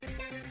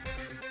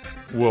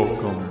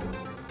Welcome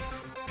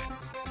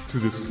to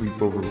the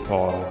Sleepover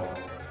Pod.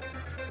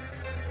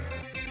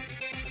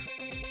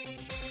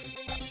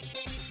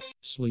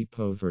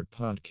 Sleepover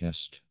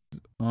Podcast.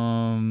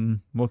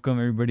 Welcome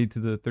everybody to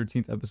the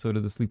 13th episode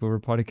of the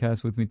Sleepover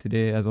Podcast. With me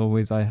today, as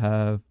always, I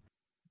have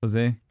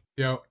Jose.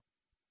 Yo.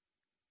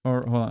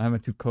 Or hold on, I have my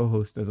two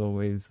co-hosts as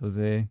always,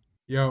 Jose.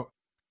 Yo.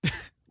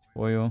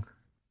 Oil.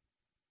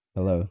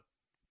 Hello.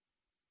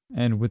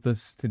 And with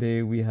us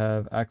today we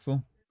have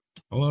Axel.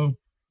 Hello.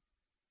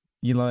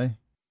 Eli.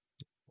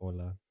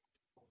 Hola.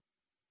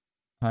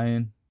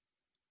 Hyan.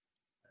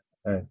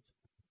 Hey.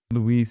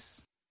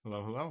 Luis.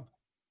 Hello.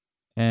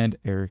 And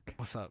Eric.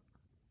 What's up?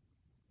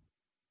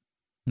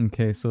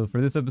 Okay, so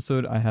for this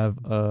episode, I have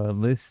a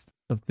list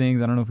of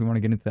things. I don't know if we want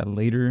to get into that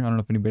later. I don't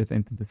know if anybody has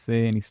anything to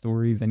say, any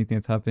stories, anything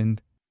that's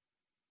happened.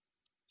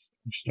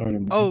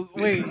 Started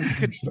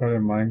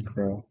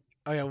Minecraft.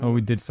 Oh yeah. Oh,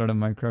 we did start a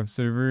Minecraft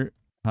server.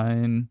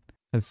 Hyan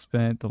has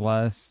spent the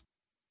last,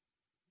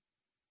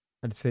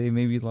 I'd say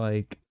maybe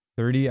like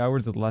 30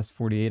 hours of the last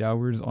 48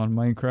 hours on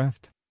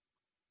Minecraft.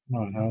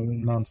 Not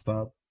having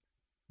Non-stop.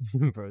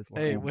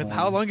 Hey, with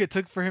how long it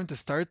took for him to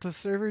start the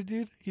server,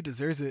 dude, he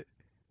deserves it.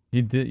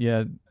 He did,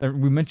 yeah.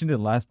 We mentioned it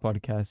last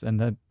podcast, and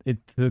that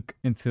it took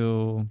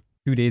until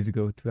 2 days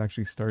ago to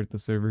actually start the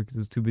server because it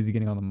was too busy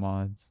getting all the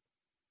mods.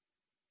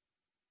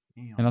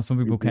 And now some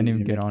people can't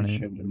even get on it.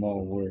 Them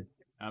all work.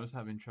 I was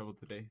having trouble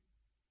today.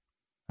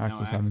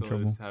 Axel's having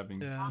trouble. Is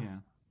having, Yeah.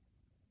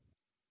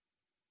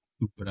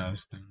 Stupid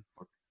ass thing.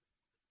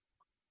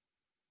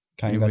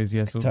 Kind of Anyways,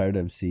 yeah, so- tired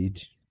of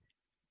Siege.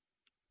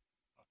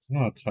 I'm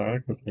not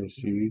tired of her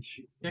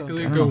Siege. Yeah, I I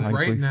we don't go know how to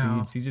right play now.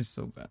 Siege. Siege is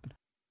so bad.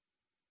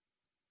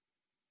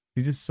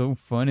 Siege is so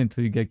fun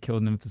until you get killed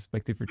and then have to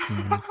spectate for 2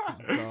 minutes. Oh,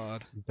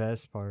 God.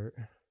 Best part.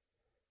 I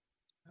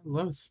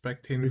love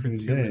spectating for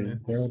 2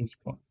 minutes.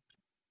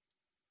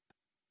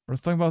 Let's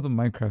talk about the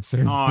Minecraft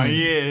server. Oh,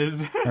 he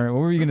is. All right,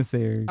 what were you gonna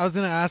say, Eric? I was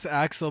gonna ask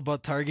Axel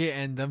about Target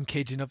and them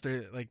caging up their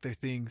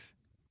things.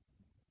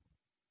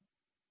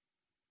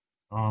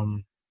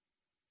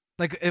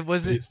 Like it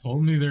was They it,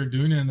 told me they're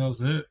doing it and that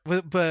was it.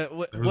 but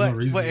what There was no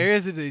reason. what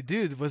areas did they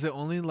do? Was it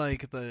only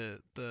like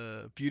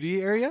the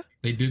beauty area?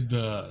 They did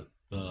the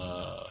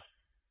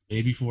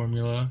baby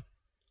formula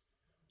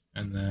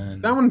and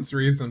then That one's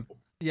reasonable.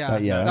 Yeah,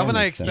 yeah, that one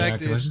I makes sense. yeah,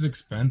 expected. because that's just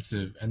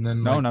expensive. And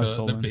then No, like not the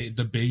stolen.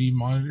 the baby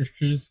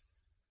monitors,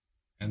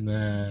 and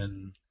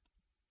then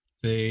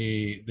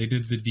they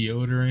did the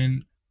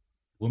deodorant,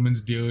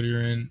 women's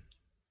deodorant,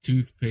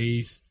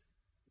 toothpaste,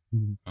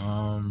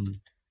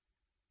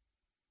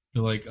 the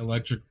like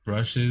electric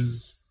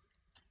brushes,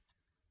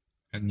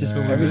 and Just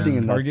then, everything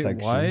in that Target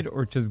section. wide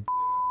or just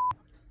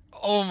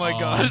Oh my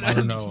God! I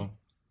don't know.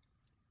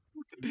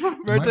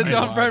 Write that Might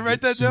down, be Brian.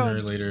 Write that sooner or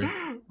down. later.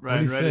 Right,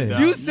 What'd he write it say?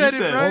 down. You said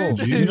it, Brian.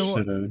 Oh, You you know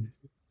what? should've.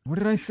 What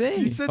did I say?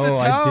 You said the oh,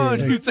 I town.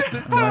 did. You said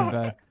the My town.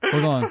 bad.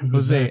 Hold on,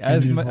 Jose.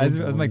 As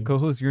my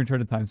co-host, you're in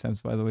charge of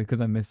timestamps, by the way, because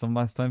I missed some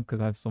last time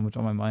because I have so much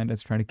on my mind. I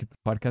was trying to keep the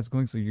podcast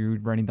going, so you're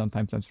writing down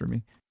timestamps for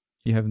me.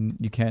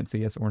 You can't say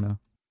yes or no.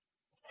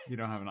 You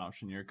don't have an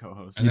option. You're a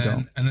co-host. And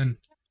You then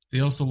they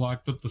also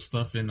locked up the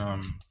stuff in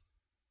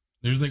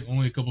there's like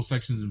only a couple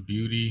sections in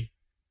beauty,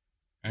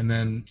 and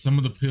then some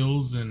of the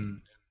pills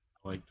in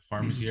like the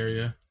pharmacy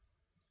area.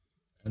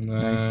 And Can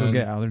then you still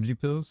get allergy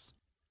pills?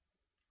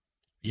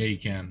 yeah, you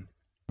can.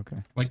 Okay.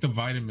 Like the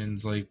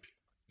vitamins, like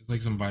it's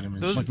like some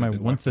vitamins. Those- Like shit my that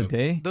they once a locked up.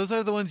 day. Those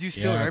are the ones you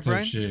steal, Yeah, right, type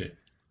Brian? shit.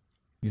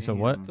 You said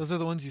what? Those are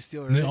the ones you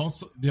steal, And right?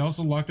 they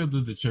also locked up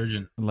the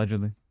detergent.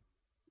 Allegedly.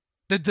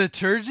 The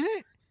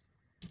detergent?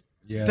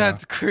 Yeah,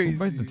 That's Who crazy.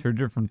 buys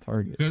detergent from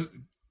Target? because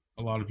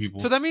a lot of people.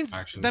 So that means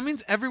actually.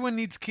 everyone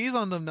needs keys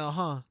on them now,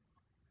 huh?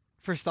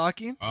 For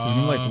stocking? You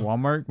mean like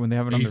Walmart when they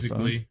have it on their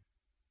phone? basically.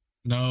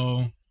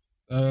 No,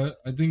 I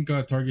think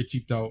Target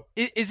cheaped out.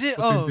 Is it?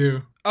 What they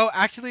do. Oh,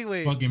 actually,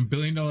 wait. Fucking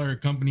billion-dollar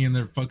company and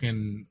they're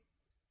fucking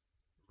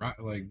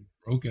like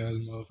broke ass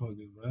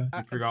motherfuckers, bro.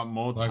 I forgot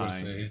multi. That's all I gotta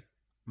say.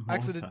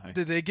 Actually, Multi.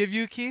 did they give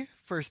you a key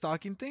for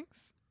stocking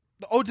things?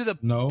 Oh, did the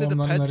No, did I'm the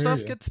not in pet that stuff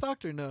area. get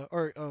stocked or no?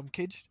 Or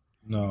caged?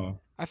 No,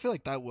 I feel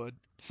like that would.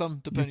 Some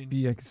depending.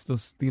 Maybe I can still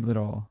steal it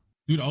all.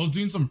 dude, I was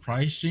doing some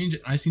price change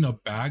and I seen a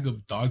bag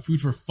of dog food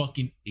for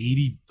fucking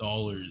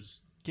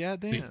 $80. Yeah,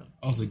 damn.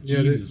 I was like,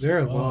 Yeah, Jesus, they're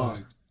a fuck. lot.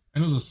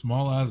 And it was a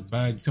small ass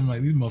bag. So I'm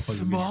like, these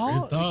motherfuckers Small?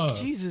 getting ripped up.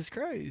 Jesus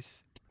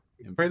Christ.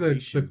 Probably the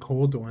Inflation.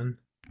 cold one.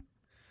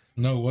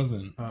 No, it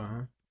wasn't.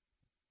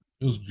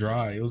 It was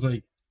dry. It was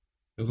like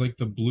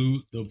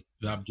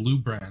that blue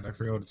brand. I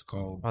forgot what it's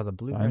called. Oh, the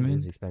blue Diamond? brand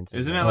is expensive.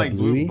 Isn't it Oh, like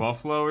Blue Bluey?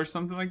 Buffalo or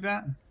something like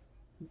that?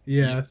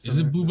 Yeah. Is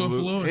it Blue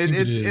Buffalo? I think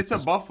it is. It's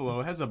a buffalo.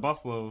 It has a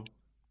buffalo.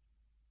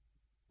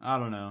 I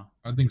don't know.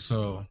 I think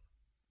so.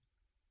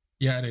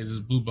 Yeah, it is. It's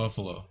Blue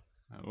Buffalo.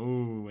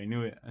 Oh, I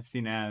knew it. I've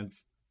seen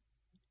ads.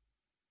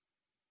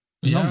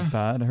 It's Yeah. not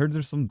bad. I heard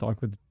there's some dog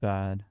food's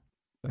bad.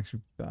 It's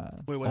actually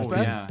bad. Wait, what's Oh,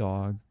 bad? yeah.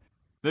 Dog.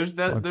 There's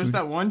Dog food?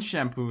 that one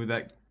shampoo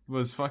that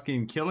was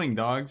fucking killing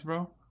dogs,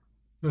 bro.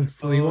 The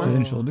flea Head one?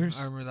 and Shoulders?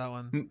 I remember that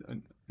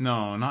one.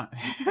 No, not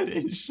Head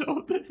and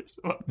Shoulders.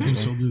 What? Head and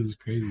Shoulders is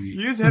crazy.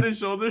 You use Head and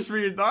Shoulders for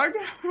your dog?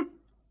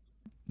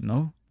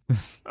 No.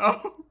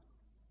 Oh.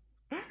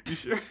 You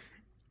sure?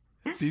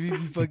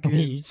 BB fucking.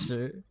 You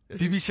sure?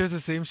 BB shares the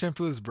same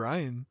shampoo as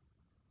Brian.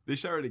 They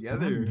shower I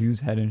together. don't use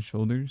Head and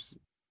Shoulders.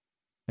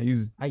 I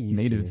use I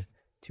used Native.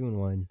 to.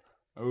 2-in-1.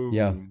 Oh.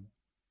 Yeah.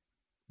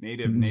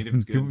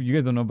 Native's good. You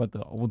guys don't know about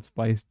the Old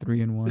Spice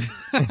 3-in-1.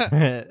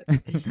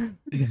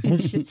 That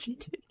shit's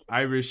ridiculous.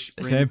 Irish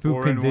Spring Shampoo,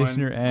 4-in-1.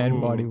 conditioner, and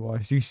Oh. body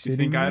wash. You You shitting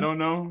think me? I don't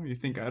know? You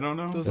think I don't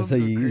know? Those That's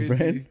ones how you go use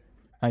crazy. bread?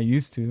 I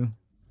used to.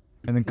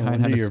 And then No Kine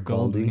had wonder to you're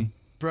scold balding. me.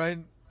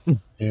 Brian,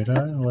 Did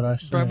I? What I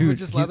say? Brian Dude, would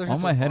just he's lather on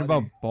his my head body.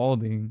 about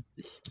balding.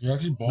 You're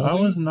actually That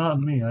balding? was not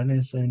me. I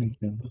didn't say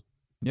anything.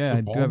 Yeah, You're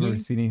I do have a balding?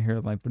 receding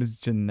hairline, but it's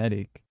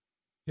genetic.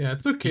 Yeah,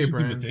 it's okay, You should be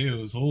Brian.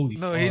 potatoes. Holy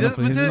No, fuck. he No, doesn't.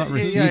 but his is not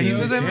Yeah, he receding.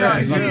 doesn't Yeah, have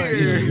he's not hair.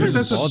 receding. It's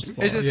It's a bald just-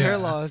 spot. It's just Yeah. hair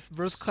loss.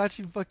 Bro's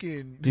clutching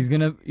fucking. He's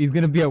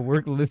gonna be at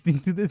work listening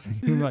to this. And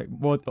he's like,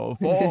 what the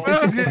Bro,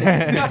 fuck? he's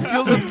gonna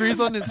feel the breeze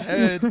on his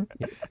head.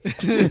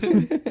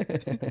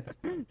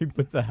 He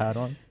puts a hat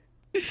on.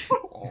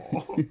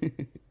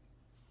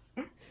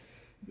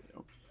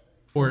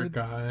 Poor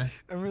guy.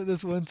 I remember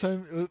this one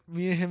time,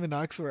 me and him and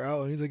Ax were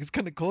out, and he's like, "It's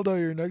kind of cold out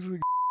here." And Ax was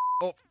like,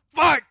 "Oh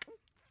fuck!"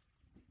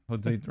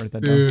 Jose, write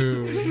that down.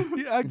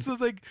 Dude. Ax was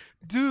like,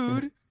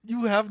 "Dude,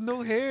 you have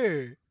no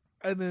hair."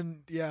 And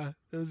then yeah,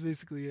 that was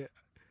basically it.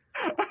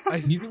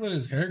 He can let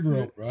his hair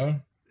grow, bro.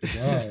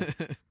 God.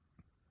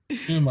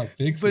 Him, like,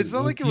 fix But it. it's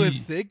not like it would low-key.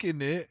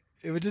 thicken it.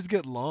 It would just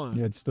get long.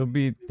 Yeah, it'd still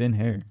be thin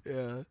hair.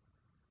 Yeah.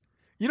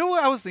 You know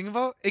what I was thinking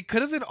about? It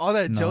could have been all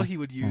that gel No. he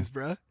would use,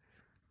 bruh.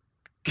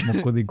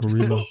 Moco de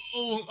gorilla.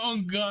 Oh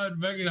God!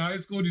 Back in high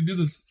school, he did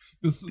the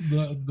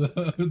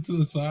to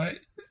the side.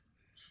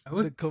 That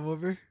was, The come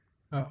over.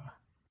 oh.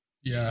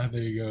 Yeah,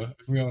 there you go.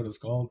 I forgot what it's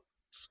called.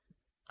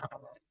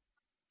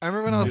 I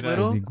remember when I was Dude,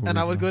 little that'd be and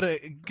I would go gorilla.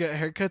 to get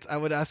haircuts, I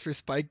would ask for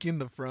Spikey in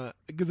the front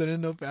because I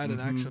didn't know if it had an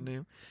Mhm. actual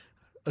name.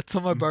 I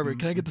told my barber,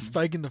 "Can I get the Mhm.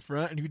 Spike in the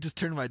front?" And he would just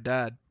turn to my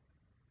dad.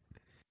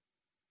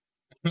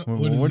 What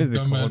What is is this it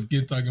dumbass called?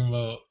 kid talking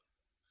about?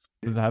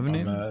 Does it have a I'm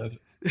name? mad.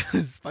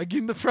 Spikey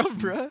in the front,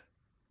 bruh.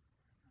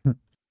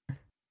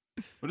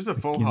 What is a In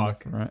faux the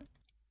hawk? front.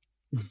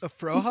 A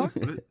frohawk?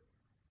 What is,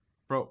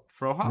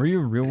 frohawk? Were you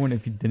a real one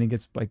if you didn't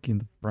get spiky in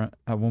the front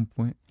at one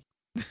point?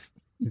 I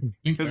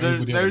think 'Cause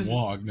everybody there's- had a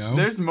wog, no?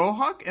 There's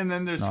mohawk and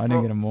then there's No, I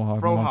didn't get a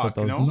mohawk. My mom thought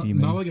that was Frohawk, no?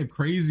 demon. not like a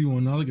crazy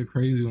one, not like a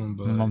crazy one,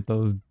 but My mom thought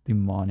it was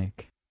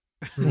demonic.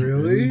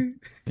 Really?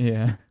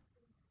 Yeah.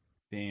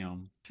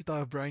 Damn. She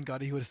thought if Brian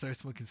got it, he would have started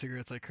smoking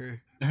cigarettes like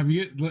her. have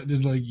you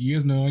did like you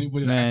guys know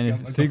anybody Man, that if got,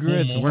 like, a full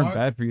cigarettes weren't mohawk?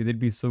 bad for you, they'd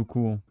be so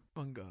cool.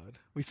 Oh God,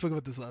 we spoke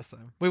about this last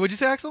time. Wait, what'd you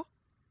say, Axel?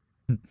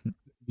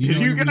 You know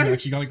You anybody that guys-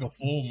 actually got like a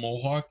full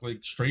mohawk,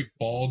 like straight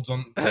bald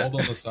on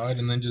the side,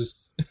 and then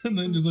just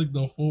like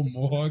the whole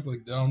mohawk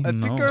like down. I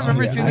think No. I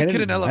remember Yeah, seeing I the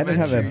kid in didn't have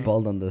elementary. it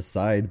bald on the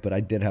side, but I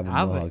did have a I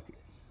have it. mohawk.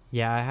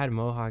 Yeah, I had a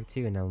mohawk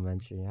too in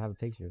elementary. I have a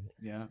picture of it.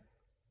 Yeah.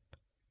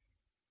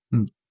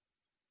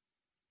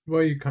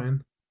 Well, you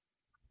kind.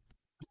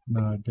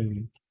 No, I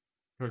didn't.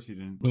 Of course you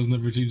didn't. Bro's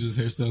never changed his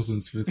hairstyle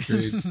since 5th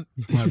grade.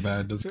 My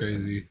bad, that's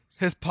crazy.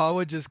 His paw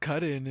would just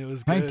cut it, and it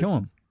was I good. ain't kill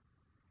him.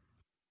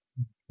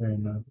 Fair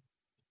enough.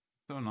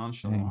 So Dang,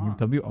 nonchalant.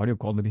 W audio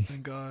quality.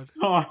 Thank God.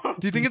 Oh.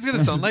 Do you think it's gonna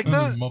sound like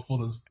Sounded that?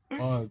 muffled as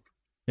fuck.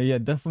 Yeah,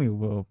 definitely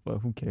will, but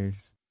who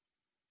cares?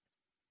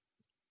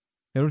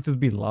 It'll just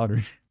be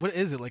louder. What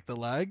is it, like the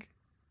lag?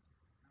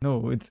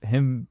 No, it's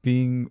him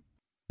being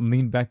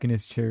leaned back in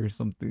his chair or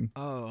something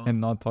Oh. and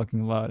not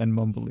talking loud and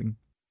mumbling.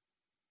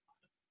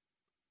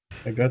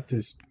 I got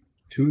this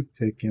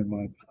toothpick in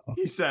my mouth.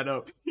 He sat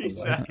up. He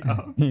sat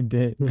up. He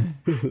did.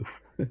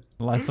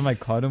 Last time I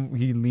caught him,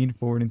 he leaned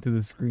forward into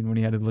the screen when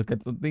he had to look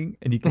at something,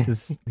 and you could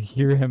just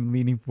hear him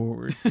leaning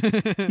forward.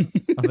 I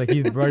was like,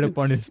 he's right up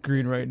on his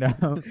screen right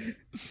now.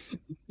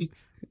 You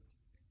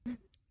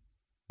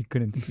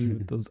couldn't see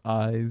with those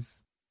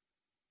eyes.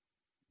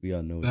 We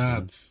all know. which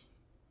That's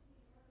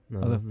No,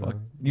 How the no, fuck?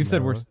 You said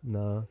no, worse.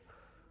 No.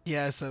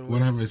 Yeah, I said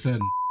what have I said?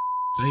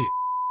 Say it.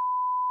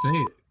 Say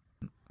it.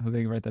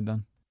 Jose, write that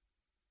down.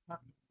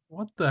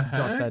 What the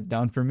Jot heck? that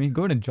down for me.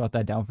 Go ahead and jot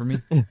that down for me.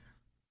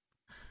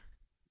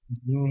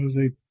 No,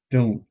 they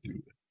don't do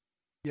it.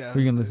 Yeah. Who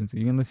are you gonna listen to?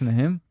 You gonna listen to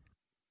him?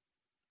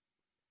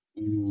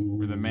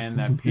 We're the man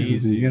that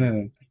pays You're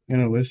you.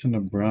 gonna listen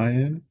to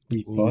Brian?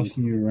 He's Ooh.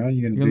 bossing you around.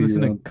 You're You gonna gonna do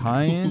listen your to own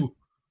thing. Kyan,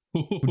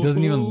 who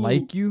doesn't even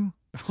like you?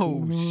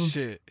 Oh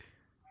shit.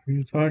 What are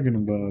you talking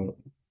about?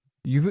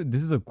 You.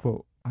 This is a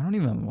quote. I don't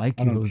even like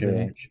I you, don't care.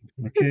 Jose. Actually.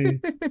 Okay.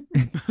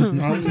 I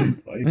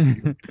don't like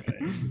you.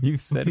 Okay? You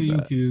said Okay,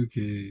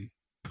 that.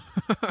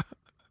 okay.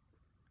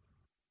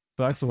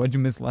 So Axel, why'd you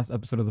miss last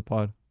episode of the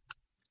pod?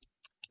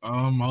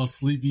 I was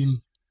sleeping.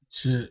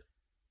 Shit.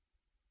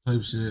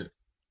 Type shit.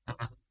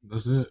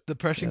 That's it.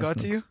 Depression That's got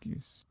no to you?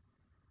 excuse.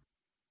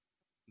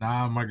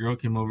 Nah, my girl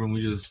came over and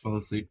we just fell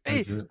asleep. Hey,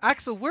 That's it.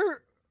 Axel,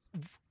 where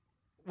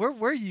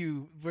were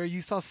you? Where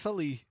you saw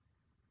Sully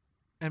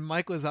and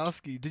Mike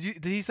Wazowski?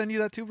 Did he send you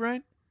that too,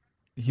 Brian?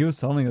 he was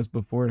telling us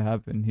before it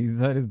happened. He's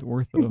at his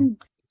ortho.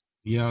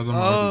 Yeah, I was on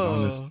my Oh.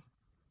 orthodontist.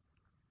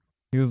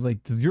 He was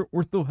like, "Does your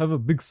ortho have a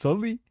big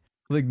sully?"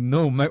 Like,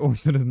 no, my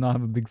ortho does not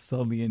have a big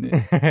sully in it.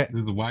 This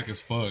is whack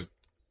as fuck.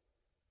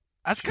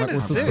 That's My kind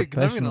of ortho's sick. Not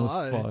professional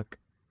gonna as lie. fuck.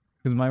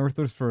 Because my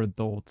ortho's for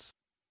adults.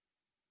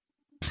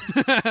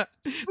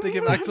 They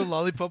give Axel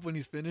lollipop when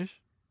he's finished.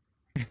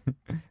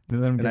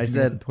 Then I'm And I guessing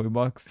said- the toy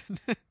box.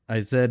 I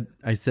said,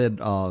 it's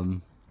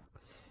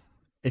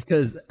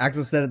because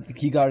Axel said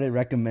he got it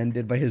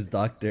recommended by his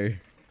doctor,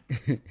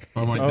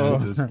 By my Oh.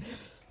 dentist.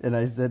 and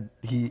I said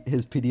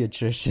his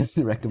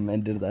pediatrician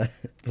recommended that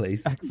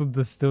place. Axel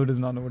still does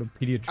not know what a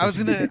pediatrician I was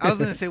is.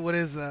 gonna say, what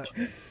is that?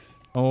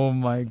 Oh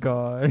my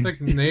god.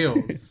 Like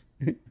nails.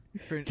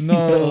 For-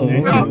 No.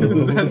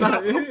 That's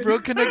not it. Bro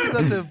connected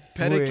that to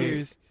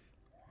pedicures.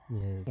 Yeah.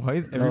 Why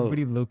is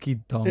everybody low-key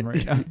dumb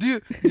right now? Do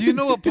you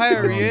know what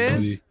pyorrhea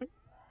is?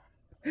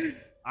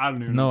 I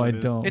don't even No, know what I it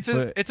is.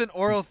 don't. But It's an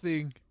oral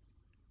thing.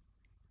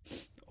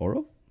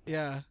 Oral?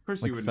 Yeah. Of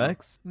course like you would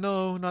sex?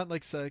 No, not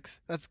like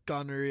sex. That's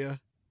gonorrhea.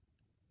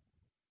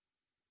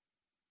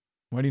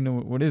 Why do you know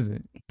what is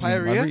it?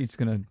 Pyorrhea? It's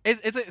gonna.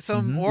 It's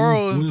some Mhm.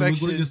 oral Look what I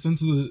infection. just sent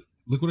to the.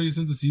 Look what I just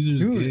sent to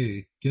Caesar's Dude,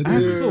 gay. Get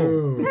this.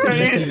 Axel. Ew.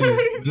 Get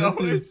this. Get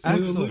this.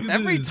 Axel. Look at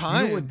Every this.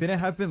 time. You know what didn't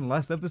happen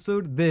last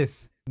episode?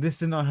 This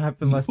did not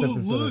happen last Look,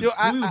 episode. look, Yo,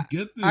 look,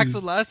 get this.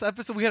 Axel, last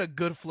episode we had a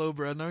good flow,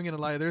 bro. I'm not gonna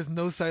lie. There's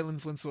no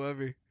silence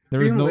whatsoever. There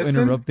was You no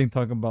listen? interrupting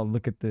talking about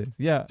look at this.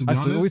 Yeah, To be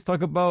actually always honest-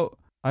 talk about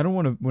I don't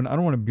want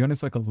to be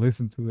honest so I can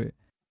listen to it.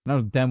 And I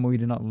know damn well you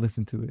did not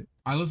listen to it.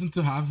 I listened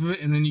to half of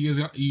it and then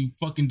you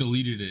fucking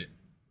deleted it.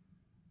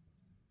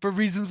 For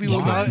reasons we Why?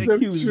 will not. So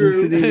He was true.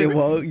 listening it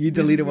while you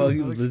deleted while he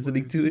I'll was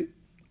listening to it.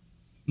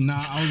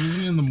 Nah, I was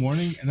listening in the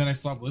morning and then I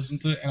stopped listening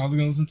to it and I was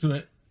gonna listen to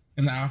it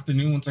in the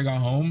afternoon once I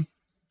got home.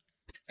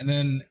 And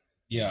then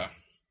yeah.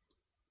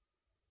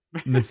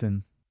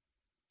 Listen,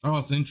 I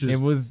lost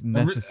interest. it was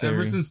necessary.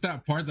 Ever since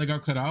that part that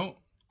got cut out,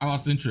 I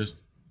lost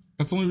interest.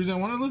 That's the only reason I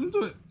wanted to listen to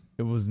it.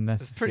 It was It's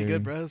necessary. pretty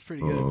good, bro. It's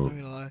pretty good. I'm not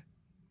gonna lie.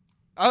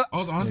 I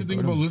was honestly Yeah,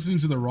 thinking go about listening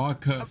to the raw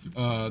cut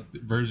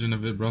version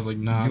of it, but I was like,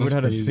 nah, You would that's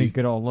have to crazy. sync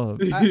it all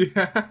up.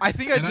 Yeah. I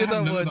think I And I did have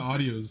that none one. of the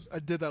audios. I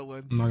did that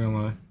one. I'm not gonna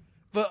lie.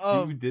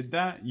 But You did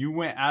that? You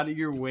went out of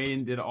your way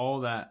and did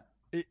all that.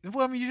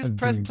 well, I mean, you just That's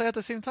press doing play at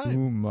the same time.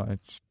 Too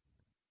much.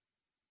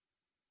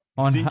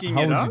 On Syncing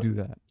how it would up? you do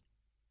that?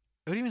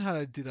 What do you mean how do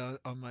I do that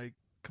on my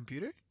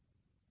computer?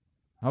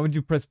 How would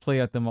you press play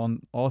at them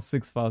on all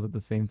 6 files at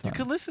the same time? You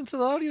could listen to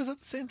the audios at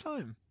the same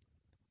time.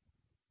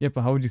 Yeah,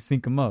 but how would you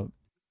sync them up?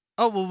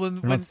 Oh well,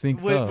 They're not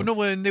synced up.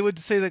 when they would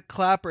say the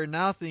clap or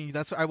now thing,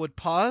 that's where I would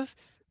pause,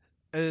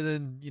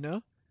 and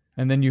then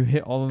And then you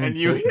hit all of them And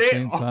you at the hit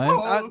same time?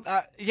 all-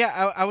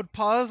 I would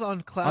pause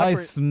on clap. I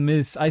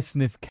or...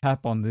 sniff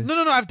cap on this. No,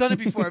 I've done it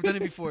before. I've done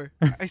it before.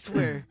 I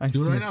swear. I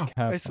Do it right sniff now.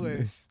 cap I on swear.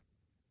 this.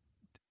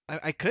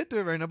 I could do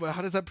it right now, but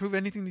how does that prove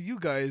anything to you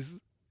guys?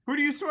 Who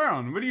do you swear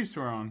on? What do you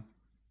swear on?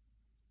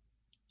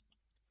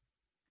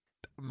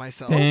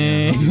 Myself.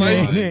 Dang. just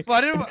Well, lied.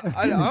 I didn't.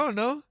 I don't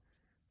know.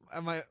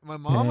 My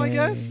mom, I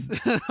guess.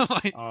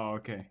 Oh,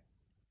 okay.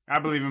 I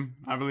believe him.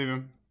 I believe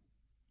him.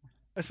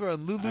 I swear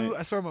on Lulu.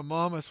 I swear on my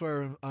mom. I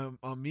swear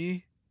on me.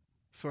 I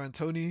swear on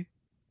Tony.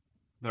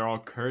 They're all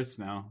cursed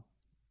now.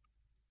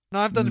 No,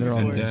 I've done it They're all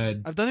before. And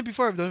dead. I've done it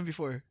before. I've done it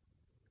before.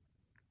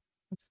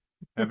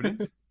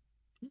 Evidence?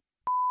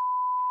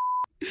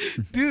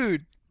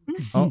 Dude.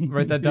 Oh,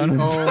 write that down. Oh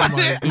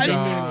my I didn't-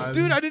 god.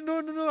 Dude, I didn't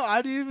know. No,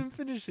 I didn't even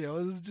finish it. I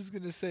was just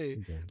gonna say,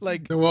 Okay.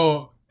 like,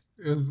 Well,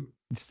 it was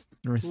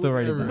We're still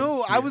writing Whatever. down.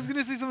 no, I Yeah. was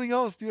gonna say something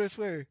else, dude. I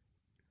swear.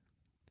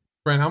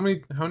 Brian. How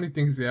many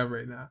things do you have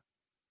right now?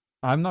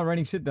 I'm not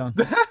writing shit down.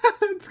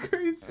 It's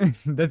crazy.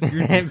 That's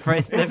your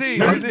Press the Jose,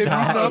 shut Jose,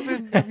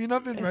 down. have you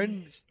not been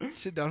writing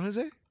shit down,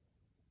 Jose?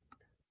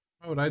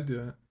 Why would I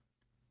do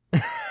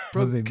that?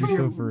 Bro, Jose, be 'cause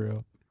so you- for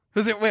real.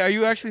 Jose, wait, are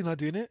you actually not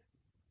doing it?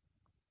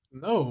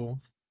 No.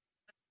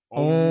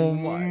 Oh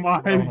my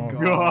my god.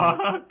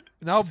 God.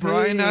 Now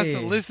Brian has to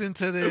Jose. listen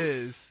to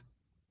this.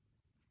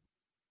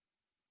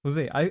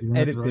 Jose, I You have to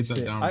edit write this that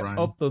shit. down, I Brian.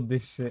 upload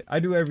this shit. I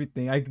do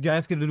everything. I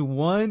ask you to do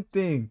one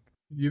thing.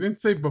 You didn't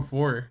say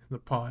before the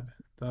pod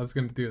that I was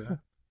gonna do that.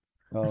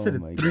 Oh I said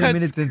it my 3 god. That's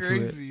minutes into it.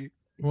 crazy.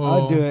 Well,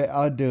 I'll do it.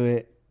 I'll do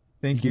it.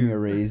 Thank Give me a you.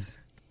 raise.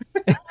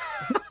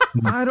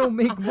 I don't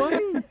make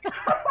money.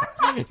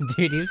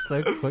 Dude, you're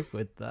so quick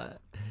with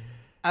that.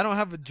 I don't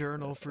have a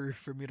journal for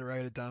me to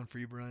write it down for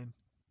you, Brian.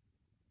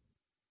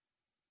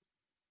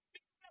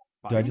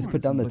 Do I just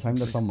put down the Looking time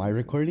for that's on my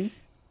excuses. recording?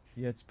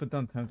 Yeah, just put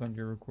down times on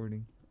your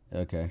recording.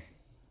 Okay.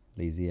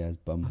 Lazy ass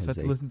bum I just have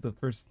Jose. to listen to the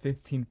first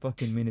 15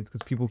 fucking minutes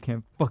because people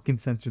can't fucking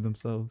censor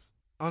themselves.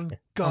 On Oh,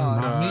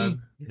 God. Not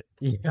me.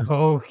 Yeah,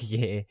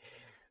 okay.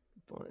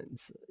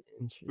 Bunch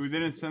Who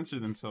didn't censor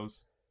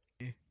themselves?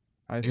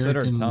 I said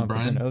our and tongue, but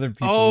then Brian. other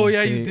people Oh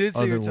yeah, you did say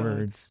other your tongue.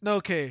 words. No,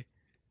 okay.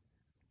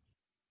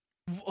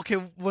 Okay,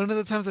 one of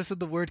the times I said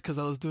the word because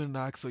I was doing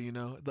Axel,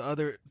 the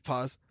other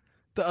pause.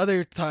 The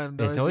other time,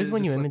 though, It's I always should've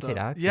when just you slipped imitate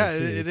up. Axel, Yeah,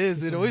 too. it It's is.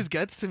 so It funny. always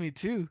gets to me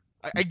too.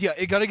 I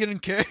gotta get in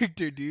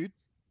character, dude.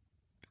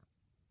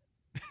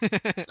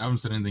 I haven't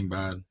said anything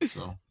bad,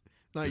 so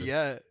Not Good.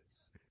 yet.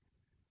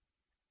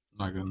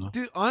 not gonna.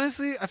 Dude,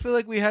 honestly, I feel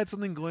like we had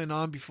something going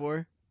on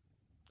before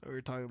that we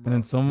were talking about. And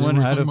then someone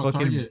were had to talking about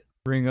fucking Target.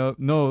 bring up.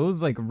 No, it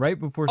was like right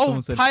before Oh,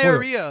 someone said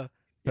pyorrhea.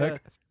 Yeah,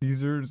 Heck,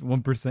 Caesar's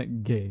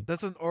 1% gay.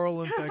 that's an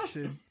oral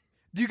infection.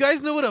 Do you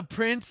guys know what a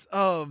Prince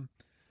a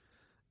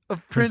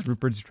Prince Prince?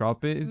 Rupert's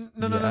drop it is.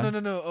 No.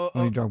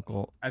 When he dropped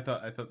gold. I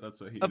thought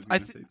that's what he Uh, was I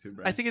gonna th- say too,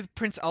 bro. I think it's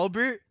Prince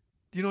Albert.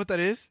 Do you know what that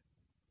is?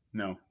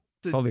 No.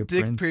 It's a Probably a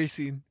dick prince.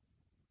 piercing.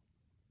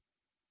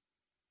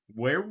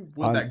 Where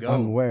would that go?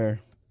 On where?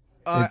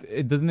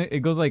 It doesn't.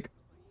 It goes like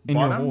in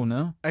your Bottom? hole,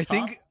 no? I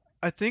Top?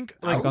 think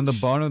Like like on the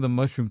Ouch. bottom of the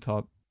mushroom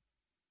top.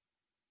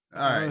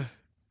 All right.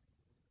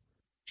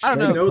 I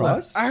don't Straight know.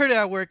 across? I heard it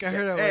at work. I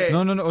heard it at work. Hey,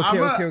 No. Okay.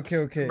 I'm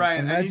Okay.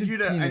 Brian, I need Imagine you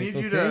to penis,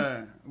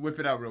 okay? whip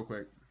it out real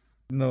quick.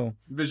 No.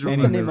 Visual.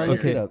 What's the Anyway, name? I'll look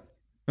okay. it up.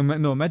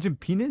 No. Imagine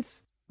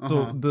penis.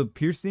 So Uh-huh. the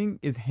piercing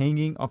is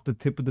hanging off the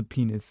tip of the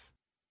penis.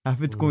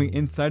 Half it's going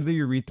inside the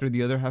urethra.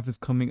 The other half is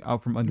coming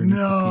out from underneath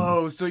the No,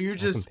 penis. so you're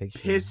just picture.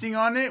 pissing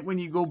on it when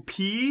you go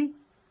pee,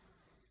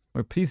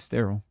 Or pee's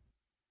sterile.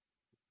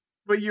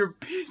 but you're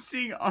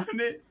pissing on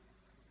it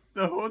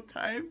the whole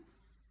time?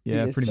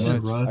 Yeah, Penis pretty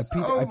sterile. much.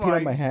 Russ. Oh I peed my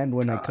on my hand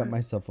when I God. cut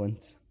myself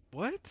once.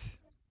 What?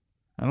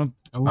 I don't.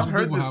 A lot I've of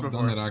heard people this have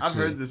before. done that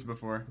actually. I've heard this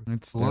before.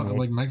 It's A lot of, sterile.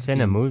 like It's Mexicans.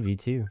 in a movie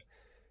too.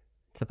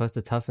 It's supposed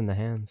to toughen the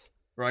hands.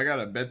 Bro, I got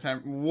a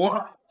bedtime.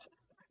 What?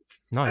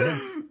 No, yeah.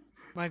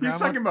 My He's grandma.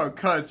 talking about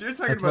cuts. You're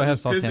talking That's why I about have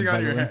just soft pissing hand, on by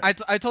your the way.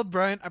 hand. I told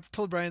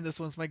Brian this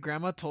once. My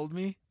grandma told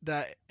me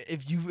that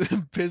if you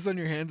piss on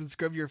your hands and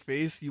scrub your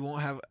face, you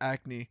won't have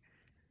acne.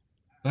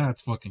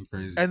 That's fucking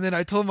crazy. And then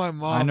I told my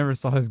mom. I never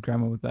saw his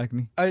grandma with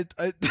acne. I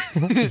Have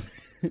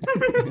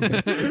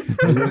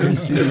you ever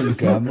seen his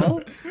grandma?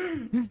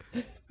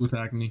 With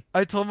acne.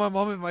 I told my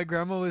mom if my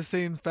grandma was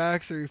saying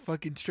facts or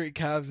fucking straight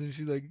calves, and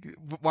she's like,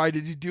 "Why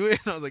did you do it?"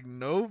 And I was like,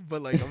 "No,"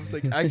 but like I was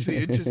like actually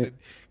interested,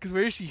 because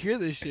where did she hear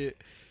this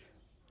shit?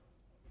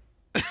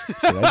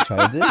 Should I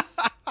try this?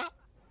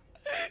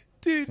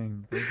 Dude,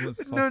 Dang, bro,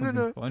 just saw No,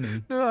 something funny.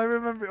 no, I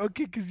remember.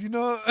 Okay, because you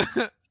know,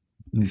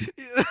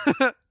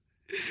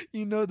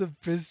 you know the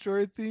piss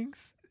drawer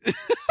things.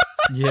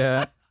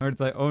 Yeah. Or it's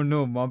like, oh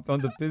no, mom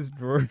found the piss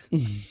drawer.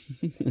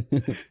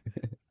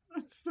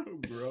 That's so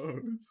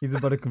gross. He's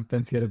about to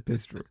confess he had a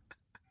piss drawer.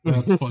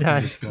 That's fucking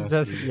That's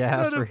disgusting. yeah.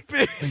 Not a for-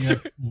 piss They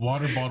drawer. have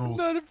water bottles,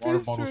 Not a water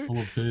piss bottles drawer. full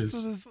of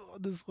piss. So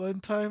this one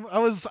time, I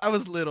was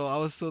little. I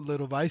was so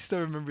little, but I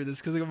still remember this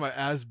because I got my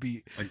ass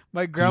beat. Like,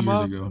 My 2 grandma.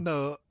 years ago.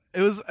 No,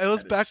 it was Had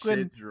a back when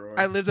shit drawer.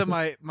 I lived at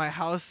my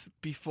house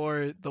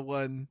before the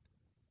one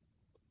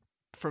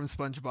from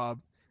SpongeBob,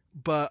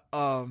 but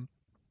what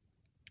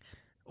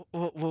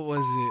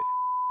was it?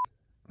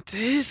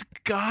 This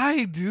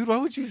guy, dude. Why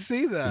would you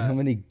say How that?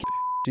 many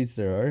streets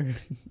there are?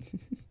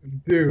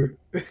 Dude.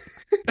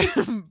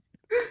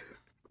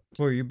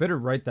 Boy, you better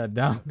write that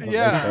down.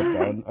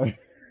 Yeah. Okay.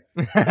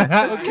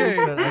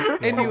 Okay.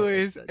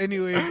 Anyways,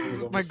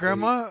 my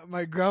grandma.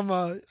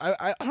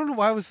 I don't know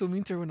why I was so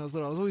mean to her when I was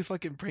little. I was always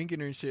fucking pranking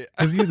her and shit.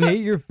 Because you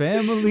hate your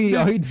family.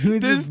 All you do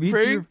is this just beat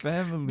your prank-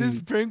 family. This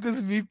prank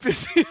was me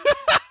pissing.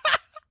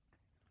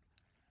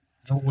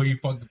 No way you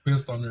fucking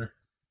pissed on her.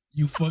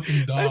 You fucking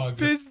I dog.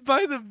 pissed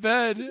by the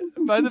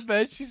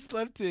bed she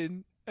slept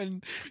in.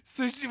 And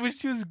so when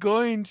she was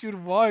going, she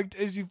would walk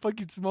and she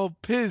fucking smelled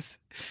piss.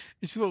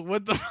 And she went,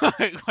 "What the fuck?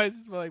 Why does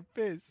it smell like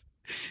piss?"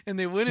 And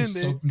they went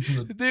Just in there. soaked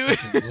into the They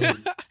fucking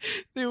wood.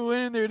 they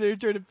went in there. They were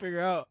trying to figure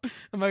out.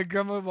 And my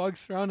grandma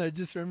walks around. I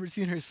just remember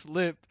seeing her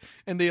slip,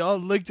 and they all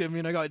looked at me,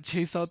 and I got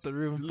chased out the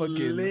room. Fucking.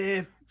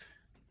 Slip.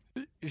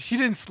 She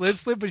didn't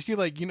slip, but she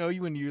like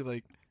when you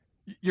like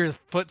your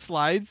foot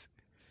slides.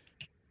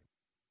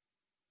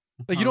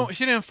 Like you don't.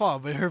 She didn't fall,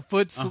 but her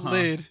foot Uh-huh.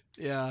 slid.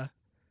 Yeah.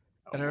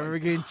 And I Oh my remember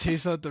getting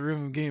chased out the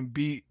room and getting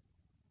beat.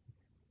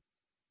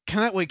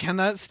 Can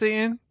that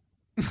stay in?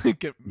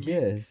 Get-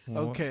 Yes.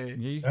 Well, okay.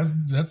 yeah, you-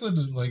 That's a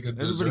like a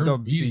Everybody deserved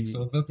got beating. beat.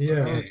 So that's Yeah.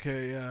 okay.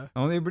 Okay, yeah.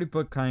 only everybody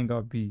but Kyan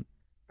got beat.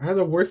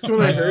 The worst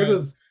one I heard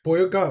was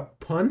Boyle got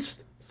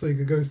punched so he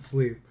could go to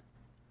sleep.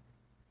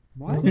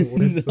 What? That was the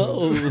worst No.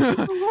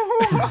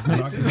 one.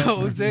 Knocked his ass-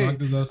 Jose,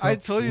 knocked his ass I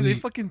out to told you they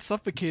sleep. fucking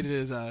suffocated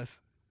his ass.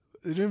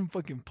 They didn't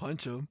fucking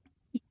punch him.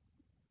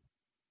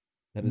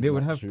 That is They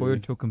would not have true. Boyer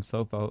choke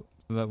himself out,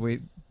 so that way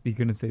he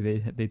couldn't say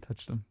they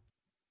touched him.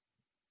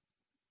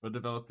 What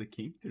developed the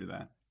kink through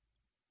that?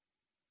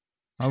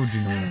 How would you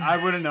know that?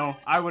 I wouldn't know.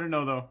 I wouldn't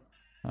know though.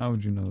 How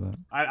would you know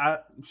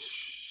that?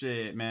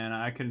 Shit, man,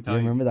 I couldn't Do tell you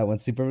you. remember that one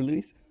sleepover,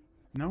 Luis?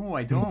 No,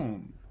 I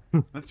don't.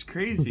 That's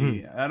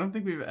crazy. I don't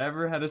think we've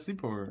ever had a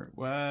sleepover.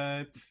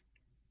 What?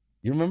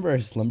 You remember our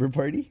slumber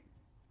party?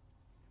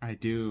 I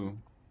do.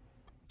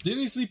 Didn't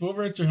he sleep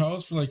over at your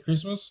house for like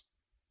Christmas?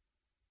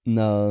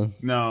 No.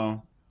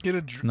 No.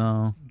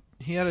 No.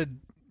 He had a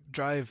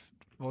drive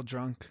while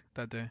drunk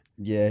that day.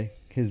 Yeah,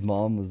 his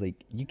mom was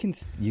like, "You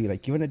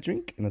want a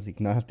drink?" And I was like,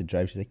 "No, I have to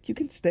drive." She's like, "You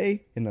can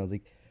stay," and I was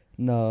like,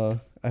 "No,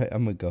 I'm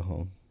gonna go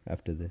home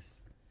after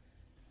this."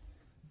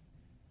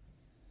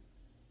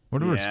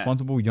 What a Yeah.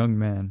 responsible young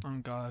man. Oh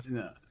God.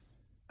 No.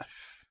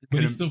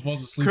 But he still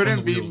falls asleep on the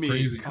Couldn't be wheel. me.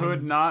 Crazy.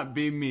 Could not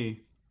be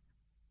me.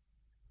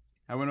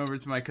 I went over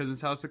to my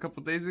cousin's house a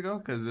couple days ago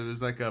because it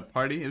was like a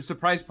party. It was a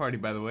surprise party,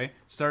 by the way.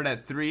 Started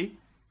at 3.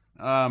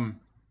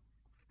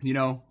 You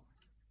know,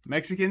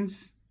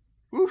 Mexicans.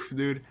 Oof,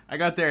 dude. I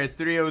got there at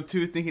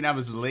 3:02 thinking I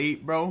was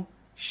late, bro.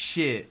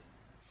 Shit.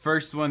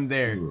 First one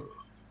there.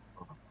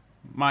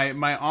 My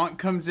aunt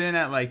comes in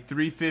at like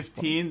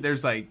 3:15.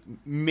 There's like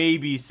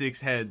maybe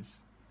 6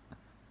 heads.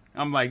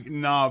 I'm like,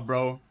 nah,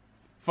 bro.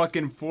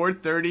 Fucking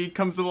 4:30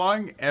 comes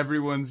along.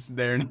 Everyone's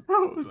there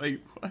now.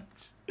 Like,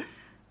 what?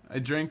 I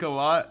drank a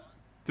lot,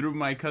 threw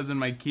my cousin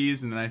my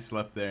keys, and then I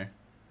slept there.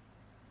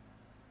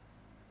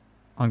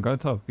 On God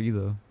Top B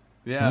though.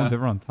 No Yeah. one's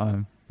ever on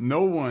time.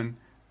 No one.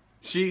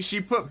 She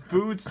put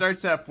food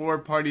starts at 4,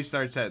 party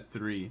starts at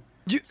 3.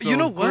 So You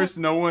know of course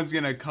what? no one's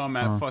gonna come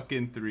at Huh.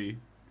 fucking 3.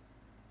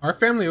 Our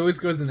family always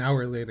goes an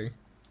hour later.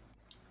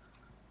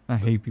 I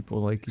hate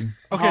people like you.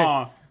 Okay.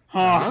 Huh.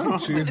 Huh.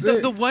 Choose The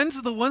it. ones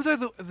are the ones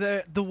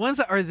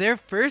that are there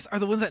first are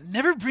the ones that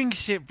never bring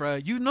shit, bro.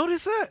 You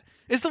notice that?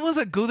 It's the ones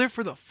that go there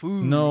for the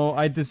food. No,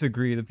 I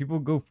disagree. The people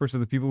who go first are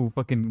the people who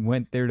fucking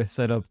went there to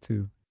set up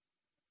too.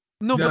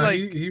 No, but Nah, like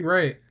he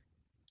right.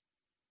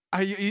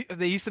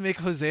 they used to make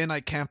Jose and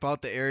I camp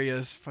out the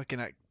areas fucking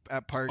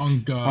at parks.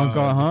 On God. On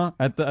God, huh?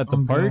 At the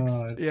On parks?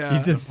 God. Yeah.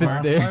 You just sit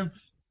there.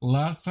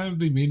 Last time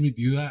they made me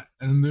do that,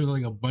 and there's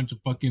like a bunch of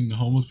fucking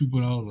homeless people,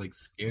 and I was like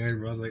scared,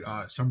 bro. I was like,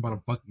 oh, I'm about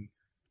to fucking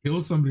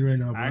kill somebody right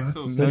now, bro.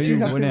 Axel's No, Don't you you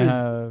have to wouldn't res-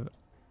 have.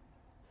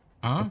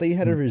 I Huh? thought you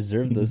had to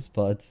reserve those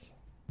spots.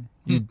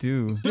 You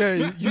do.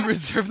 Yeah, you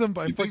reserve them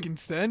by You think- fucking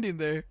standing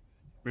there.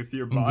 with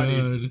your I'm body.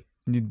 good.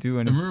 You do.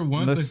 I And remember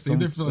once I unless stayed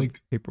there for some like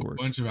paperwork.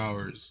 a bunch of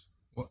hours.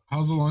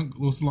 What's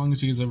the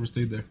longest you guys ever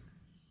stayed there?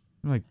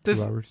 Like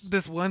 2 hours.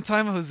 This one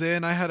time, Jose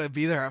and I had to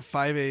be there at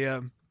 5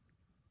 a.m.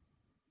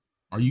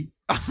 Are you?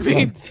 I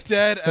mean, What?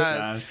 dead ass.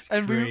 That's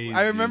And crazy.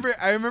 I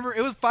remember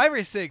it was 5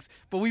 or 6,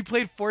 but we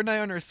played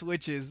Fortnite on our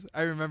Switches.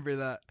 I remember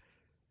that.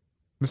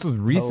 This was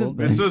recent. old?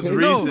 then? This was No.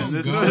 recent. Oh,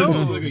 This God, was, this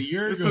was like a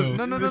year this ago. was-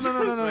 No, no, this no,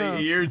 no, no, was no, like no.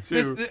 year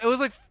 2.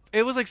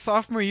 It was like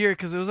sophomore year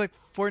because it was like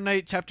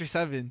Fortnite Chapter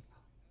 7.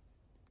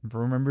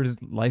 Bro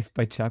remembers life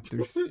by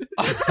chapters.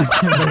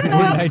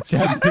 Fortnite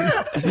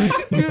chapters.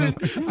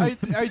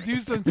 Dude, I do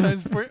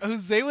sometimes.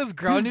 Jose was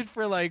grounded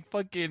for like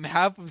fucking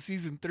half of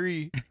season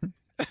 3.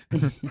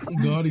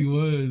 God, he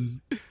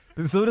was.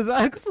 So does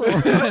Axel.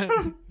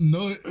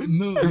 No,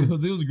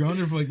 Jose was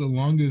grounded for like the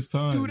longest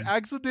time. Dude,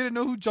 Axel didn't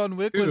know who John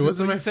Wick Dude, was it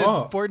wasn't until my he said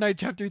fault. Fortnite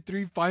Chapter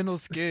 3 final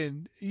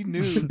skin. He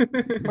knew.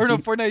 Or no,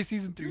 Fortnite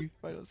Season 3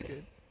 final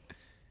skin.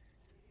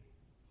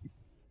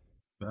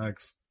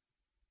 Facts.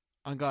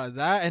 On God,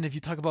 that, and if you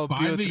talk about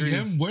 5 BO3,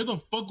 a.m. Where the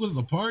fuck was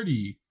the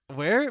party?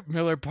 where?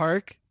 Miller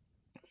Park?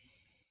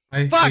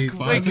 I Fuck, hate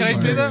wait, can I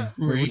Fortnite. say that?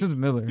 Wait, which was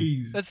Miller?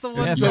 Jeez. That's the Yeah,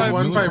 one that's by, the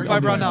one by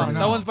Brown now. Brown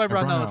That one's by At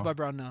Brown now. Brown It's by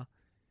Brown now.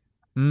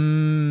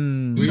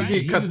 Mmm. Dude, We I did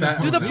hated cut that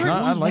part. Dude, the They first- I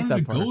always like wanted that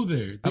to part. go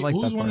there. I They like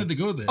always that wanted part. to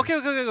go there.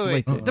 Okay.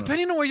 Like it.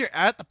 Depending on where you're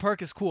at, the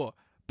park is cool.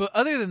 But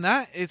other than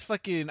that, it's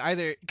fucking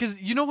either because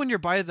you know when you're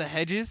by the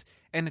hedges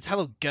and it's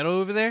hella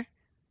ghetto over there.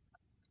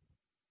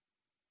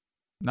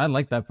 I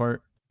like that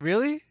part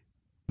Really?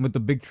 with the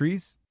big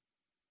trees.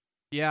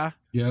 Yeah.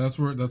 Yeah, that's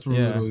where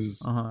Yeah. it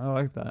was. I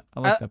like that. I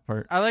like that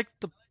part. I like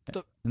the.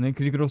 And then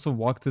because you could also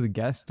walk to the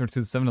gas or to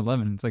the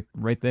 7-Eleven. It's like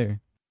right there.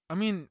 I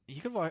mean,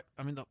 you could walk.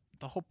 I mean,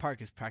 the whole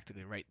park is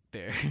practically right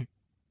there.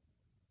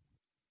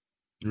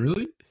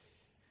 Really?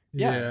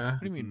 Yeah. What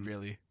do you mean,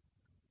 really?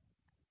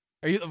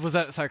 Was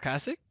that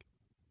sarcastic?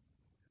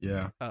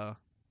 Yeah. Oh,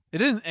 it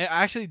didn't. It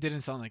actually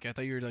didn't sound like it. I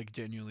thought you were like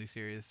genuinely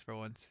serious for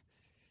once.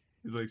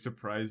 He's like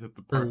surprised that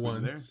the For park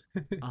was there. once.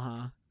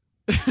 Uh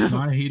No, huh.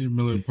 I hated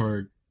Miller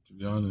Park, to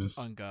be honest.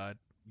 On God,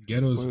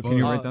 Ghetto as Wait, fuck. can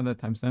you Oh. write down that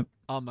timestamp?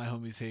 all my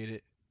homies hate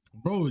it.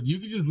 Bro, you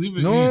could just leave it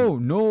in.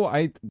 No.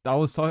 I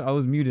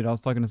was muted. I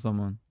was talking to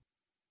someone.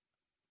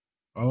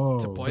 Oh.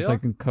 To boy- Just so I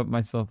can cut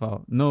myself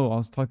out. No, I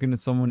was talking to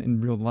someone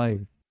in real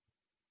life.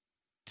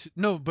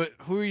 No, but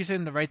who are you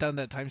saying to write down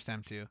that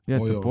timestamp to? Yeah,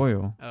 to Boyo.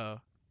 Boyo. Oh,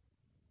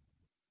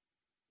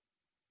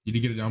 Did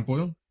you get it down,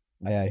 Boyle?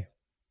 Aye.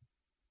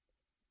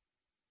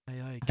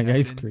 That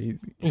guy's Captain.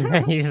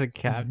 crazy. He's a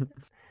cat.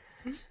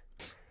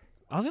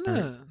 I was in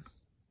a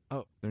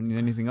There need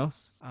anything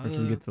else? Or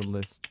can we get to the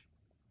list?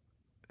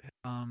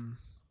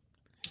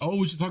 Oh,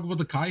 we should talk about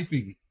the Kai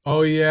thing.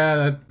 Oh yeah,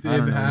 that I did don't know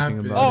anything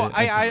happen. about Oh, it.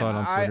 I just saw it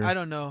on Twitter. I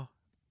don't know.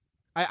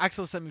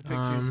 Axel sent me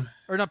pictures,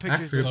 or not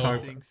pictures, Axel but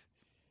talked- things.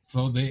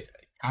 So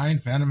Kai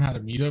and Phantom had a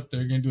meetup.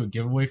 They're gonna do a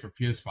giveaway for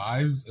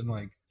PS5s and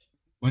like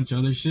a bunch of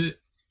other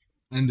shit.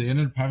 And they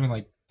ended up having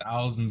like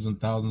thousands and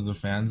thousands of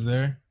fans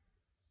there.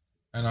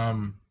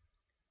 And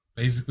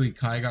basically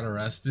Kai got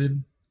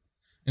arrested.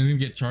 He's gonna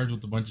get charged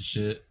with a bunch of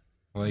shit.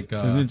 Like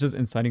Isn't it just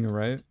inciting a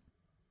riot?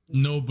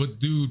 no, but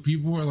dude,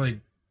 people were like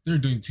they're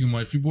doing too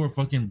much. People were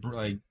fucking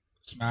like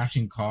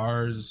smashing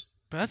cars.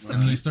 But that's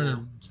And they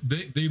started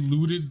they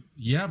looted.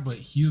 Yeah, but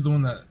he's the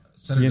one that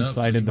set He it up.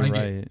 so incited the might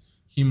riot.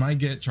 he might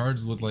get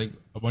charged with like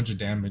a bunch of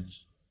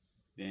damage.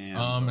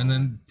 Damn. And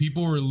then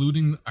people were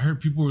looting. I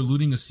heard people were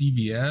looting a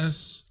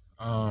CVS.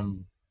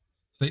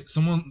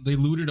 They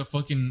looted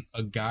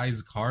a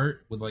guy's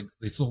cart with like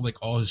they stole like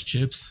all his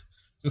chips.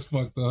 Just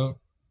fucked up.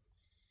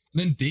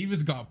 And then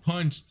Davis got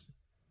punched.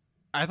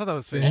 I thought that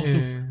was fake.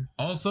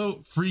 Also,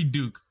 free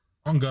Duke.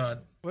 On God,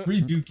 free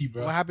Dookie,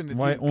 bro. What happened to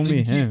Why Duke?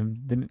 only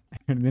him? Didn't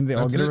they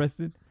all That's get it.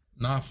 arrested?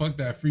 Nah, fuck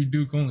that. Free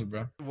Duke only,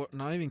 bro. What,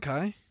 not even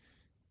Kai?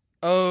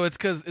 Oh, it's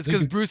because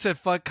could- Bruce said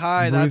fuck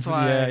Kai. Bruce- That's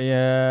why.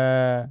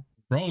 Yeah.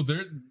 Bro,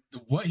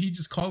 what he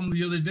just called him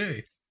the other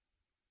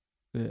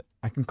day.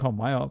 I can call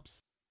my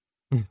ops.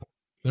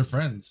 They're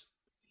friends.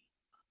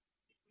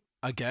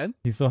 Again?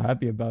 He's so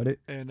happy about it.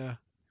 And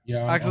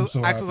Yeah, Axel, I'm so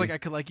Axel's happy. like, I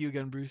could like you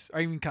again, Bruce.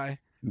 Or even Kai.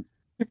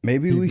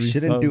 Maybe Hey, we Bruce,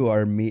 shouldn't so- do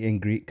our meet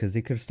and greet because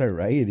they could start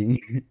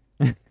rioting.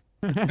 And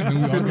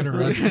then we all get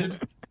arrested.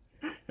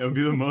 It'll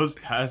be the most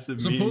passive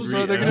meet and Suppose- Bro,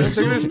 greet they're ever. gonna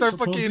Also, start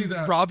supposedly fucking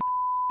that-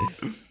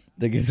 robbing.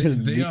 They're gonna They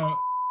leak- are.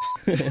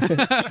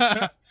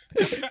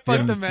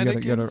 Fuck the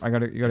mannequins. You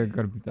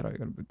gotta beat that out. You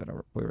gotta beat that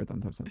out. Wait, right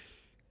on top.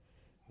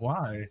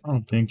 Why? I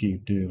don't think you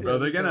do. Bro,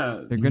 they're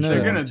gonna They're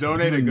gonna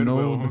donate a know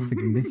Goodwill. the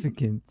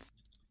significance.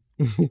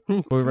 Wait,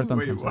 right on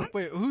Wait, top. what?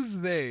 Wait, who's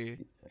they?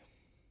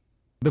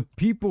 The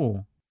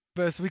people.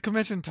 But we can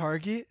mention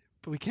Target,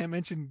 but we can't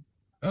mention.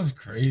 That's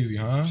crazy,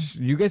 huh?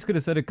 You guys could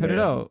have said it. Cut it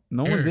Yeah. out.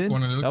 No one did.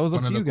 That was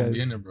up to you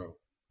guys. Bro.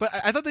 But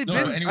I thought they No,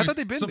 been. I anyways, thought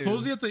they been there.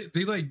 supposedly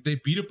they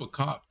beat up a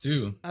cop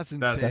too. That's insane.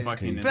 That's fucking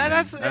crazy. insane.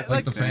 That's That's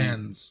like Like the insane.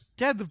 fans.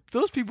 Yeah,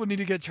 those people need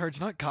to get charged,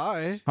 not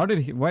Kai. How did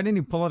he? Why didn't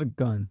he pull out a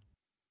gun?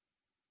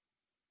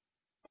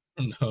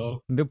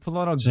 No, They'll pull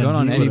out a Then gun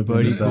on he would've been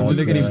anybody. the When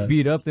they're bad getting guy.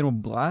 beat up, they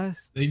don't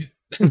blast. they.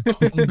 Oh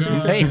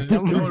God! Hey, They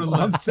don't- would've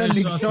let I'm 10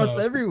 sending shots off.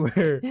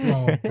 everywhere.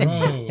 Bro,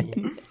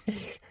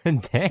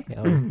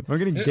 Damn. We're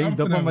getting I'm ganged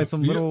up finna on by have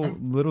some a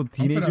field- little I'm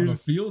gonna have a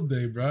teenagers field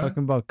day, bro.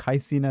 talking about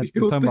Kaisin at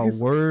Field talking about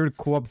days. Word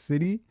Co-op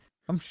City.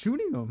 I'm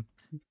shooting them.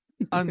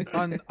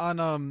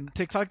 on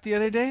TikTok the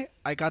other day,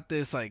 I got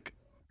this like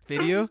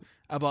video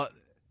about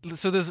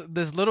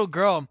this little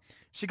girl.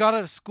 She got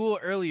out of school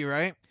early,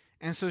 right?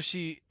 And so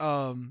she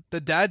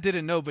the dad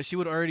didn't know, but she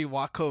would already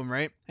walk home,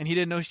 right? And he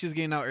didn't know she was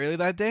getting out early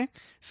that day.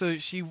 So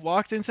she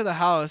walked into the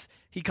house.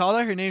 He called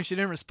out her name. She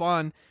didn't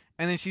respond.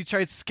 And then she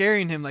tried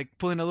scaring him, like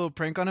pulling a little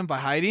prank on him by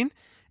hiding.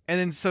 And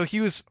then so he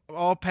was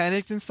all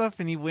panicked and stuff,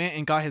 and he went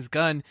and got his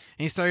gun, and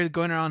he started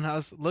going around the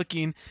house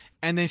looking.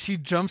 And then she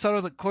jumps out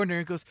of the corner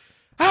and goes,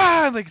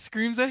 ah, and like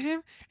screams at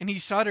him, and he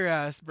shot her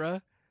ass,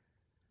 bruh.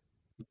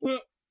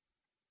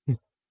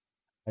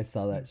 I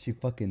saw that. She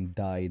fucking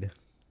died.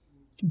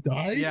 She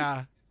died.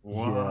 Yeah.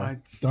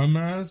 What?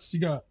 Dumbass. She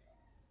got.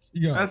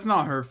 That's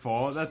not her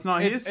fault. That's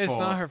not his It's fault.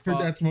 not her Her fault.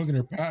 dad smoking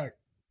her pack.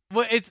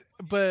 Well,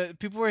 but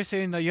people were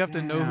saying that you have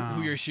to know who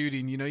Damn. you're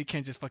shooting. You know, you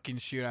can't just fucking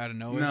shoot out of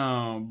nowhere.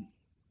 No.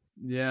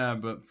 Yeah,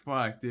 but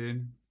fuck,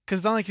 dude. Cause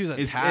it's not like he was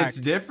attacked.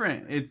 It's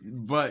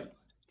different. But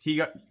he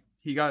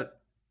got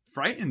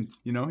frightened.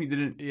 You know, he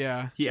didn't.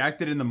 Yeah. He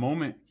acted in the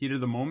moment, heat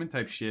of the moment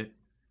type shit.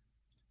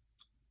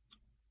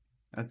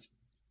 That's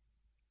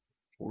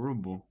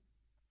horrible.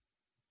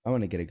 I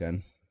want to get a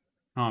gun.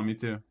 Oh, me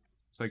too.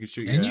 So I could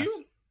shoot Can your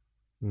you? ass.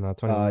 No,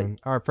 21.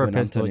 Or for a when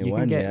I'm pistol, you 21,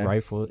 can get yeah.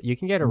 rifle. You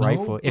can get a No,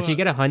 rifle. If you but-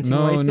 get a hunting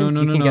No, license, no, no,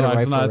 you no, can no. get a I'm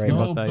rifle. not asking right?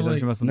 No, about that. but You're like-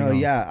 asking about something No,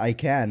 else. yeah, I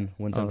can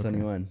once Oh, I'm okay.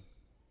 21.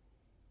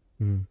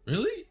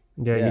 Really?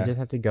 Yeah, Yeah. you just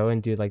have to go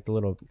and do like the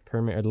little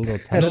permit or the little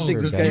test. I don't No, think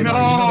for this gun.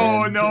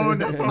 guy. No, knows.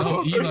 no.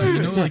 No, Eli.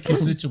 You know, like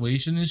his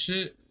situation and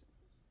shit.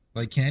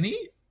 Like, can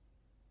he?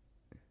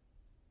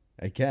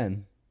 I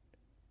can.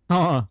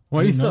 Huh? Why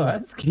are you You still know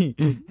that. asking?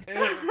 He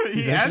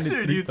He's answered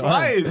answered it you 3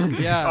 times. twice.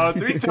 Yeah.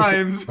 3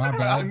 times. My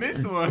bad. I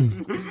missed one.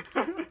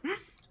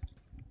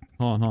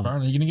 Hold on.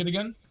 Byron, are you gonna get a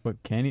gun?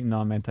 But can he? No,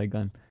 I'm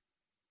anti-gun.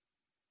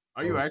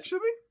 Are you actually?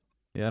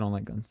 Yeah, I don't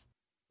like guns.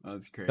 Oh,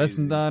 that's crazy. That's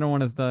I don't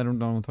want to. I don't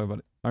want to talk about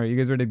it. All right, you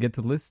guys ready to get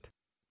to the list?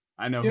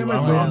 I know Yeah, who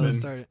let's I'm go. on. Let's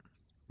start.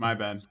 My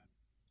bad.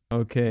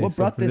 Okay. What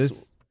so brought for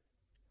this-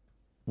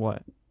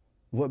 What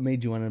What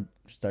made you want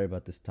to start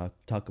about this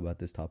talk about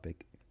this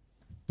topic?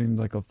 seems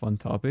like a fun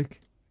topic?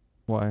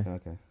 Why?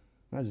 Okay,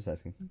 I'm just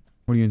asking.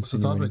 What are you What's the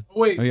insinuating? topic?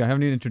 Wait, Oh yeah, I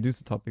haven't even introduced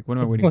the topic. What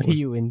am I waiting What for? are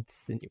you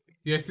insinuating?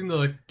 you guys seen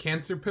the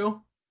cancer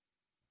pill?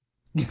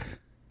 You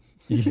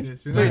Yeah.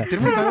 guys seen Wait, that?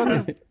 didn't we talk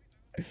about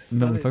this?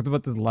 No, we talked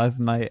about this last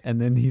night,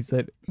 and then he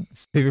said,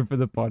 "Save it for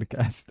the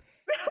podcast."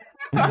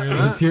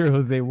 Let's hear it,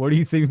 Jose. What are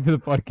you saving for the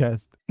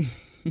podcast?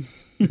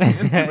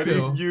 Cancer What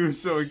pill. are you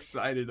so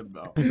excited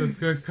about? That's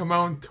gonna come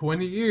out in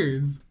 20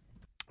 years.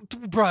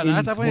 Bro,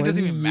 at that point it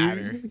doesn't 20 even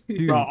matter. years?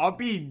 Dude, Bro, I'll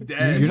be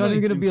dead. you're not like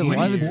even gonna be in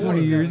alive in 20 20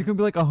 years. years. You're gonna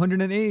be like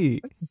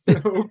 108.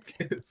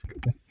 Okay, it's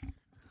good.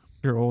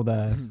 Your old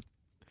ass.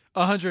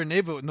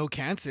 108, but with no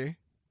cancer.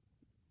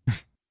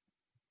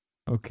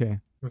 Okay.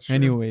 That's true.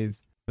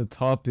 Anyways, the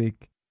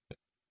topic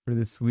for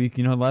this week.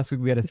 You know, last week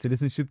we had a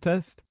citizenship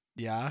test.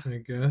 Yeah. I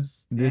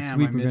guess. This Damn,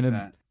 week I we're missed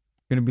gonna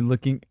that. be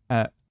looking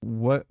at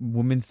what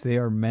women say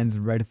are men's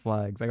red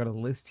flags. I got a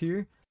list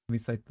here. Let me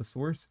cite the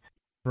source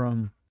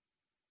from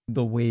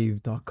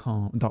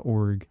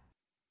thewave.org,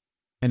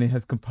 and it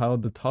has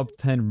compiled the top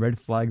 10 red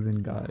flags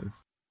in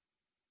guys.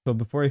 So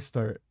before I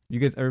start, you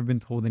guys ever been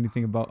told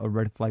anything about a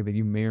red flag that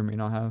you may or may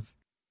not have?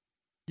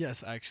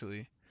 Yes, actually.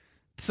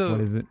 What So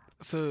is it?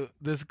 so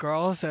this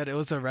girl said it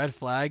was a red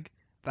flag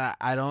that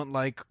I don't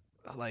like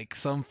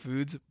some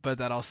foods, but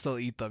that I'll still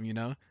eat them, you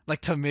know?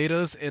 Like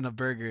tomatoes in a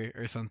burger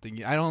or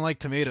something. I don't like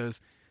tomatoes,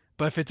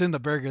 but if it's in the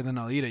burger, then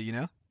I'll eat it, you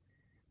know?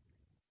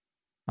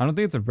 I don't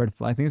think it's a red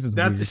flag. I think it's just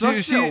That's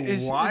weird. such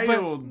a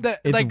wild.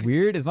 It's like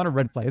weird. It's not a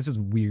red flag. It's just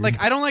weird.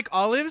 like I don't like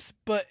olives,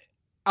 but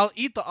I'll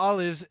eat the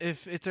olives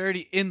if it's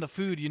already in the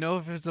food, you know,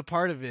 if it's a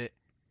part of it.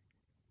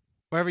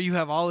 Wherever you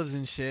have olives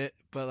and shit,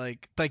 but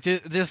like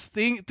just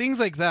things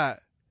like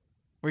that,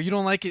 where you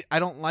don't like it. I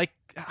don't like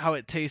how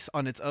it tastes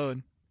on its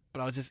own,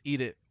 but I'll just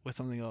eat it with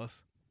something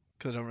else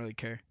because I don't really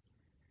care.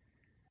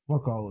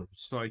 Fuck olives.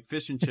 So like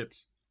fish and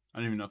chips. I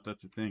don't even know if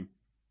that's a thing.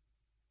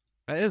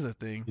 That is a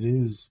thing. It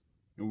is.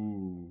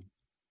 Ooh.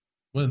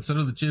 Well, instead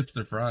of the chips,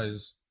 they're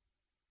fries.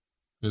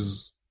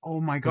 Because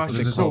Oh my gosh, what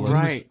you're they so call them.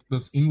 right.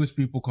 Those English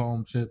people call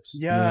them chips.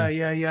 Yeah.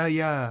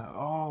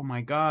 Oh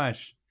my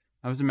gosh.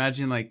 I was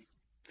imagining like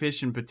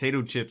fish and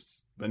potato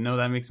chips, but no,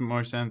 that makes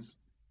more sense.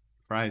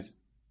 Fries.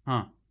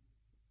 Huh.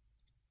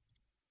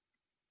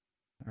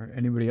 Or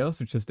anybody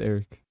else, or just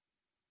Eric? I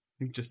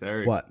think just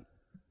Eric. What?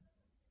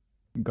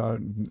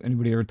 God,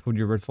 anybody ever told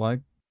you a red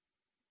flag?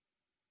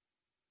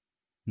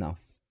 No.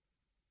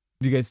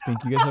 Do you guys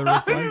think you guys have a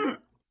red flag?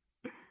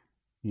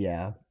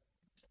 Yeah.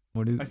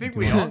 What is? I think do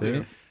we you wanna all say do.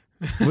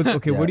 it?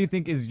 Okay, Yeah. what do you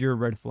think is your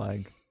red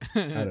flag?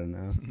 I don't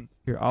know.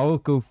 Here, I'll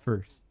go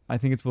first. I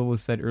think it's what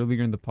was said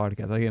earlier in the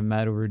podcast. I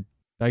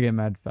get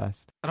mad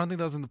fast. I don't think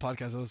that was in the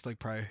podcast. That was like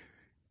prior.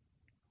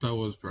 That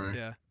was probably.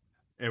 Yeah.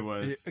 It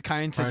was.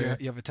 Kind said Prior.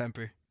 you have a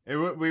temper. We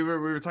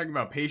were talking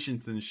about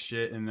patience and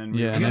shit, and then we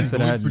Yeah, were and I get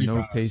said I annoyed had pretty no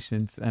fast.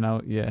 patience, and I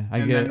And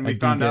get. then we I do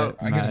found get out-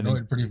 I get mad.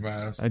 annoyed pretty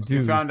fast. I do.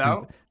 We found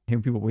out. I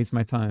hate people waste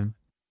my time.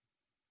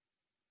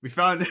 We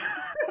found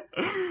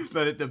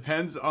that it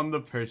depends on the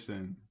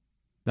person.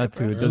 That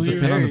too. It does Earlier,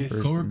 depend on the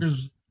some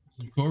person.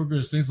 some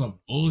coworkers say some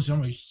bullshit.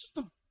 I'm like, shut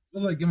the.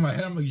 Like in my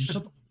head, I'm like,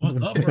 shut the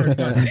fuck up, bro.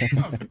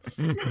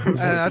 Goddamn.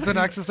 That's when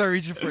Axel started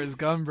reaching for his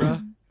gun, bro.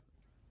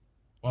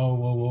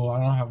 Whoa! I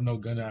don't have no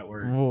gun at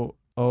work. Whoa.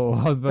 Oh,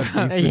 I was about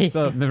to say switched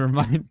up. Never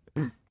mind.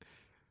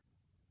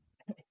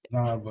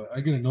 Nah, but I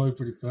get annoyed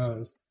pretty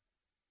fast.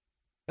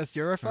 That's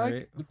your red flag?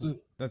 Alright. What's it?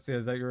 That's it.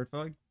 Is that your red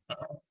flag?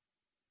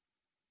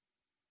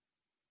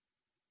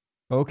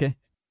 Okay.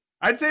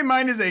 I'd say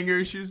mine is anger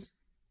issues.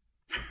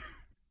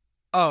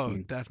 Oh,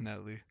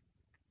 definitely.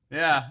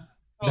 Yeah.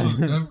 Oh, it's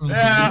definitely.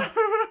 Yeah.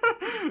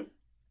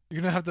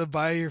 You're gonna have to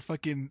buy your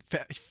fucking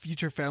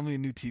future family a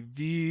new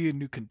TV, a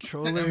new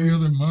controller Every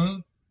other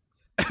month.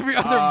 every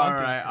other all month.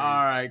 is right, crazy.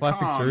 all right.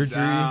 Plastic calm surgery.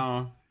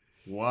 down.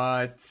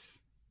 What?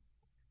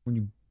 When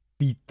you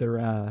beat their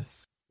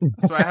ass.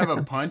 So I have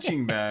a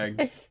punching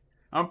bag.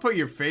 I'll put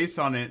your face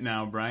on it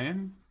now,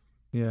 Brian.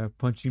 Yeah,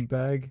 punching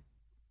bag.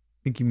 I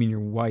think you mean your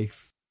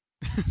wife.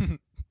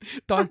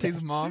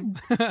 Dante's mom.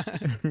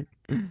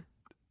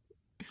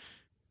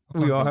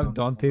 We all have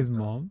Dante's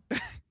mom.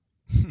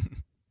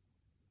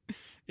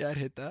 Yeah, I'd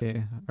hit that.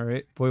 Yeah. All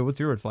right, boy. What's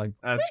your red flag?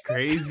 That's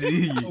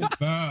crazy. So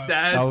bad.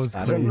 That's was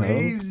I don't know.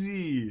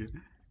 crazy.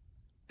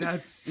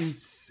 That's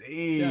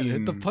insane. Yeah, I'd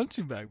hit the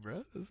punching bag,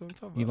 bro. That's what I'm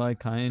talking about. Eli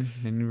Kine.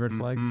 Any red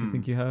flag you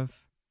think you have?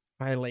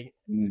 I like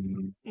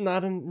Mm.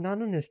 not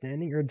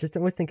understanding or just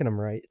always thinking I'm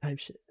right type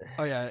shit.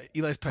 Oh yeah,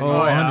 Eli's petty.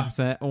 Oh, yeah.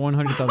 100%.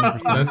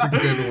 100,000%. That's a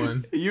good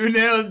one. You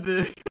nailed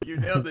it. You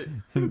nailed it.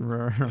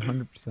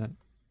 100%.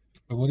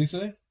 What'd he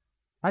say?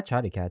 I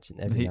try to catch it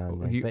every He- now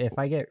and then, he but if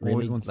I get always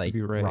really wants to like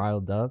be right.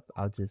 riled up,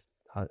 I'll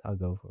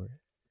go for it.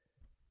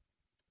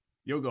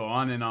 You'll go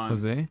on and on.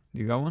 Jose,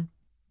 you got one?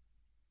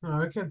 No,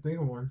 I can't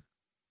think of one.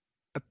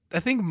 I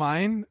think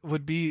mine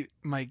would be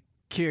my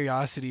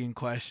curiosity in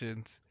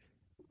questions.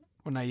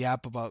 When I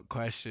yap about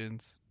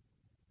questions,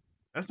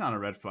 That's not a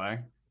red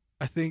flag.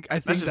 I think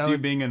That's that just you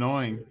would being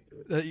annoying.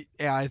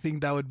 yeah, I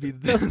think that would be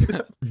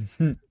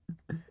the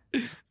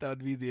that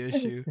would be the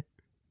issue.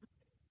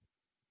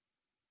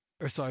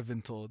 Or so I've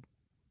been told.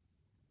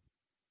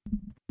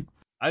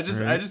 I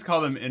Right. just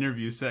call them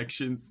interview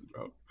sections,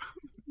 bro.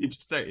 You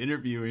just start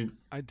interviewing.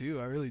 I do.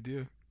 I really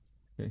do.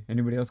 Okay.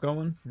 Anybody else got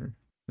one? Or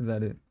is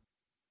that it?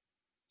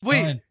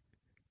 Wait, Fine.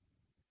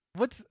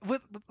 let's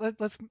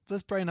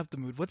brighten up the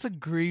mood. What's a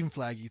green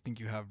flag you think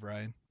you have,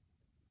 Brian?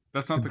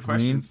 That's not the green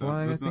question. So flag,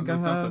 I that's not, think I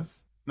that's not have.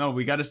 no,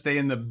 we got to stay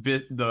in the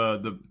bit.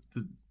 The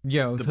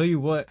Yeah, I'll The- tell you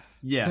what.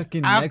 yeah.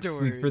 Fucking next week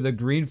for Afterwards. the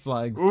green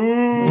flags.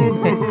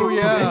 Ooh,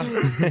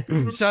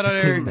 yeah. Shout out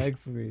Eric.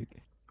 Next week.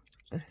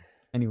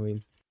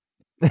 Anyways.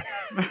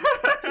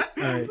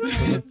 Alright,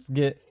 so let's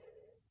get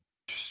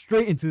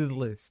straight into the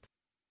list.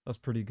 That's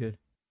pretty good.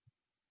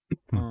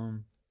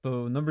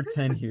 So number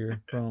 10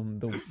 here from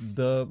the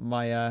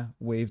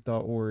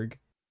MayaWave.org.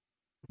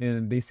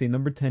 And they say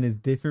number 10 is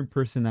different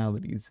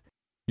personalities.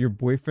 Your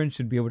boyfriend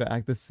should be able to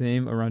act the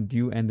same around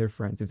you and their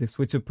friends. If they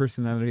switch a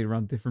personality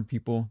around different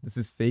people, this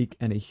is fake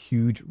and a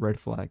huge red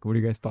flag. What are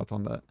you guys' thoughts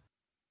on that?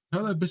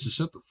 Tell that bitch to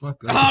shut the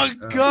fuck up.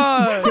 Oh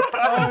God!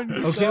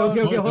 Okay,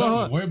 hold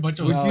on. We're a bunch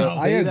of Would you cells.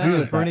 I say agree that in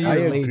with front of that. I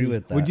your agree lady?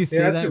 with that. Would you say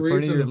Yeah, that that's in front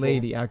of your reasonable.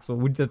 lady, Axel?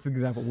 That's an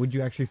example. Would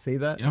you actually say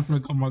that? Yeah, I'm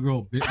finna call my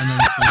girl bitch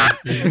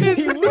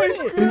and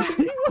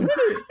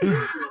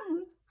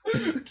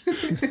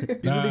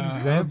Give an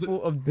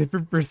example of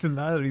different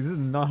personalities. This is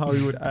not how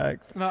he would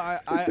act. No,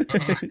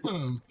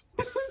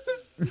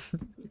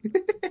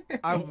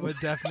 I would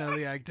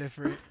definitely act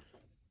different.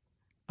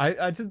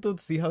 I just don't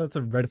see how that's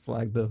a red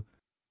flag though.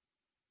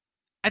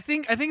 I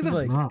think It's the,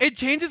 like- it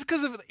changes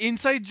because of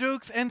inside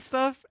jokes and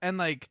stuff, and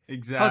like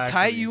Exactly. how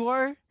tight you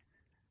are.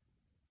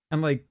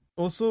 And like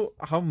also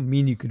how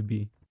mean you could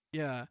be.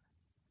 Yeah.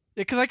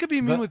 Because I could be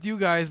Is mean that- with you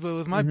guys, but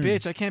with my Mhm.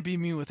 bitch, I can't be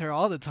mean with her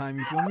all the time.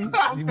 You feel me?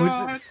 You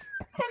would-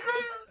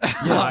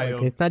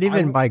 Like, it's not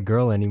even my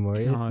girl anymore.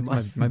 It's, No,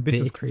 it's my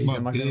bitch is crazy. My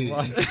I'm not gonna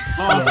bitch.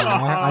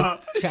 lie.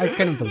 Yeah, I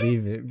couldn't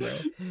believe it, bro.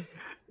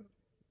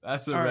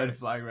 That's a All red right.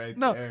 flag right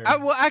No, there.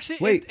 well, actually,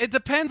 Wait. it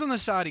depends on the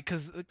shoddy,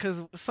 cause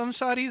some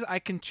shoddies I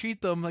can treat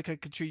them like I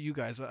could treat you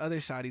guys, but other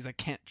shoddies I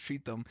can't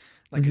treat them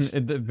like a Mhm,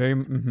 it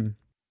very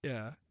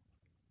yeah,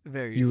 it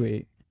varies. you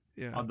wait.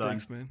 Yeah, All done.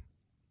 thanks, man.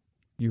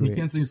 You You wait.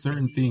 can't say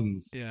certain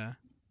things. Yeah,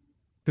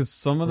 Because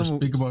some of Or them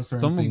speak about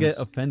certain some will get things.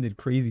 offended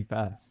crazy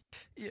fast.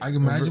 I can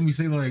imagine we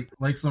say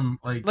like some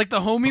like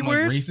the homie some,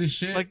 word, racist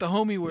shit. like the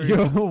homie word.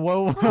 Yo,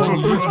 whoa, Like,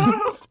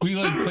 whoa. we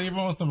like play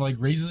around with some like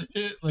racist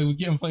shit. Like we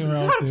can't play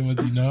around with it with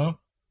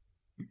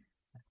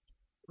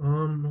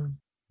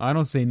I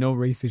don't say no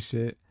racist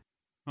shit.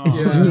 Huh.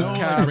 Yeah. No,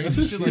 like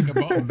racist shit like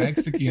about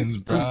Mexicans,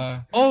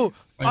 bruh. Oh,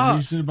 Like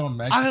racist shit about I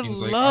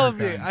Mexicans. Like love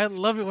our it. kind. I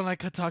love it when I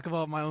could talk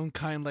about my own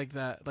kind like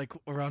that, like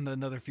around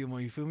another female.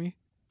 You feel me?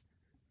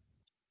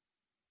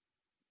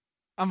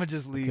 I'ma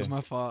just leave. Okay.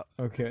 My fault.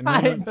 Okay. No, no.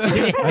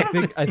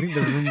 I think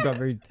the room got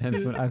very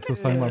tense when Axel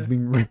was talking about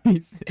being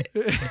racist.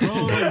 Bro,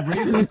 like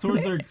racist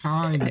towards our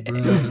kind,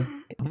 bruh.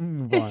 I'm gonna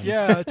move on.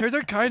 Yeah, turns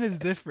out kind is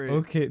different.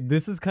 Okay,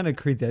 this is kind of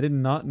crazy. I did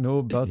not know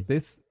about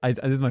this. This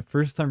is my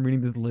first time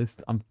reading this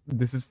list.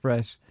 This is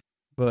fresh,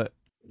 but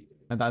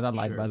I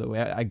lied, Sure. by the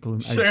way. I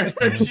Sure.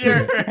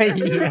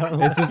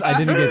 It's just I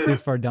didn't get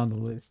this far down the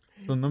list.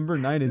 So number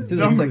 9 is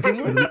Number-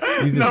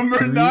 uses Number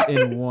 3 9?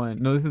 in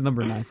 1. No, this is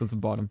number 9, so it's the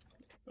bottom.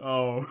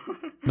 Oh.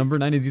 Number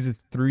 9 is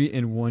uses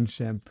 3-in-1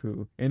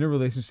 shampoo. In a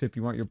relationship,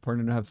 you want your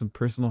partner to have some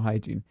personal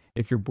hygiene.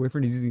 If your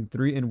boyfriend is using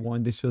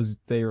 3-in-1, this shows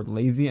they are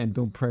lazy and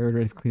don't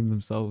prioritize cleaning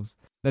themselves.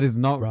 That is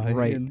not right.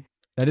 Ryan.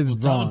 That is Well,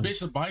 tell wrong. a bitch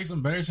to buy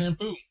some better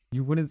shampoo.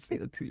 You wouldn't say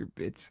that to your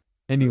bitch.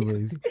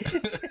 Anyways,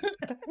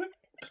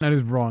 that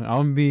is wrong.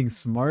 I'm being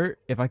smart.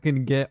 If I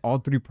can get all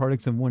 3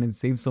 products in one and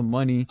save some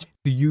money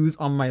to use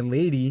on my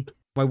lady,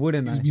 why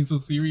wouldn't He's I? being so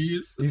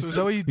serious. So is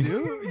that what you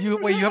do? You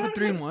have a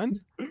 3-in-1?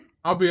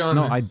 I'll be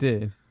honest. No, I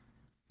did.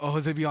 Oh,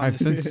 Jose, be I've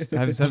honest. since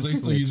Jose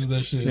still uses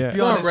that shit. Yeah. It's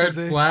Be not a honest, red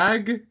Jose.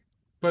 flag,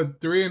 but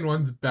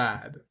 3-in-1's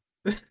bad.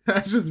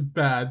 That's just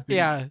bad. dude.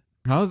 Yeah,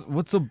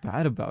 What's so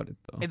bad about it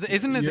though?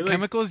 isn't it You're the like-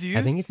 chemicals used?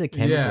 I think it's a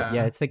chemical. Yeah.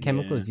 Yeah, it's the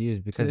chemicals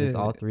used because it's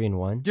all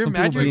 3-in-1. You're Some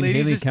mad people your are ladies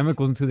inhaling just...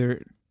 chemicals into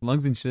their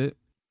lungs and shit.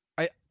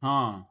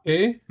 Huh.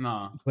 Eh?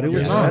 Nah. But it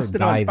was Yeah. tested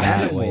Die on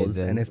that way, animals,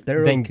 then. and if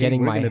they're Then okay,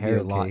 getting we're my gonna hair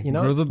be locked. okay. You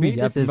know, Girls will be maybe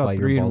this yapping is why about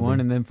you're 3-in-1 balding.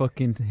 and then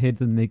fucking hit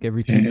the nick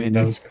every 2 Damn, minutes.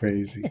 that was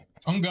crazy.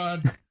 Oh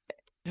God.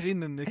 Hitting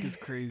the Nick is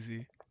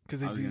crazy.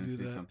 Because I they was do gonna do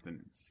say that. something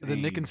The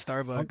Nick in insane. Some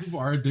people Starbucks.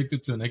 are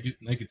addicted to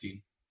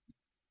nicotine.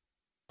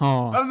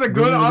 Oh, That was a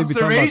girls good really be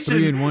talking about observation.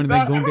 3-in-1 and then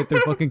That- go and get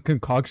their fucking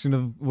concoction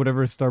of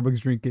whatever a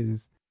Starbucks drink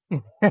is.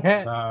 God.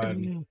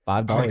 $5, I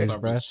like bro.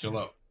 Starbucks. Chill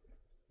out.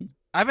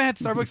 I haven't had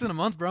Starbucks in a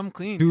month, bro. I'm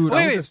clean. Dude, I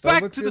wait, went wait. to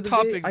Back Starbucks to the the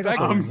other day. topics. I got Back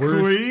the I'm worst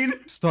clean.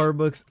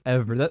 Starbucks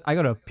ever. I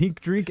got a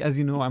pink drink, as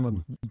you know. I'm a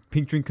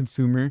pink drink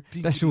consumer.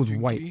 That shit was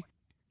white.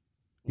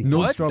 No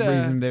What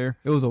strawberries the- in there.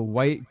 It was a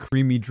white,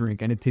 creamy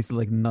drink, and it tasted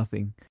like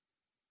nothing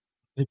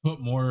They put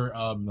more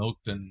milk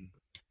than.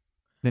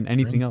 than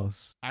anything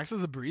else.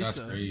 Axel's a barista.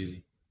 That's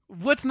crazy.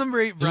 What's number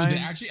 8, Dude, Brian? they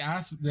actually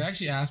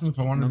asked me if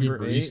I wanted to be a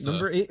Number 8. barista.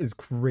 Number 8 is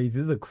crazy.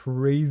 This is a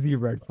crazy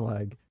red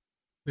flag.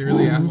 They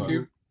really Ooh. ask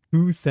you?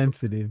 Too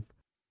sensitive.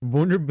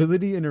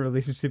 Vulnerability in a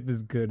relationship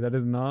is good. That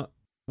is not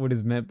what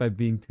is meant by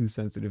being too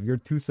sensitive. You're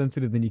too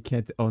sensitive, then you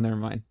can't. Oh, never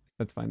mind.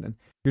 That's fine then.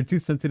 You're too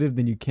sensitive,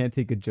 then you can't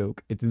take a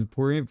joke. It's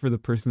important for the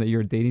person that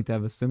you're dating to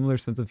have a similar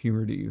sense of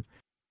humor to you.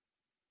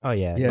 Oh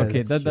yeah. Yeah,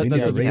 Okay, that's that's true. a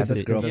Yeah, racist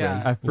bit. girlfriend.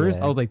 Yeah. At first,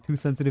 I Yeah. was like, too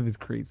sensitive is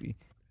crazy.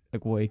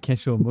 Like, well, you can't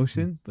show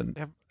emotion, but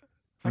If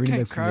I reading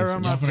can't cry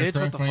around my Y'all finna bitch,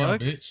 cry what the for your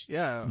fuck? bitch?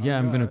 Yeah. yeah, oh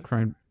I'm gonna God.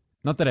 cry.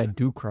 Not that I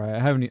do cry. I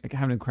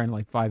haven't cried in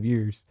like 5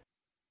 years.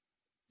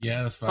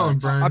 Yeah, that's Oh,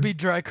 facts. Brian. I'll be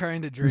dry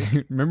crying to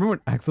drink. Remember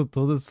when Axel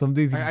told us some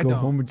days he'd I go don't.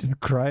 home and just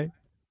cry?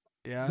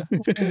 Yeah. No,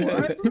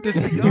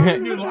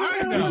 you're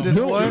lying now. This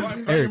You're one-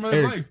 lying for your Eric,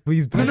 mother's Eric, life.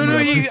 please. No, no, no,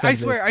 you he- said I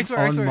swear, this. I swear,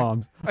 I On swear.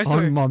 moms, I swear.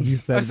 on moms, you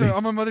said I swear, this.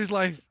 on my mother's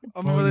life.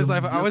 On my Oh, mother's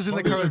your- life. I your was in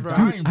the mothers car, are bro.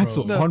 dying, bro.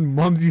 Axel, No. on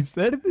moms, you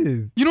said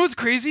this. You know what's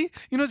crazy?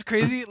 You know what's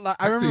crazy? Like,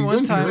 I Actually, remember one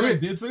don't do time. it.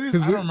 Wait, did say this?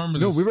 'Cause I don't remember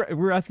no, this. we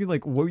were asking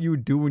like what you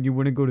would do when you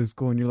wouldn't go to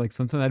school, and you're like,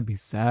 sometimes I'd be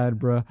sad,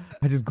 bro.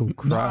 I just go Nah,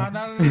 cry.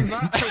 no.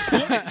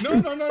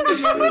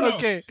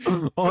 Okay,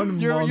 On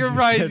you're moms, you're you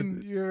right. said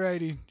You're You're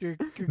writing. You're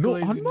No,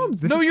 glazing on it.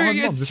 Moms, this No, is you're. on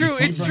Moms, It's this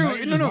true. is It's on true. Moms.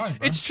 No, Just no. lying,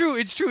 bro. It's true.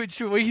 It's true. It's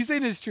true. What he's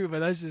saying is true, but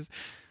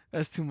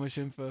that's too much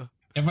info.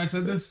 If I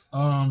said this,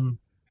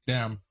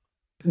 damn.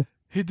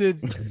 He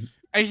did.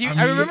 I mean,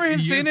 remember him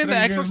yeah, saying it in the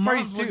but again, Xbox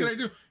parties Moms, what can I too.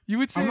 do? You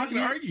would say I'm not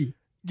gonna argue.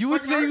 you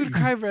would I'm say not you'd arguing.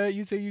 cry, bro.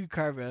 You say you'd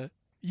cry, bro.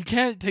 You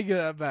can't take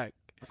that back.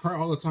 I cry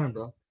all the time,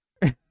 bro.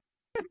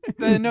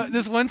 No,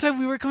 this one time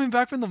we were coming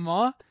back from the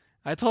mall,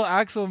 I told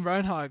Axel and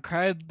Brian how I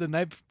cried the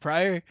night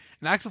prior,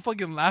 and Axel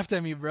fucking laughed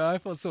at me, bro. I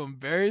felt so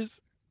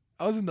embarrassed.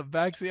 I was in the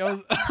backseat.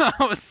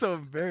 I was so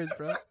embarrassed,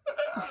 bro.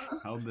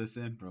 Held this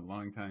in for a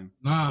long time.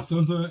 Nah,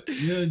 sometimes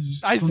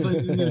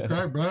sometimes you need to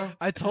cry, bro.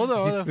 I told him,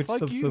 He "Oh, switched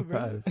fuck up you, so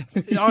bro." fast.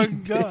 Oh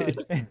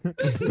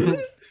god.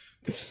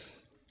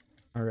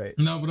 All right.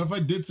 No, but if I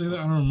did say that,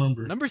 I don't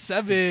remember. Number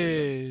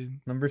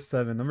 7. Number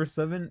 7. Number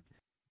 7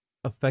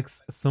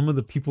 affects some of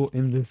the people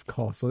in this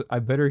call, so I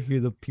better hear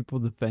the people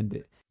defend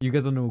it. You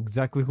guys don't know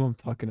exactly who I'm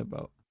talking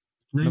about.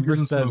 Number Drinkers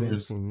and 7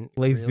 smokers.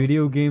 plays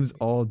video games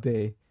all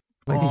day.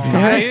 Like Oh,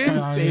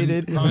 Ryan?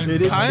 stated, Ryan's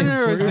it is done.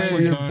 important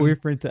for your Ryan's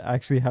boyfriend to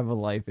actually have a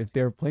life. If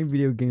they're playing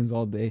video games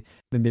all day,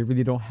 then they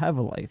really don't have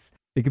a life.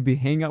 They could be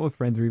hanging out with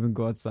friends or even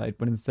go outside,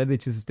 but instead they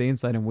choose to stay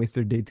inside and waste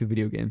their day to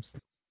video games.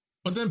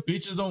 But then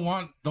bitches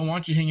don't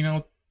want you hanging out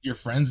with your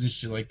friends and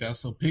shit like that.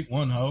 So pick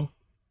one, ho.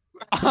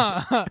 Did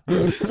I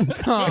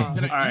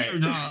Alright. eat or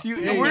not? You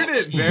You ate. worded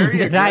it very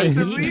Did I eat?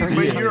 aggressively,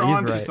 but Yeah, you're he's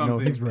onto right. something.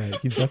 No, he's right.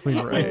 He's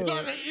definitely I'm right. not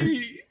an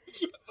idiot.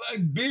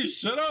 Like, bitch,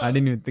 shut up. I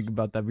didn't even think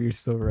about that, but you're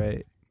so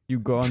right. You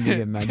go on, they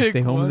get mad. You Pick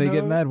stay home, and they one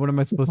get of- mad. What am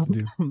I supposed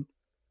to do?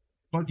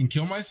 Fucking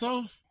kill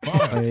myself? Oh,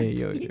 Fuck. hey,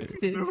 yo.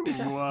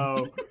 Wow.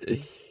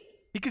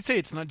 He could say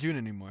it's not June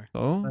anymore.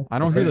 So I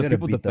don't So hear you the gotta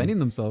people beat them. defending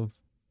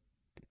themselves.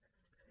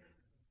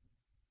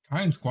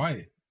 Kyne's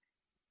quiet.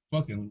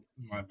 Fucking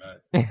my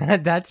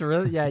bad. That's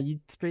really you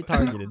straight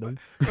targeted him.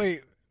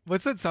 Wait,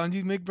 what's that sound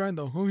you make, Brian?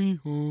 The hoi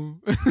ho.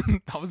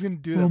 I was gonna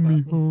do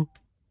that.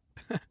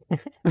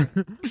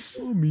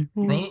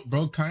 Bro.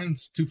 Bro,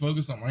 Kyne's too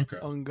focused on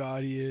Minecraft. On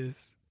God, he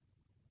is.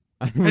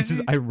 Which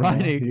is I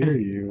ironic. hear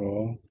you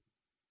all.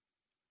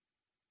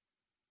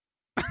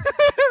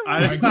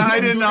 I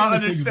did not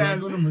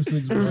Go number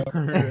 6, bro.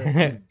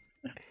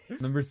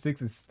 Number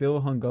 6 is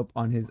still hung up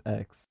on his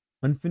ex.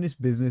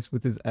 Unfinished business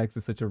with his ex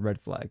is such a red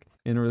flag.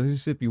 In a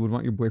relationship, you would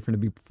want your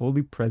boyfriend to be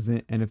fully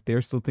present, and if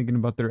they're still thinking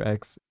about their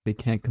ex, they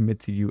can't commit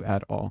to you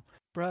at all.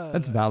 Bruh.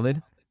 That's valid.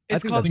 I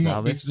It's think called that's Think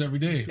about valid. bitches every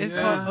day. it's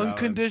Yeah, called it's valid.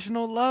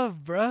 unconditional love,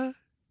 bruh.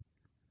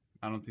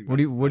 I don't think. What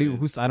do you? that's What do you? it is.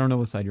 Who's? I don't know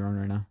what side you're on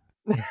right now.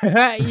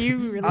 You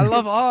really I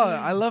love all.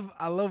 I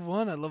love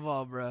one. I love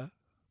all, bruh.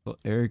 So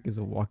Eric is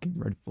a walking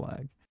red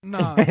flag.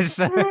 Nah.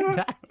 So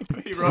that-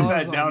 He wrote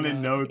that Pause down on in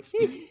that. notes.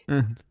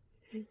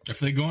 If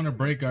they go on a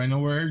break, I know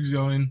where Eric's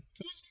going.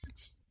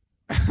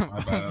 My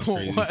bad, that's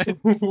crazy.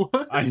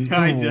 What? I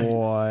did.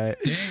 What?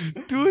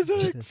 Dang. Do his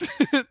ex.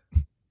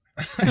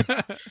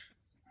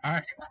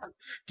 Alright.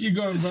 Keep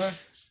going, bro.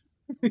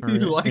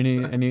 Alright,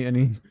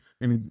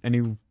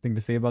 anything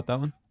to say about that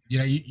one?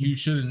 Yeah, you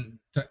shouldn't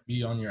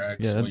be on your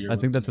ex. Yeah, while you're I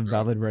think with that's a the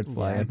girl. valid red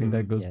flag. Yeah. I think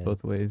that goes Yeah.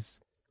 both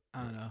ways.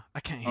 I don't know. I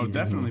can't. Oh, hate it.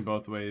 definitely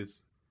both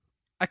ways.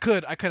 I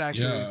could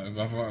actually. Yeah,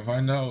 if I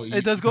know.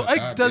 It does go.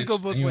 It does go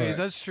both ways. That's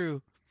That's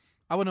true.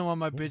 I wouldn't want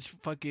my bitch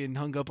fucking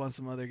hung up on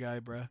some other guy,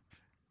 bruh.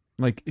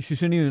 Like she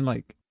shouldn't even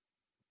like.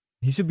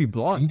 He should be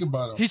blocked. Think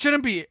about it. He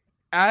shouldn't be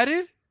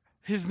added.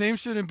 His name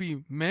shouldn't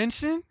be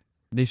mentioned.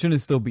 They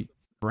shouldn't still be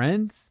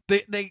friends.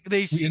 They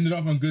We ended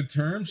off on good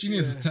terms. She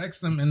needs to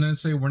text them and then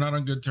say we're not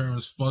on good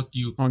terms. Fuck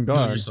you. On Kill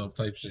guard. yourself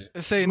type shit.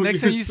 say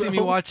next time you see me,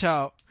 yourself. watch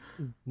out.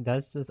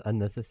 That's just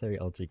unnecessary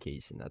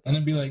altercation. At And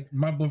then that be like,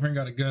 my boyfriend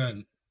got a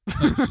gun.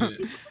 Type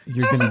shit.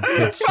 You're gonna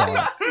get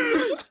shot.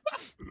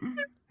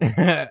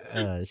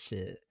 point.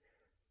 Shit.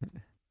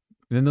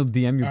 Then they'll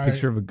DM you a Alright.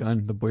 picture of a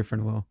gun. The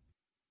boyfriend will.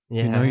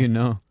 Yeah. You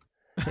know.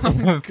 Oh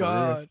my real.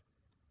 god.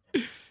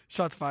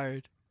 Shots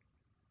fired.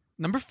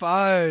 Number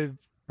 5.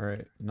 All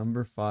right,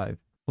 number 5,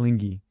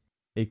 clingy.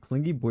 A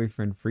clingy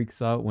boyfriend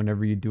freaks out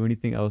whenever you do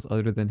anything else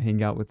other than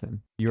hang out with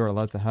him. You are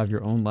allowed to have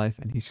your own life,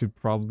 and he should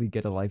probably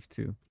get a life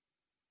too.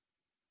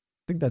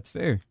 I think that's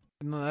fair.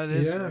 No, that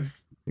is. Yeah. fair. I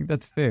think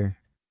that's fair.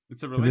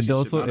 It's a But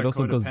relationship. not it a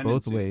also goes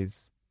both codependency.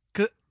 ways.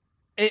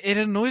 It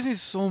annoys me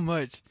so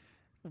much,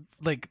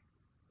 like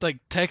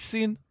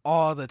texting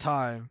all the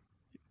time.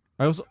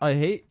 I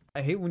hate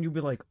when you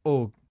be like,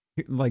 oh,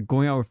 like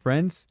going out with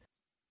friends,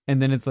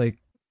 and then it's like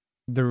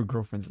there were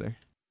girlfriends there.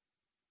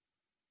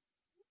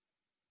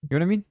 You know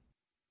what I mean?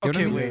 You know what I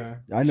Okay, mean? wait.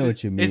 Yeah. I know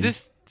what you mean. Is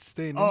this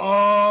staying?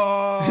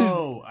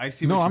 Oh, I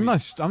see. No, what you I'm mean.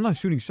 not. I'm not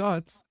shooting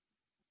shots.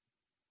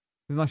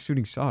 This is not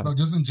shooting shots. No,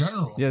 just in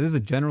general. Yeah, this is a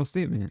general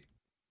statement.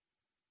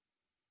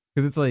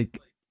 Because it's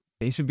like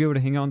they should be able to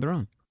hang out on their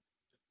own.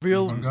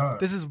 real. Oh my God.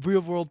 This is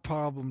real world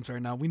problems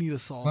right now. We need to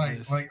solve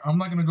this. Like I'm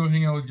not gonna go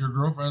hang out with your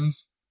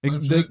girlfriends. type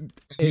Ex- shit, and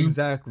you-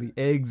 Exactly.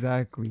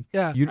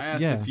 yeah, You, I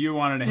asked yeah. if you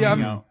wanted to Yeah, hang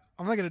I'm- out.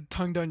 I'm not gonna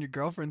tongue down your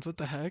girlfriends. What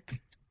the heck?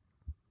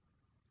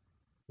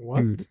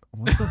 What? Dude,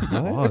 what the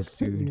fuck,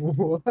 dude?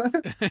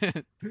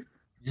 What?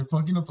 You're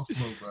fucking up the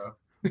flow, bro.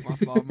 My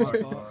fault. My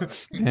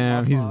fault.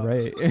 Damn, My he's fault.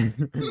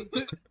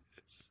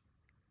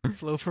 right.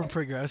 Flow from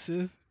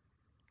Progressive.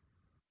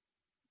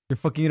 You're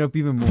fucking it up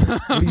even more.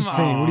 What are you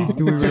saying? What are you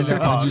doing right Just now?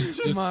 stop. Just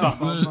My stop.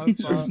 fault. My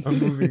fault. I'm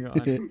moving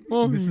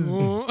on. This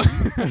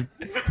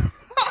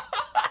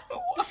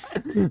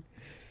is-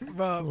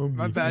 Bro,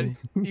 my bad.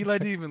 Eli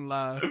didn't even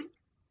laugh.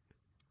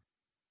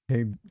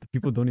 Hey, the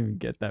people don't even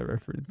get that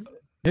reference.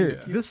 Here,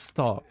 Yeah. just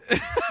stop.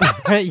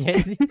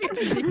 Yeah.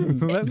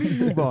 Let me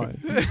move on.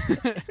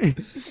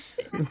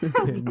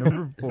 Okay,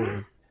 number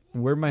 4.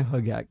 Where my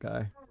hug at,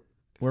 guy?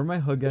 Where my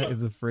hug at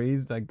is a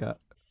phrase that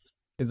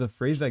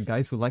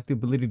guys who lack the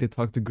ability to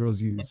talk to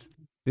girls use.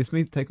 This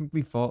may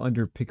technically fall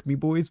under pick me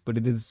boys, but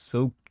it is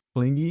so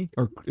clingy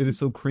or it is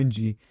so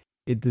cringy,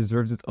 it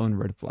deserves its own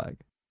red flag.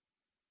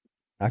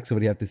 Axel, what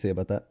do you have to say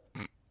about that?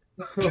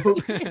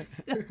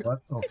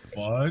 What the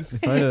fuck?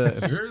 If I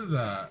had a- Here's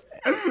that.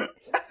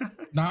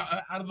 Now,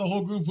 out of the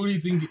whole group, who do you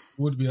think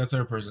would be that type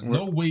of person?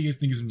 No way you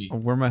think it's me.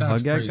 Where my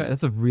That's hug at, crazy. guy?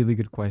 That's a really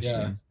good question.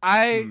 Yeah.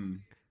 I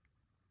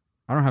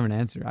I don't have an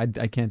answer. I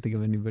can't think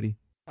of anybody.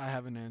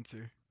 have an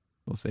answer.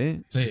 We'll say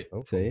it. Say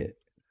it. Say it.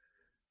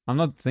 I'm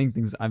not saying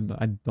things I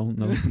don't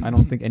know. I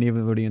don't think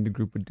anybody in the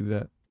group would do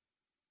that.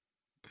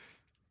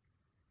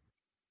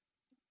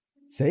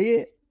 Say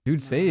it.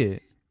 Dude, say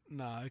it.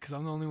 Nah, because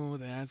I'm the only one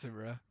with an answer,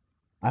 bro.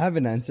 I have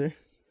an answer.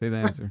 Say the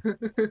answer.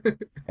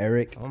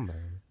 Eric. Oh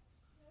man.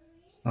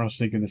 I was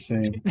thinking the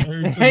same.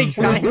 Eric Hey,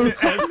 says I'm guys,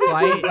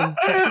 quiet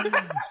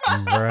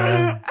and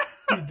bruh.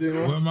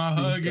 Where my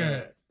hug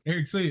at?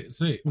 Eric, say it.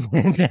 Say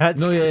it.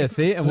 That's No, yeah,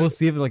 say it, and we'll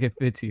see if it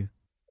fits you.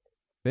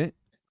 Fit?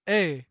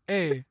 Hey,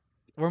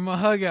 where my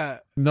hug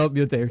at? Nope,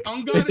 you're there.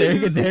 I'm Get God there,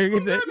 is. get there,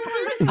 get there.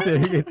 Get there,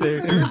 get there.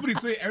 Everybody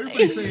say it.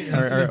 Everybody say it. And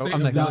Alright, see alright, if they, I'm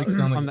if not they like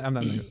sound I'm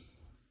like not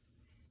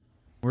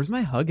Where's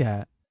my hug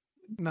at?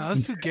 Nah,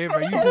 that's too gay, bro.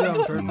 You did that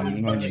on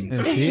purpose.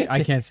 Yeah, see,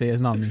 I can't say it.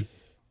 It's not me.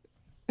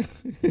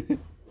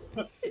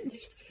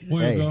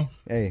 Where Hey, you go?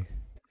 hey.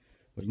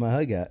 Where's my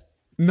hug at?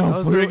 No, That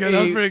was pretty good. That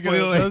was hey, pretty good.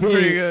 boy, That was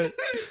pretty hey. good.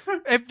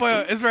 Hey,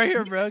 boy, it's right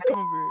here, bro. Come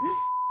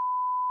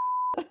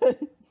over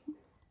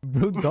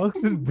Bro,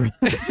 dogs is bro.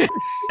 here.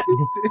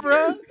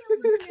 Bro.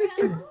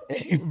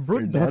 Bro,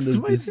 that's Fernando's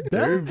my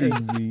disturbing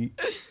stab. me.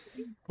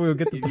 We'll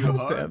get the Give you a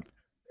timestamp.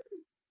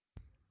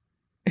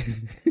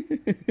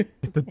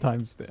 Get the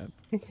timestamp.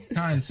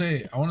 Kind, say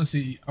it. I want to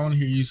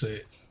hear you say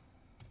it.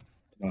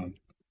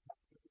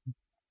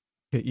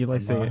 Okay, Eli,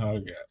 say My it.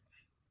 hug at.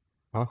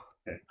 Huh?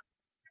 Okay.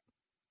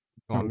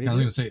 You want me Kind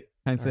to? of say it.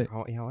 Can't say it.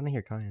 Yeah, I want to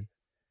hear Kyan.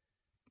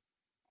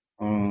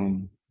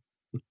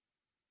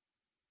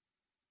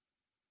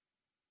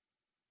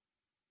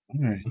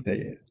 Alright, say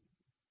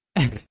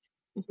it.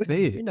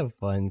 Say You're it. no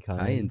fun, Kyan.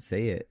 I didn't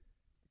say it.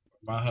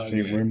 My hug Say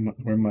at.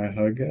 where my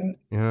hug at?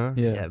 Huh?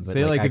 Yeah, but,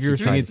 say it like if you were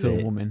actually saying it try to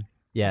say a woman.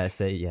 Yeah,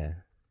 say yeah.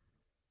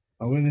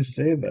 I wouldn't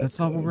say that. That's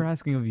not what though. we're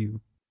asking of you.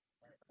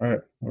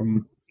 Alright, where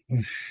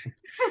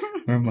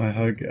my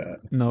hug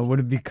at? No, it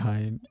wouldn't be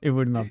kind. It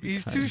would not be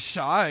He's kind. too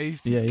shy.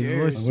 He's too Yeah, he's a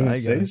scared. little I wouldn't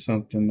Shy say guy.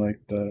 something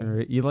like that.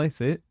 Alright, Eli,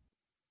 say it.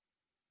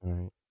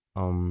 Alright.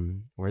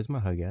 Where's my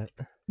hug at?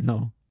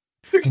 No.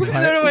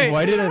 No, wait.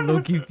 Why did I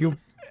low-key feel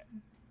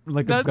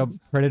like a That-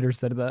 predator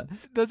said that?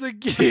 That's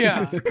like,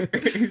 yeah.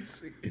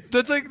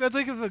 That's like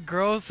if a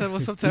girl said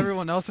what's up to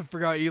everyone else and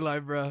forgot Eli,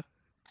 bro.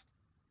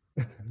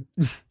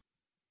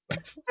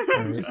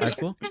 Alright,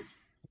 Axel?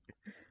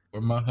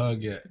 Where my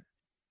hug at?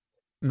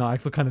 No,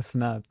 Axel kind of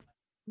snapped.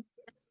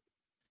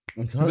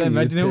 I'm 'Cause telling I you,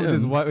 imagine it's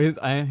him with his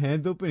him.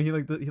 hands open. He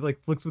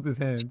flicks with his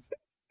hands.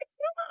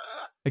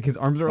 Like his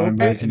arms are I open,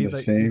 imagine and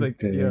he's the like,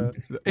 same yeah.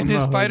 thing. In I'm his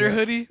not spider hung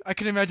up. hoodie, I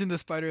can imagine the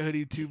spider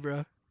hoodie too,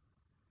 bro.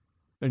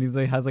 And he's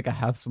like has like a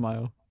half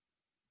smile.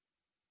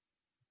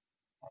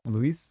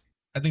 Luis?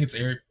 I think it's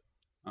Eric.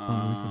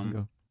 Oh, Luis doesn't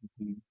go.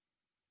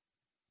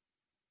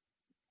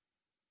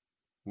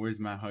 Where's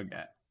my hug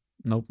at?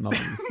 Nope, not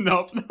Luis.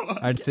 Nope. No.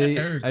 I'd say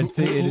Eric, I'd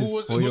say it who is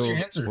was Pollo, your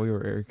answer? Pollo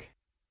or Eric.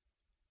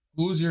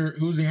 Who's your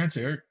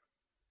answer, Eric?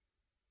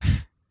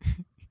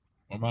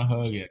 Where my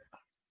hug at?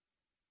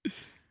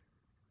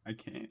 I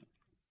can't.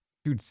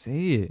 Dude, say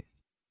it.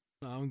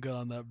 No, I'm good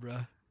on that, bro.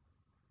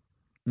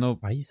 Nope.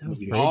 Why are you so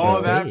afraid All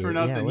to that say for it?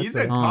 nothing. Yeah, He what's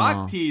said the- Aw.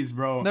 cock tease,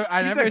 bro. No,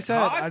 I He never said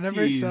cock I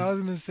never tease. said I was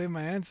gonna say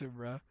my answer,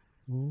 bro.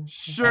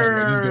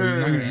 Sure. He's not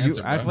gonna You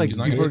answer, bro. act like He's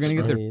not people are gonna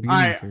gonna get answer, their bro. feelings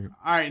Alright, hurt.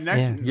 alright. Next.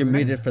 Yeah. You're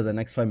next- muted for the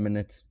next 5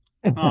 minutes.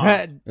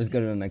 Aw. Let's go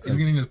to the next He's one.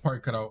 getting his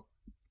part cut out.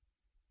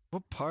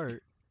 What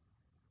part?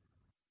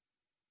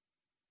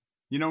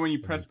 You know when you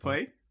press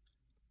play?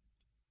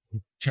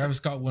 Travis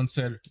Scott once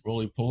said,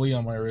 "Roly poly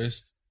on my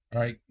wrist." All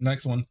right,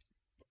 next one.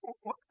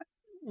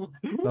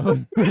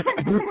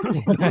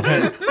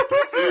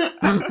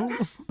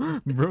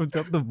 Bro,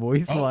 drop the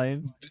voice Oh.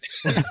 line.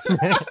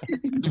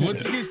 What do you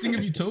guys think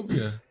of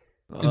Utopia?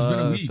 It's been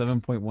a week.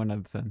 7.1 out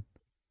of 10.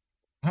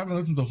 I haven't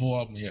listened to the full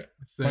album yet.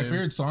 My Same.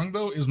 favorite song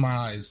though is "My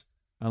Eyes."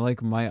 I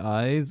like My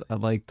Eyes. I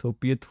like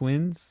Topia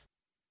Twins.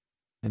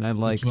 And I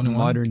like 21?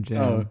 Modern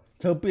Jam. Oh,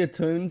 Topia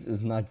Tunes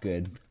is not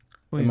good.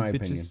 When my bitches,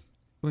 opinion.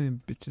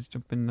 When bitches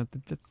jumping out the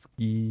jet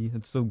ski.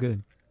 That's so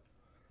good.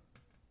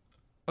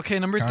 Okay,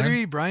 number Kyle?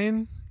 3,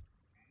 Brian.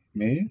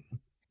 Me?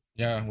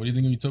 Yeah, what do you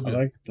think of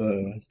I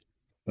Utopia?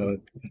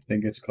 like I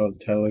think it's called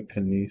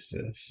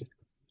telekinesis.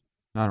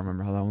 I don't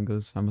remember how that one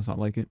goes. I must not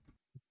like it.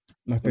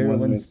 My The favorite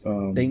one one's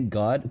with, Thank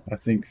God. I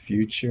think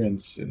Future and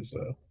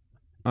SZA.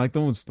 I like the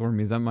one with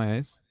Stormy. Is that My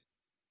Eyes?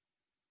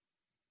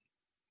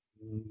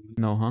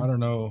 No, I huh? don't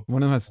know.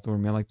 One of them has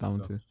Stormy. I like that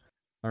one too.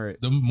 All right.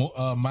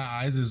 My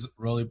eyes is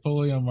roly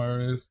poly on my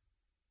wrist.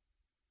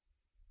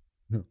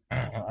 All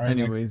right,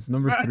 Anyways, next.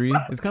 number 3,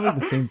 it's kind of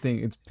like the same thing.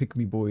 It's pick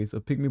me boys.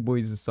 A pick me boy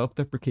is a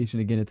self-deprecation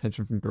to gain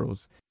attention from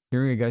girls.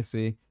 Hearing a guy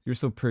say, "You're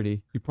so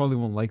pretty, you probably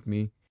won't like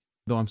me,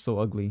 though I'm so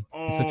ugly,"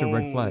 is such a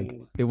red flag.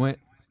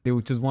 They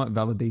would just want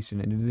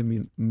validation, and it is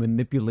a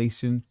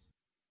manipulation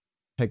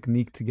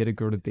technique to get a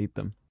girl to date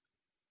them.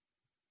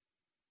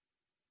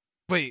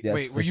 Wait, Yeah,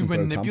 wait, it's were you fishing for a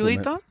manipulate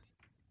them? compliment.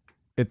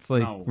 It's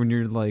like No. when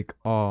you're like,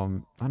 I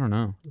don't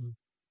know.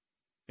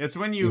 It's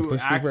when You're you fishing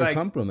act for a like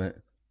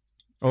compliment.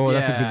 Oh,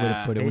 that's a good way to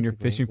Yeah. put it. When you're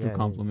Basically, fishing for yeah, it is.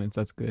 compliments,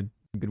 that's good.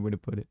 A good way to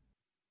put it.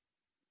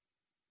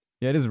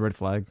 Yeah, it is a red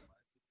flag.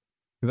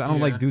 Because I don't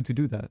Yeah. like dude to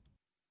do that.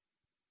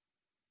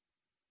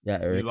 Yeah,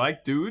 you Eric.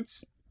 like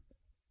dudes.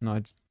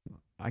 No,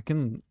 I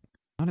can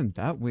not in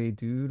that way,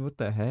 dude. What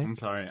the heck? I'm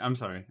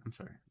sorry.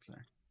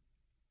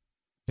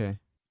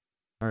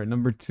 All right,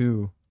 number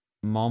 2,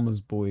 mama's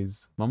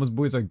boys. Mama's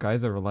boys are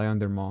guys that rely on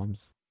their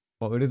moms.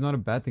 While it is not a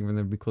bad thing for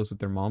them to be close with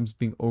their moms,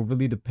 being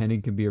overly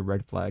dependent can be a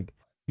red flag.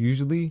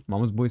 Usually,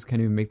 mama's boys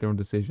can't even make their own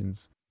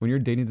decisions. When you're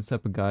dating this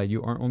type of guy,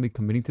 you aren't only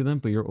committing to them,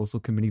 but you're also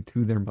committing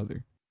to their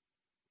mother.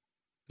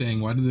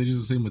 Dang, why did they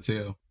just say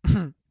Mateo?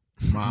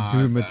 My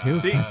Dude,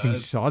 Mateo's bad. taking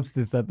shots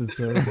this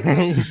episode.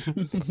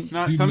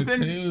 No, Dude, something.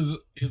 Mateo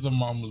is a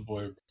mama's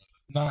boy.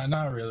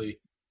 Not really.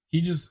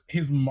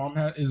 His mom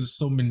is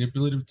so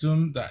manipulative to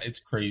him that it's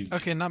crazy.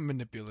 Okay, not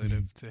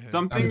manipulative to him.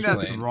 Something I'm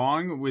that's playing.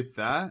 wrong with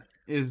that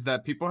is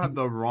that people have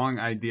the wrong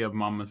idea of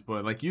mama's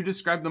boy. Like you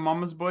described the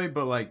mama's boy,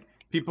 but like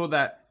people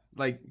that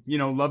like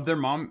love their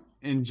mom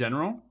in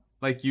general,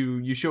 like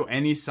you show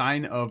any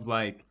sign of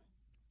like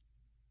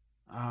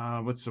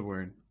what's the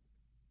word?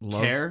 Love?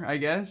 Care, I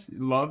guess.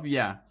 Love,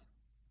 yeah.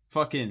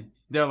 Fucking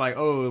they're like,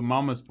 "Oh,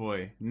 mama's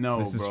boy." No,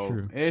 This is bro.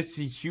 true. It's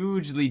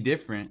hugely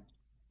different.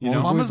 You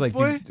Mama's know? Mama's boys, like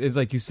boy? it's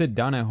like you sit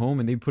down at home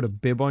and they put a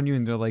bib on you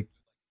and they're like,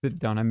 "Sit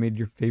down, I made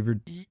your favorite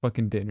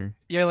fucking dinner."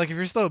 Yeah, like if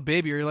you're still a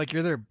baby, you're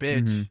their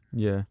bitch. Mhm,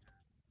 yeah.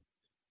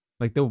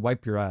 Like they'll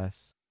wipe your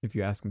ass if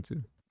you ask them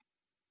to.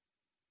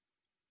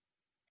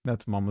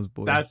 That's mama's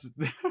boy. That's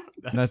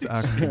That's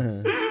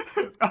actually.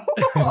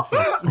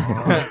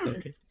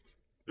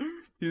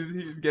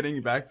 He's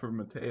getting back for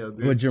Mateo,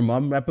 dude. Would your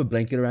mom wrap a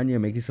blanket around you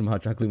and make you some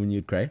hot chocolate when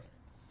you'd cry?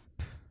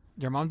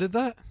 Your mom did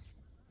that?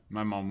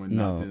 My mom would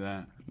No. not do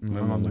that. My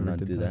My mom would never not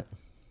did do that.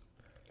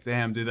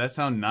 Damn, dude, that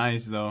sounds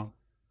nice though.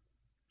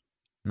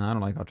 No, I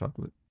don't like hot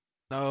chocolate.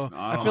 No, No,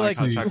 I I feel like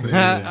don't like hot chocolate.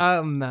 Yeah.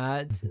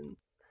 Imagine.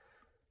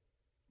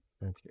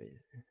 That's crazy.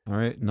 All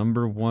right,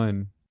 number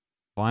 1.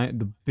 Find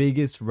the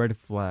biggest red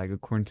flag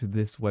according to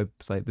this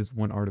website, this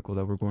one article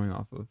that we're going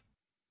off of.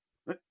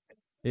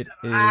 It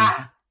is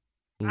Ah!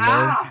 love.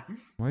 Ah!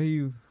 Why are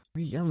you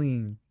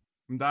yelling?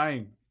 I'm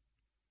dying.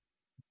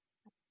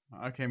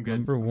 Okay, I'm good.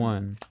 Number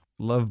 1,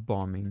 love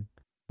bombing.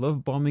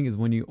 Love bombing is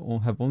when you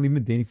have only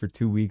been dating for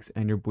 2 weeks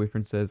and your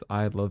boyfriend says,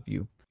 "I love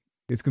you."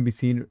 This can be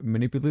seen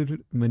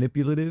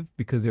manipulative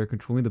because they are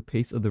controlling the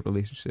pace of the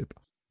relationship.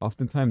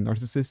 Oftentimes,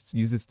 narcissists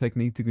use this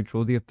technique to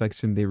control the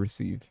affection they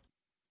receive.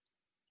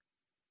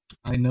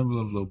 I never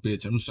loved little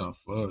bitch. I'm just trying to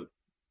fuck.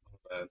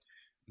 Bad.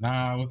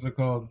 Nah, what's it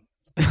called?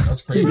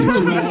 That's crazy.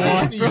 2 weeks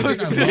on, you saying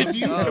I love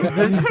you?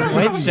 This That's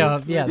switch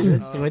up, crazy. yeah,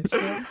 this switch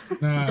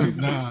up.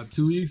 Nah.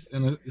 2 weeks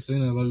and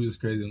saying I love you is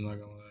crazy. I'm not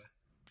gonna lie.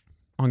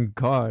 On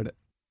God.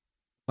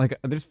 Like,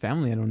 there's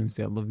family I don't even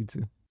say I love you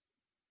to.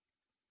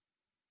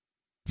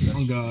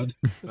 Oh God.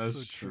 that's That's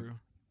so true. true.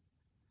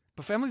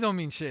 But family don't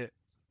mean shit,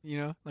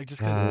 like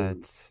just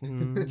That's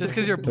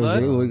because you're Jose,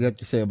 blood. what do you got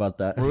to say about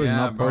that? Bro is Yeah,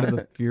 not part of bro.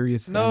 the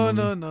furious No,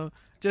 family. no.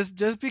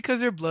 Just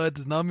because you're blood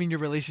does not mean your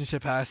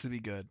relationship has to be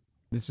good.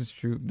 This is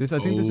true. I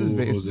think this is Oh,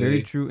 it's very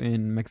Jose. true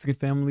in Mexican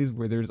families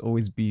where there's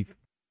always beef.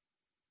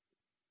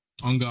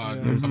 On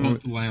God. Yeah.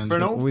 About the land. For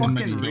no Always fucking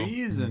Mexico.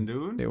 reason,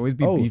 dude. They always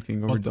be Oh, beefing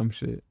over what the- dumb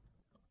shit.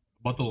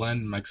 About the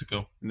land in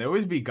Mexico. And they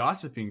always be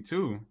gossiping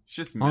too. It's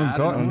just Oh mad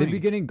God, and they be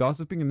annoying. getting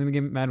gossiping and then they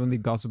get mad when they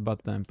gossip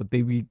about them, but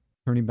they be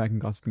turning back and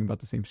gossiping about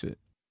the same shit.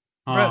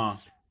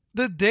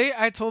 The day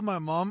I told my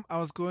mom I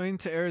was going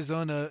to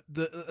Arizona,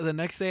 the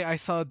next day I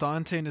saw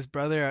Dante and his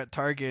brother at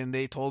Target, and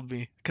they told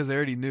me because they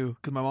already knew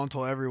because my mom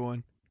told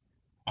everyone.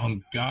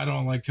 On God, I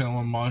don't like telling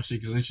my mom shit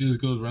because then she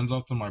just runs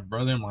off to my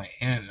brother and my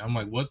aunt. And I'm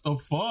like, what the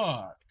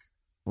fuck?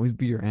 Always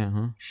be your aunt,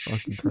 huh?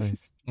 Fucking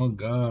Christ. Oh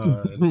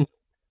God.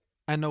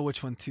 I know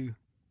which one too.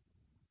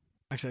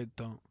 Actually, I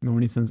don't. No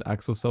one he sends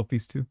Axel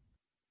selfies to.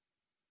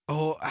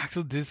 Oh,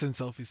 Axel did send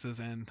selfies to his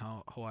aunt in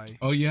Hawaii.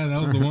 Oh yeah,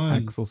 that was the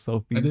one. Axel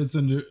selfies. I did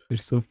send it. They're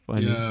so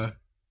funny. Yeah.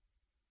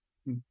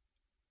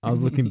 I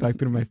was looking back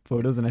through my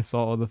photos and I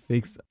saw all the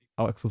fakes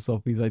Axel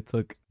selfies I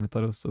took. I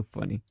thought it was so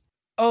funny.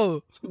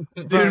 Oh,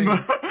 Dude, Brian.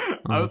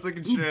 I was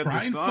looking straight at the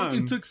Brian sun.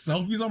 fucking took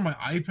selfies on my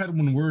iPad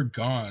when we were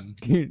gone.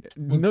 Dude,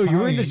 With no, you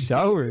were in the Brian.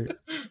 shower.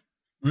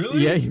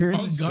 Really? Yeah, you're in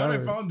Oh the god, I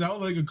shower. found out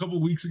like a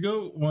couple weeks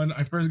ago when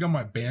I first got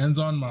my bands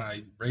on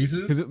my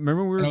braces. Because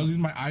remember we And were, I was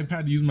using my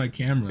iPad to use my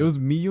camera. it was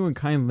me, you, and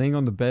Kyan laying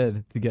on the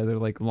bed together,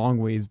 like long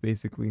ways,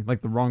 basically,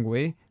 like the wrong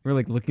way. We were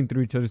like looking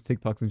through each other's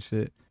TikToks and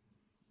shit.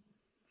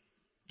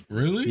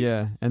 Really?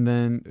 Yeah, and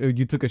then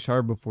you took a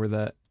shower before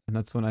that, and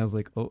that's when I was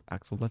like, "Oh,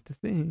 Axel left his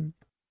thing,"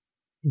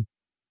 and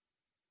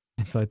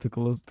so I took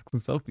some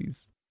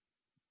selfies.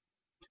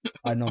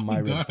 I know my Oh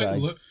red god, I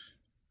flag. look.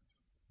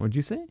 What'd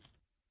you say?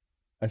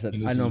 I said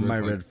And I this know is red my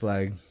flag. red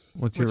flag.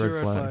 What's What's your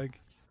red flag?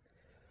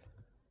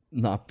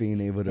 Not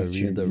being able to What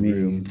you read the mean?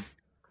 room.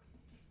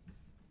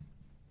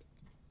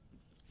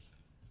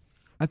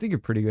 I think you're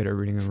pretty good at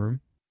reading a room.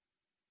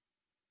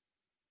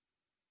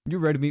 You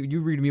read me.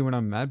 You read me when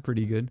I'm mad.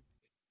 Pretty good.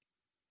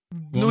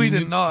 No, I he mean,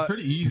 did it's not.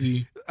 Pretty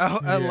easy.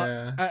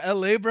 Yeah. At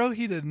LA, bro,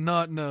 he did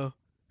not know.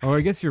 Oh,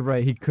 I guess you're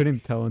right. He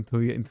couldn't tell until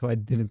I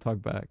didn't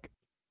talk back.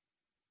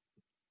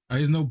 I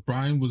just know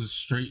Brian was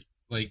straight.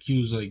 Like he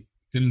was like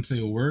didn't say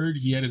a word.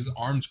 He had his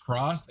arms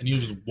crossed and he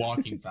was just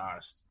walking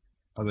fast.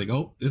 I was like,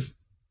 oh, this.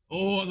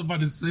 Oh, I was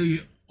about to say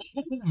it.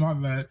 Oh, my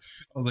bad.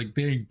 I was like,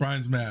 dang,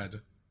 Brian's mad.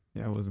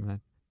 Yeah, I was mad.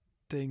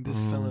 Dang,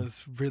 this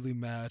fella's really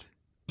mad.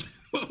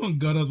 Oh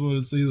god, I was about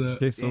to say that.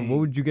 Okay, so what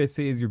would you guys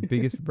say is your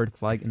biggest red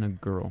flag in a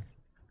girl?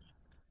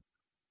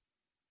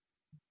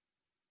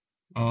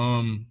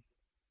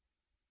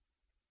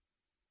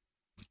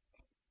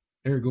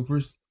 Eric, go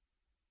first.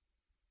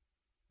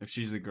 If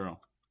she's a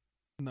girl.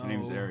 No. Her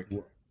name's Eric.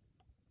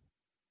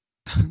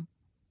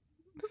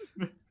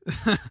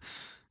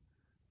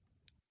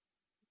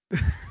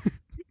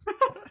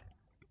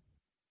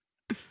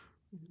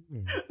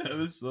 That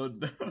was so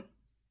dumb.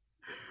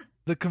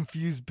 The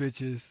confused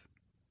bitches.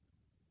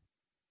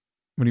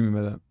 What do you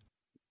mean by that?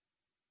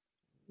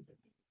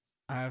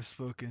 I have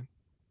spoken.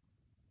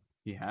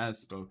 He has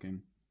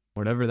spoken.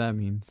 Whatever that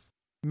means.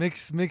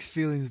 Mixed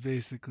feelings,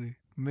 basically.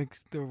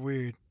 Mixed. They're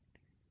weird.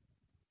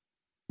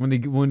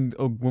 When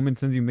a woman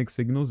sends you mixed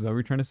signals, is that what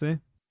you're trying to say?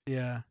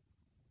 Yeah.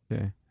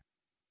 Okay,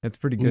 that's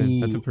pretty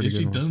good. That's a Ooh, pretty if good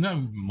she one. doesn't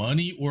have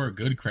money or a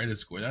good credit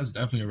score, that's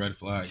definitely a red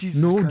flag.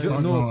 Jesus No, Christ.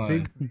 Not no, gonna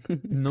lie.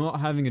 big, not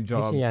having a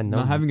job. yeah, no-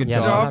 not having a yeah,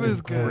 job, not having is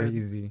a good-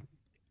 crazy.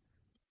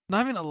 Not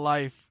having a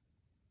life.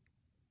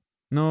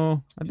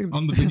 No, I think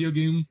On the video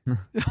game,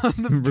 On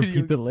the repeat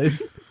video. the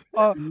list.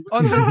 On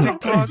the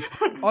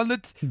TikTok.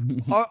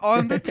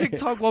 On the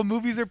TikTok while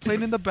movies are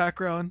playing in the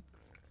background.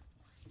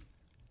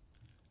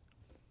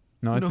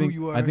 No, You I know who think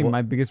you I are. think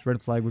my biggest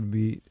red flag would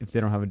be if they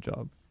don't have a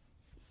job,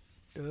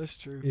 Yeah, that's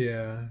true.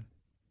 Yeah.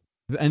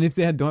 and if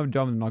they don't have a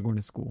job, they're not going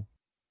to school.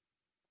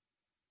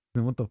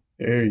 Then what the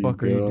There you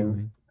fuck are you go.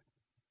 doing?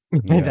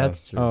 Yeah.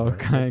 That's true. Oh,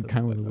 bro.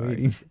 kind was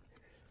waiting.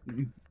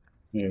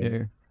 Yeah.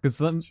 Yeah, because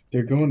some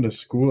They're going to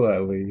school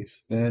at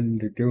least. Then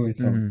they're doing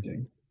Mhm.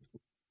 something.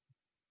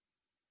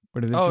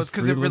 But if it's Oh, just it's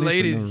 'cause it free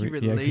living for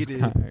related. He yeah,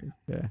 'cause related.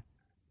 Yeah.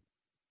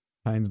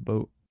 Heinz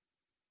boat.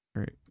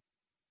 Alright.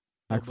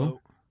 Axel?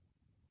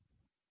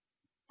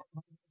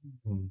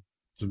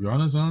 to be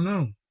honest, I don't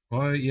know.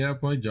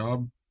 Probably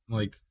job,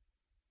 like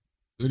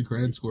good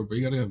credit score, but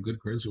you gotta have good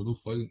credit score. The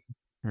fuck,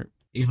 Right.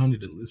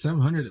 800 at least,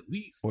 700 at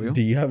least. Boyle?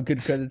 Do you have good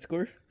credit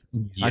score?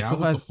 Yeah, Axel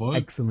what the has fuck?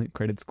 excellent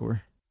credit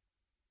score.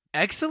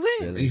 Excellent.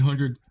 Really?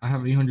 800. I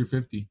have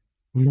 850.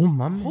 No,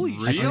 mama. Holy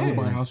I can shit.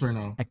 buy a house right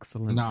now.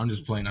 Excellent. No, I'm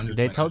just playing.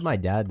 They told my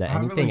dad that I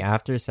have, anything like-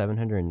 after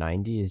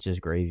 790 is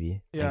just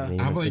gravy. Yeah. Like,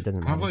 I have it like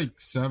doesn't I have matter. like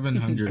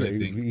 700. I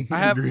think. Gravy. I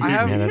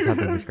Yeah, that's how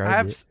they have. describe I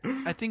have. it.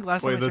 I think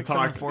last Wait, time I the checked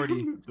talk.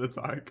 740. The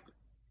talk.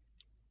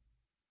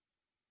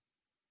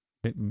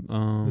 Okay, The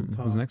who's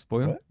top. next?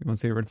 Boyle? What? You want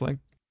to say a red flag?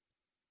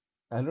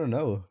 I don't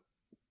know.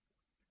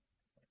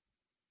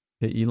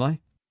 Okay, Eli?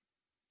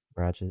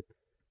 Ratchet.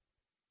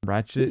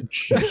 Ratchet?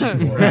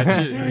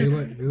 Ratchet. Yeah, you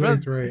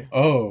looked right.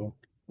 Oh,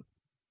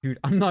 Dude,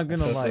 I'm not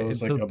gonna I thought lie. that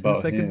was, like, Until 2 about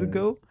seconds him.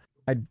 ago,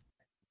 I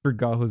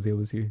forgot Jose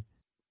was here.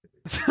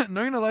 Not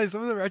gonna lie,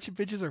 some of the ratchet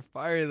bitches are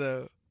fire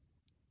though.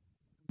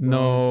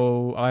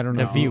 No, I don't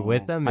To know. be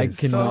with them I is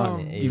cannot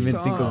Some- even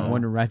think of some.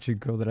 one ratchet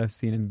girl that I've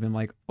seen and been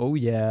like, oh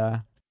yeah.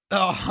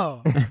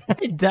 Oh,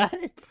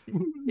 That's.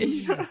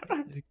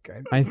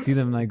 I see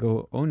them and I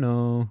go, oh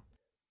no.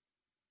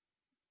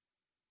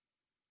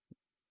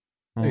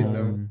 Hey,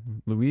 no.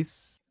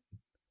 Luis?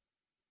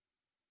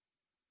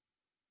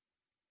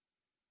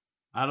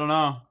 I don't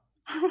know.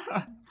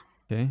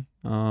 Okay.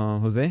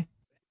 Jose?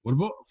 What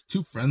about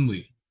too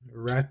friendly?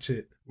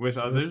 Ratchet. With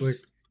That's others? like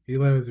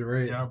Eli was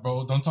right. Yeah,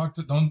 bro. Don't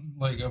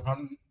like if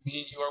I'm me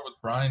and you are with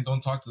Brian.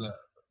 Don't talk to that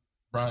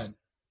Brian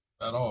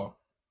at all.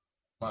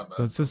 My bad.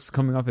 So it's just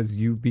coming off as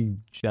you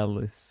being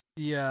jealous.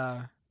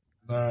 yeah.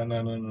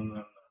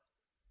 No.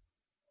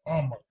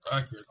 Oh my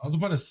god, Chris. I was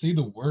about to say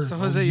the word. So,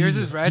 bro. Jose, yours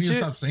Jesus, is I need to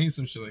ratchet? Stop saying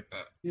some shit like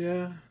that.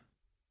 Yeah.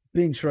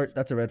 Being short,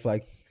 that's a red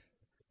flag.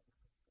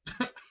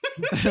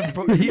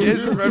 Bro, he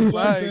is a red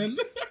flag. then.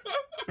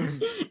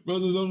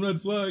 Bro's his own red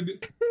flag.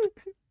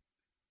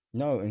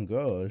 No, in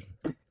girls.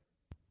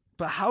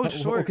 But how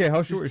short? Okay,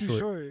 how short is is too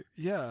short?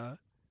 Yeah.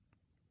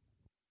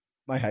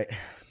 My height.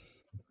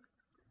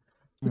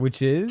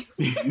 Which is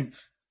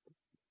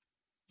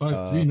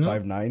 5'3", no?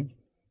 5'9".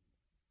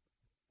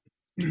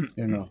 You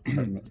know,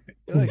 You're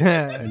like,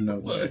 in no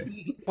way.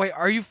 wait,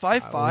 are you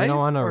 5'5" We don't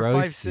want to or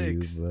roast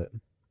 5'6"? you, but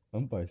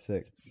I'm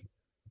 5'6".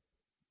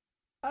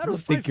 I don't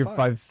Who's think you're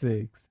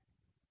 5'5"? 5'6".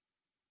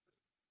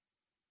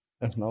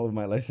 That's not what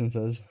my license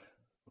says.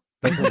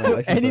 That's what my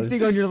license Anything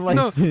says. on your No,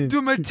 license.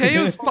 dude,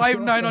 Mateo's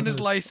 5'9" on his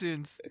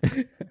license.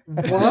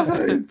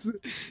 What?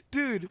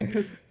 Dude,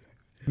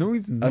 No,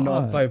 he's I'm not.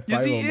 not 5'5"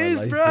 Yes, he on my is,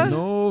 license. bruh.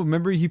 No,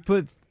 remember he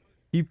put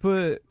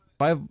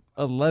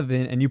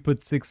 5'11" and you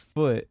put 6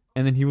 foot,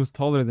 and then he was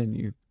taller than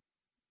you.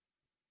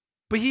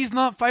 but he's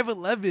not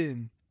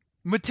 5'11".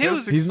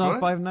 Mateo's Six He's not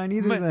foot? 5'9"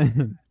 either. Ma-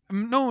 Then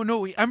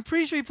no. I'm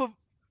pretty sure he put.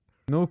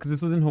 no, because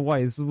this was in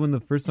Hawaii. This was when the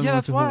first time Yeah, I went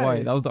that's to why.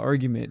 Hawaii. That was the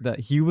argument that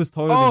he was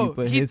taller than Oh, you,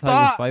 but he his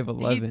thought height was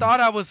 5'11". he thought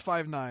I was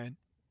 5'9".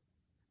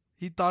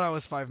 He thought I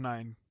was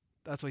 5'9".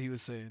 That's what he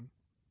was saying.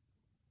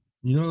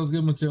 You know, let's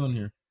get Mateo in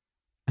here.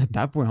 At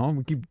that point, huh?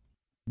 We keep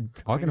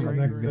talking about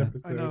Next this guy.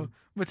 episode. I know.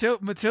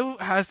 Mateo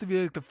has to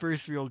be like the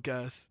first real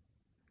guest.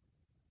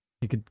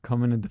 He could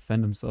come in and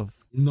defend himself.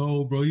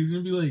 No, bro, he's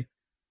gonna be like,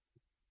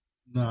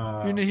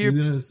 nah. You're gonna hear- he's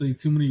gonna say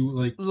too many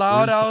like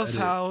Loud words to House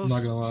edit. House. I'm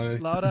not gonna lie.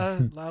 Loud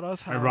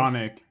House House.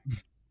 Ironic.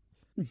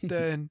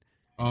 Then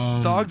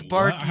Dogs Dogs I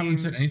barking. haven't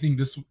said anything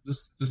this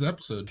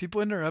episode.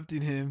 people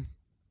interrupting him.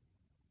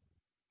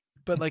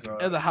 But like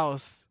God. in the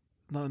house,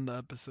 not in the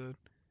episode.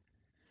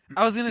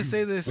 I was gonna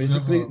say this.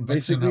 Basically, Mexican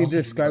basically house will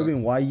be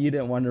describing why you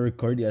didn't want to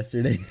record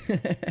yesterday.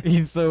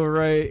 He's so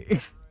right.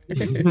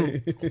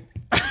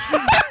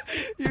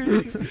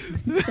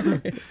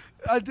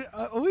 I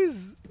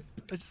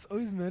just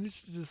always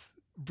manage to just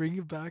bring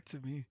it back to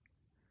me.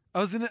 I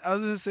was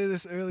gonna say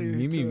this earlier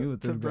Me to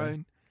with this guy.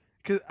 Brian,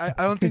 because I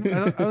don't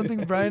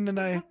think Brian and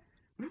I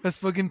have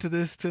spoken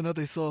to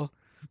another soul,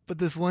 but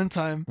this one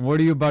time, What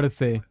are you about to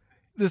say?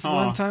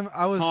 one time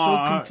I was so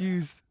Huh.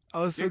 confused. I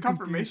was so Get confused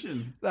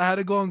confirmation. that I had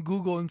to go on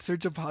Google and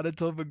search up how to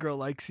tell if a girl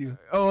likes you.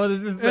 Oh,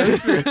 this is so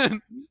true.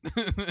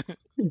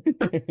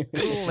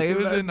 It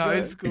was in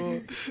high school.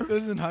 It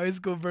was in high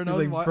school, bro. And I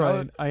He's was like,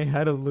 Brian, I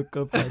had to look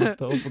up how to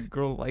tell if a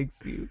girl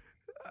likes you.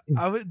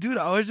 I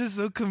was just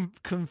so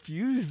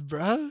confused,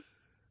 bruh.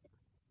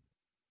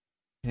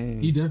 Hey,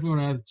 He definitely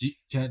want to ask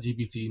Chat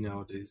GPT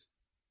nowadays.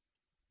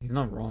 he's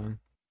not wrong.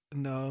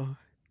 No.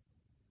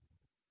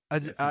 I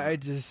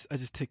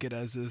just take it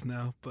as is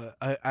now, but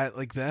I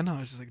like then I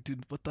was just like,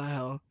 dude, what the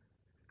hell?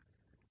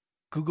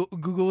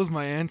 Google was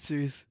my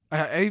answers.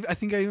 I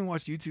think I even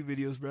watched YouTube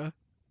videos, bro.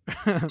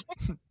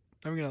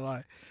 I'm gonna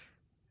lie.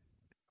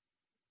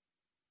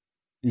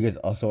 You guys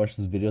also watch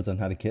those videos on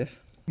how to kiss?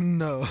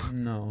 No,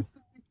 No,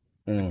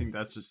 I Mm. think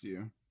that's just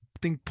you. I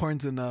think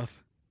porn's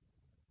enough.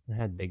 I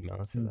had big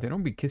mouth. For they that.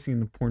 don't be kissing in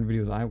the porn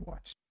videos I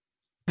watch.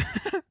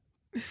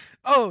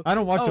 Oh, I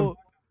don't watch them.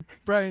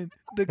 Brian,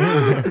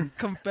 the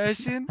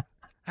confession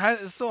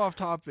it's so off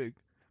topic,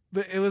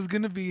 but it was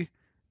gonna be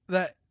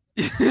that.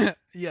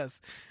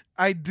 Yes,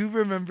 I do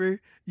remember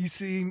you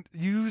sending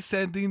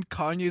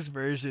Kanye's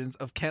versions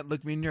of "Can't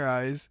Look Me in Your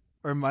Eyes"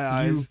 or "My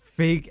You Eyes"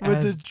 fake with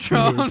ass the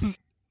Tron. bitch.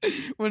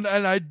 And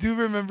I do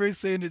remember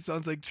saying it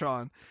sounds like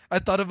Tron. I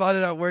thought about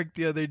it at work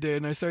the other day,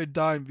 and I started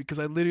dying because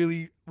I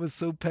literally was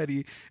so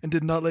petty and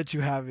did not let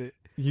you have it.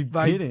 You But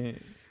I-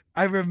 didn't.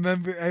 I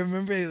remember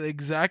the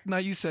exact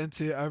night you sent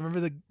it. I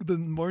remember the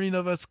morning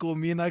of at school,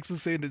 me and Axel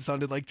saying it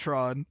sounded like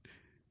Tron.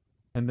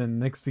 And then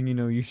next thing you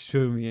know, you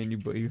showed me, and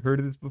you heard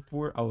of this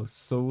before. I was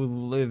so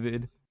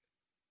livid.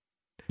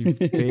 You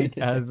fake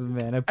ass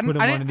man. I put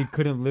him I on, didn't- and he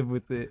couldn't live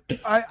with it.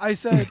 I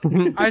said,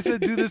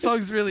 dude, this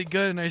song's really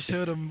good, and I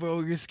showed him while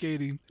we were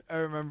skating. I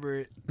remember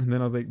it. And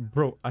then I was like,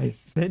 bro, I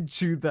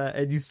sent you that,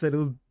 and you said it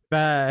was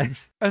bad.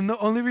 And the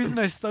only reason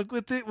I stuck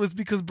with it was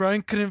because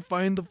Brian couldn't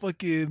find the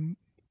fucking.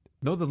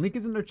 No, the link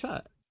is in their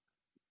chat.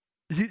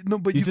 No,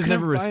 but You you just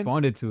couldn't never find.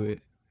 responded to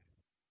it.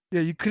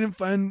 Yeah, you couldn't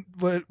find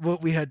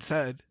what we had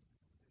said.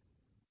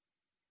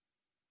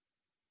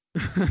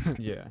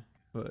 Yeah,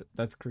 but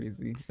that's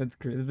crazy. That's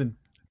crazy. It's been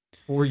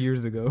 4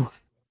 years ago.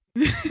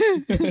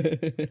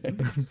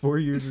 4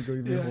 years ago,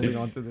 you've been Yeah. holding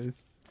on to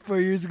this. 4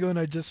 years ago, and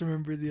I just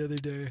remembered the other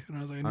day, and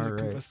I was like, I need to Alright.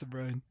 confess to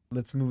Brian.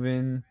 Let's move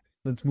in.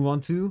 Let's move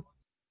on to Can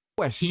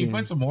questions. you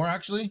find some more?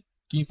 Actually,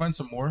 can you find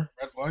some more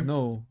red flags?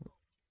 No,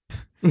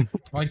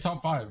 like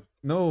top 5.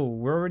 no,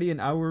 we're already an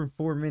hour and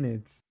 4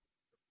 minutes.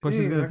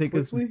 Question's Dang, gonna that take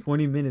us quickly?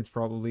 20 minutes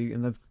probably,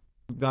 and I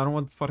don't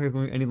want this podcast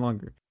going any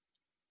longer.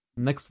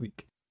 Next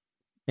week.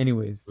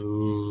 Anyways,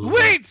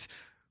 Wait!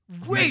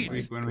 Next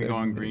week when we go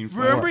on green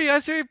flag. Remember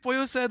yesterday,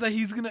 Pollo said that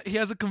he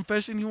has a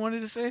confession he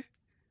wanted to say?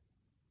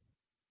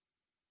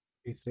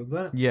 He said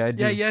that. yeah, I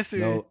do. Yeah,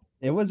 yesterday. No,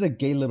 it was a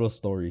gay little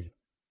story.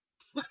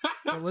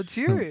 Well, let's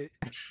hear it.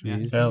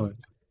 Tell it.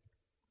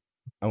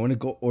 I want to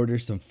go order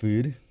some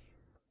food.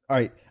 All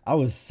right, I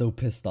was so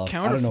pissed off.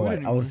 Can't I don't order know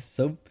food why.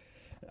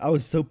 I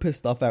was so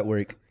pissed off at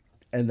work,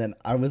 and then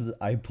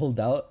I pulled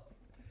out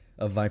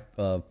of my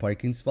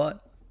parking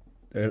spot,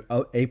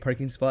 a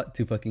parking spot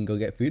to fucking go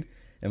get food,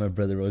 and my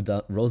brother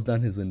rolls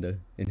down his window,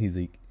 and he's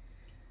like,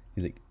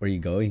 "Where are you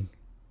going?"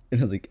 And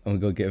I was like, "I'm gonna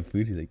go get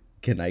food." He's like,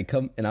 "Can I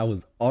come?" And I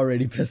was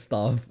already pissed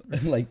off,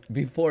 like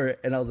before,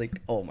 and I was like,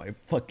 "Oh my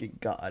fucking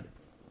god!"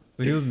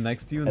 So he was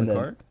next to you in And the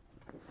then- car?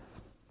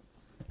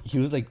 He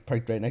was like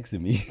parked right next to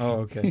me.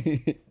 Oh,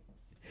 okay.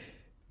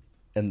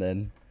 And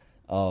then,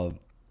 I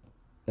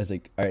was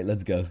like, "All right,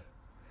 let's go."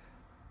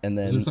 And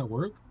then, Is this at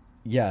work?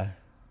 yeah,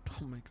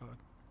 Oh my god.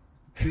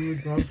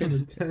 Dude, dropping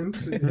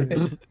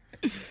attention.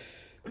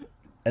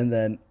 and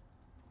then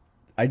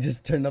I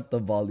just turned up the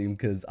volume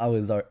because I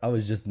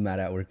was just mad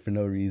at work for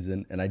no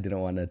reason, and I didn't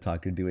want to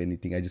talk or do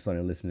anything. I just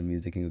wanted to listen to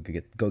music and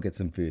go get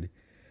some food.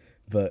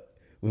 But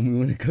when we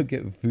went to go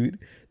get food,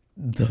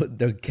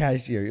 the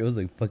cashier, it was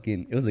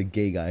a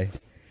gay guy,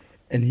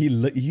 and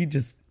he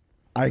just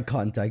eye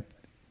contact,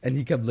 and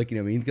he kept looking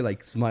at me, he kept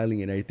like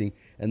smiling and everything.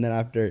 And then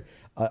after,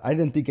 I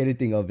didn't think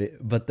anything of it,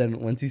 but then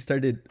once he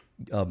started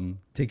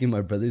taking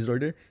my brother's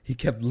order, he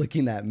kept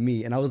looking at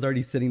me, and I was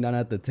already sitting down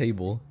at the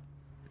table.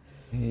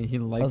 Hey, he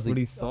liked was what like-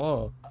 he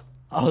saw.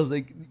 I was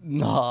like,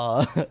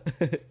 nah.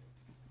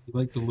 You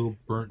like the little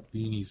burnt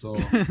bean he saw.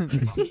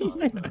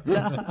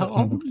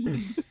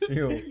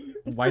 Ew.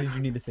 Why did you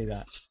need to say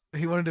that?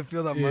 He wanted to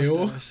feel that Ew.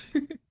 mustache.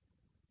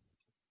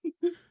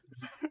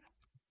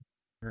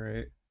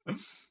 Alright.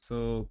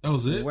 So That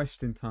was it?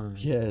 question time.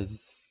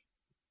 Yes.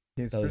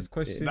 His That was first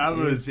question That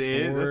was is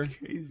it. for- That's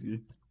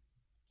crazy.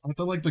 I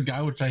thought like the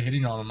guy would try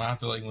hitting on him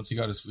after like once he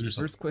got his food or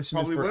something. First question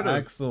Probably is for would've.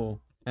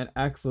 Axel. And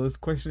Axel, this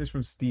question is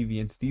from Stevie,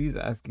 and Stevie's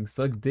asking,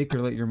 suck dick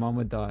or let your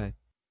mama die?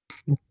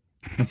 Bro,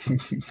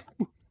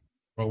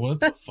 what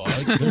the fuck?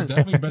 There's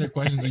definitely better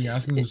questions than you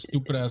asking this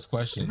stupid ass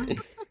question.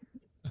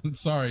 I'm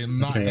sorry, I'm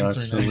not Okay,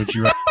 answering Axel, it. would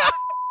you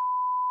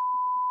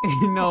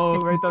No,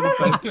 right down the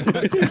fence.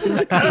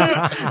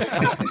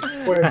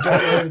 Wait, don't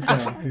write it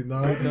down. Do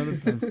not. Right down the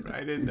fence.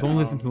 Write it Don't down.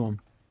 listen to him.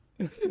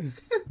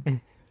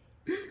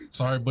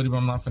 Sorry, buddy, but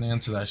I'm not gonna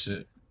answer that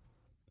shit.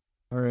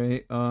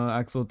 Alright,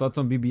 Axel, thoughts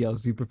on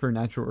BBLs? Do you prefer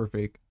natural or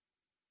fake?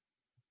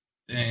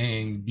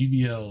 Dang,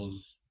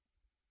 BBLs.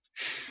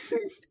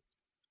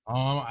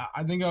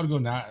 I think I would go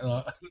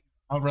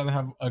I'd rather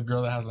have a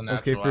girl that has a Okay,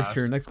 natural for ass.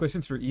 sure. Next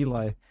question's for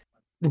Eli.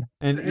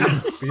 And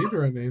it's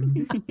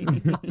Speedrunning.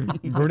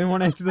 Gordon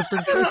want to answer the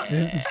first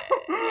question.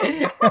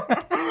 Hey,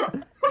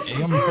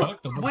 I'm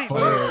fucked up. Wait, Fuck.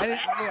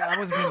 I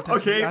wasn't paying attention.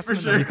 Okay, Ask for him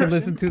sure. another You can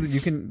question. listen to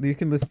you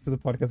can listen to the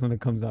podcast when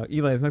it comes out.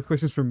 Eli, the next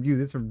question's from you.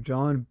 This is from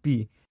John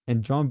B.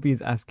 And John B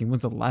is asking,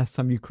 when's the last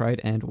time you cried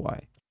and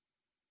why?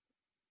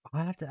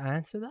 I have to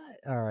answer that?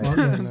 Alright. On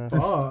the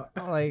spot.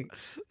 Like,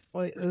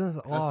 wait, this is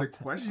That's all. a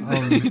question.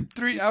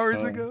 3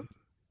 hours ago.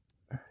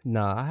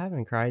 No, I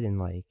haven't cried in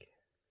like,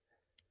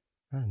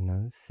 I don't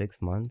know,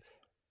 6 months.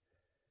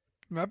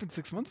 It happened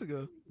 6 months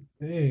ago.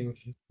 Dang.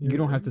 You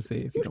don't have to say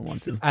if you don't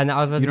want to. And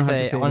I was about You to don't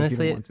have to say, say it if you don't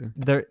honestly, want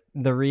to.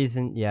 the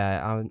reason,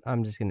 yeah,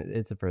 I'm just gonna,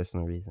 it's a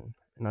personal reason.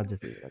 And I'll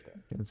just leave it at that.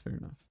 Yeah, that's fair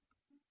enough.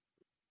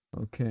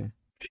 Okay.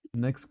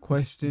 Next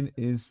question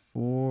is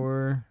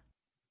for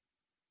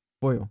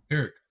Boyle.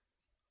 Eric.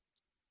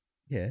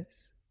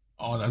 Yes.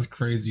 Oh, that's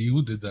crazy.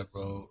 You did that,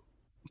 bro.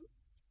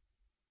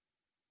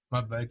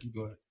 My bad. Keep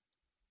going.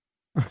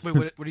 Wait,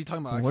 what are you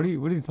talking about? What are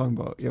you talking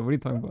about? Yeah, what are you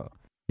talking about?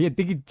 Yeah, I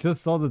think he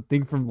just saw the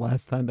thing from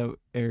last time that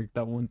Eric,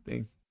 that one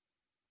thing.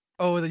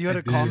 Oh, that you had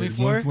I to call me did.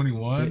 for?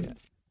 121. Yeah.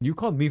 You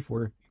called me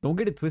for it. Don't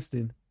get it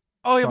twisted.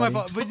 Oh yeah, my Sorry.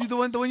 fault. But the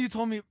one you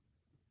told me.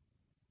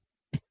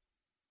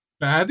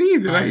 Batty?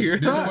 Did I Alright, hear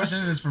this that? question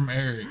is from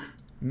Eric.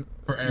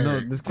 For Eric. No,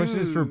 this question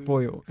is for Dude.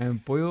 Boyle.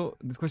 And Boyle,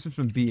 this question is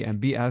from B. And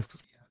B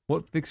asks,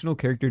 what fictional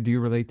character do you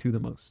relate to the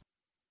most?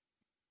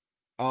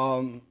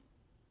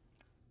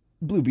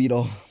 Blue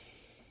Beetle.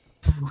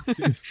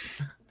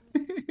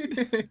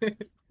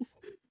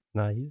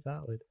 No, he's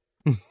valid.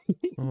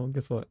 Oh,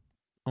 guess what?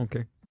 I don't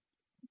care.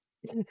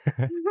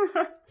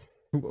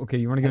 Okay,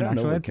 you want to I get an don't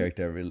know actual what answer?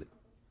 character I relate.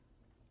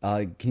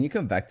 Can you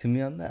come back to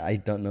me on that? I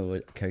don't know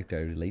what character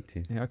I relate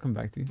to. Yeah, I'll come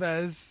back to you.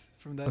 Vez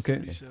from that Okay.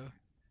 70 show.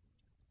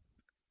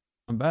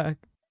 I'm back.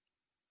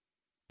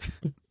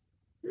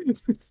 You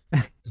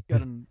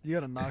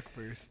gotta knock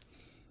first.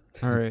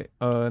 All right.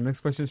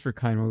 Next question is for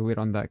Kine. While we wait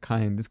on that,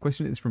 Kine. This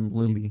question is from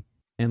Lily,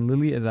 and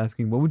Lily is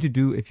asking, "What would you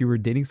do if you were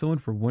dating someone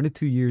for 1 to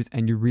 2 years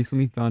and you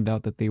recently found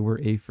out that they were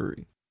a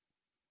furry?"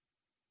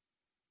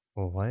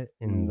 Well, what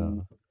in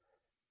the?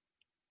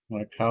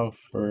 Like how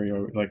furry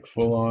or like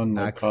full on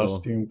like Axel.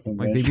 costume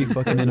Like they be convention.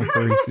 fucking in a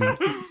furry suit.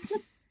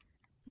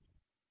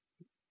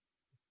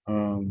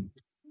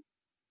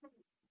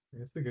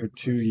 For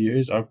 2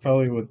 years, I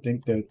probably would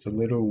think that it's a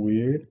little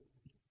weird,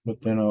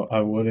 but then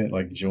I wouldn't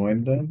like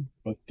join them.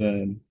 But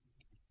then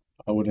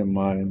I wouldn't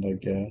mind, I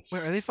guess.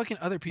 Wait, are they fucking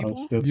other I would people?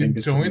 still You think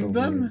it's a joined little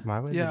them? weird. Why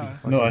would they be Yeah.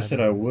 fucking No, I other said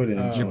I people? wouldn't.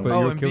 Oh. But Oh, you're and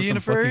okay with being them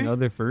a furry? fucking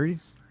other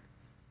furries?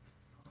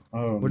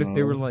 Oh, What if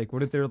they were no, like?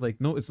 What if they were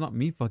like? No, it's not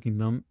me fucking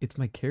them. It's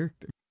my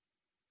character.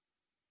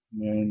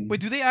 man. Wait,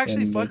 do they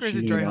actually Then fuck they're or is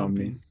it cheating dry on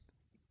me. humping?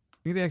 I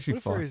think they actually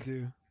What fuck. do furries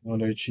do? No,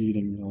 they're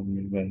cheating on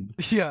me then.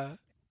 Yeah.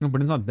 No,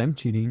 but it's not them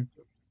cheating.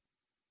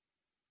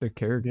 Their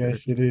character.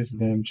 Yes, it is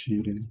them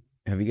cheating.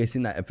 Have you guys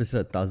seen that episode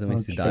of 1,000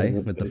 Ways to Die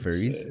with the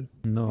furries?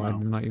 No, I No.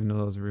 did not even know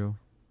that was real.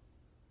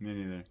 Me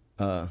neither.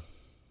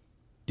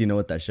 Do you know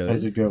what that show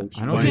How's is? it go?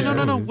 I know Okay,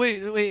 what no. it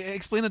is. Wait.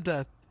 Explain the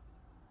death.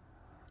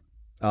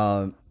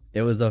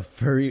 It was a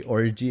furry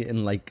orgy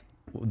in like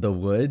the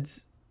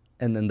woods,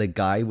 and then the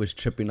guy was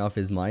tripping off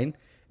his mind,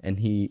 and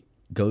he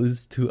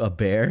goes to a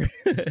bear,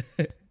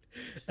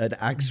 an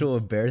actual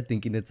bear,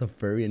 thinking it's a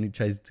furry, and he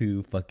tries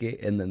to fuck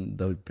it, and then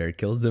the bear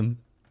kills him.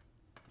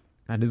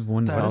 That is That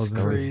is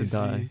 1,000 ways to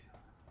die.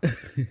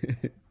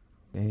 crazy.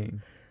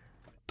 Dang.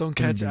 Don't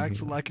catch Ding, ding,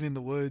 Axel ding. lacking in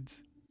the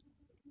woods.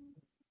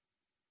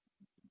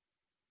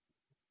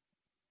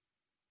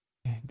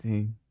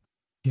 Dang.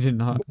 He did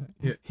not.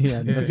 Yeah. He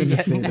had nothing Yeah.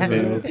 to say to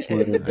Fail that.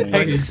 Twitter I ban.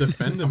 thought he'd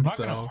defend I'm not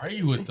gonna himself.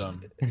 argue with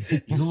them.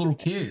 He's a little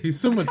kid. He's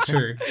so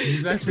mature.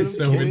 He's actually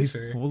so He's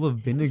mature. full of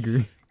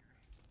vinegar.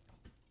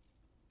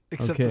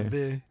 Except Okay. the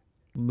bit.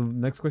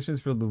 Next question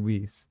is for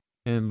Luis.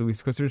 And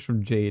Luis' question is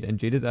from Jade. And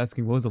Jade is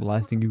asking, what was the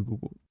last thing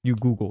you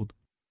Googled?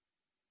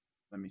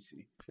 Let me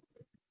see.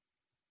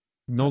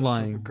 No The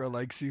lying. girl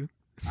likes you.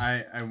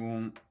 I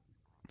won't.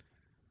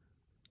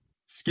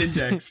 Skin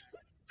decks.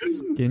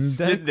 Skin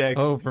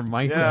decks? Oh, for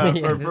Minecraft. Yeah,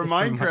 Yeah, for for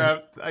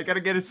Minecraft, I gotta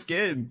get a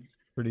skin.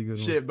 Pretty good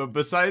Shit, but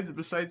besides it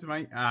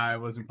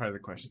wasn't part of the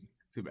question.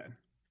 Too bad.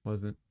 one.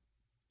 Wasn't.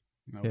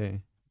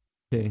 Nope.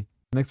 Okay.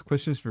 Next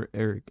question is for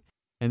Eric.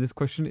 And this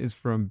question is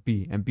from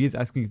B. And B is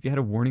asking, if you had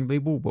a warning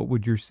label, what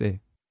would you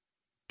say?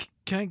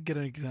 Can I get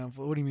an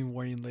example? What do you mean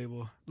warning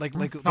label? Like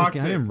Fuck,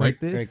 Toxic. I didn't write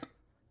this.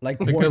 Like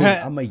Like warning,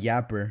 a- I'm a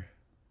yapper.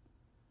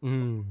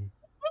 Mm.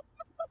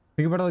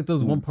 Think about it like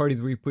those one parties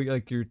where you put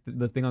like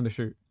the thing on the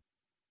shirt.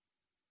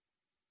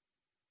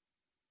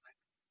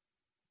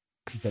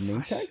 The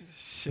name tags?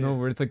 Shit. No,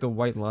 where it's like the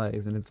white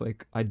lies and it's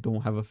like, I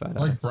don't have a fat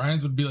Like ass.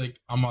 Brian's would be like,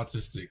 I'm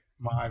autistic.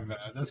 My bad.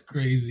 That's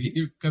crazy.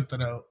 You cut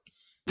that out.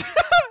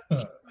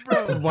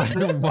 Bro.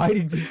 Why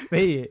did you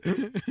say it?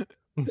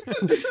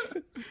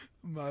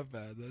 My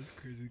bad. That's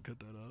crazy. Cut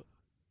that out.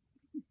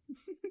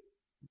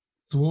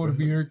 So what would it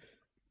be, Eric?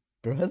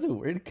 Bro has a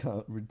word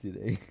count for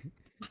today.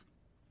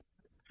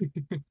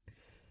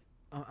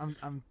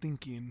 I'm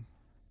thinking.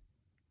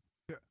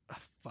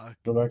 Fuck.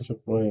 Go back to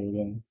player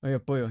then. Oh yeah,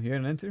 Pollo, you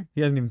had an answer?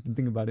 He hasn't even been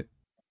thinking about it.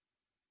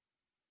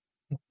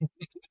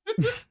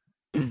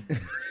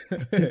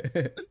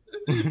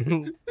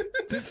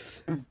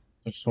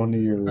 It's one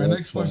of your. Our red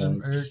next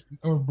question, flags. Eric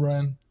or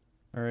Brian.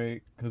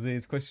 Alright,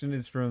 Jose's question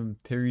is from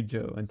Terry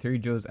Joe, and Terry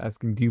Joe is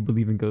asking, do you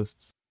believe in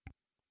ghosts?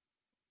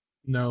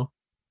 No.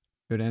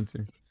 Good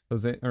answer.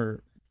 Jose,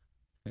 or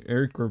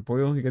Eric or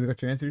Boyle, you guys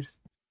got your answers?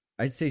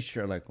 I'd say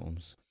Sherlock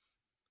Holmes.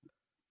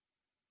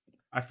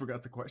 I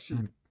forgot the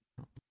question.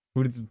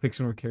 Who does the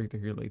fictional character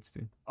he relates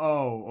to?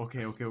 Oh,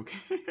 okay.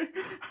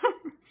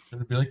 Should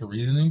there be like a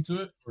reasoning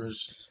to it, or is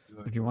it just be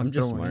If like, you want I'm to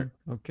just throw one smart.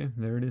 in. Okay,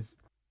 there it is.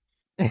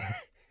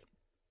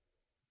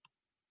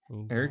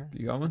 Eric,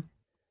 you got one?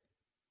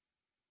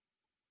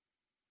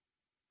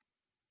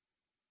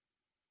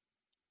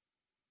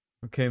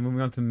 Okay,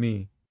 moving on to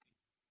me.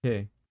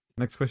 Okay,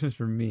 next question is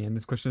from me, and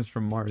this question is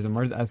from Mars. And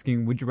Mars is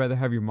asking, would you rather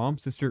have your mom,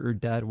 sister, or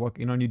dad walk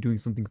in on you doing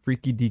something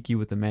freaky deaky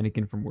with a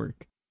mannequin from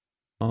work?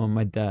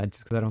 My dad,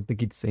 just because I don't think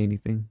he'd say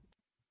anything.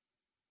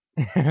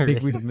 I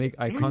think we'd make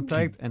eye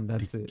contact, and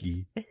that's it.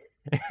 Dicky.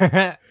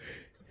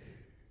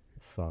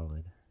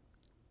 Solid.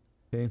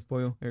 Okay,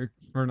 Boyle, Eric,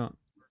 or not?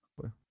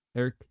 Boyle,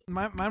 Eric.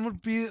 Mine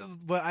would be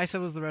what I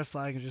said was the red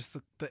flag, and just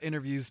the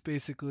interviews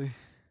basically.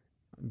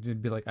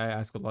 You'd be like, I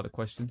ask a lot of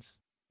questions.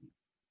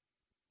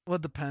 Well,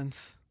 it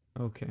depends.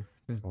 Okay.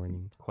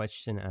 Warning.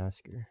 Question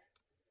asker.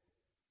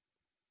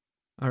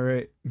 All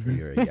right. So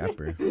you're a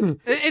yapper.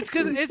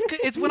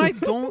 It's when I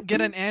don't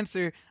get an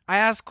answer, I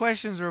ask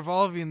questions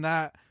revolving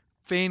that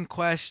feigned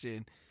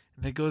question,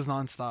 and it goes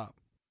nonstop.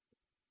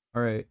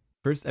 All right.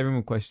 First,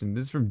 everyone question.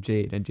 This is from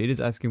Jade, and Jade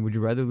is asking, would you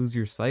rather lose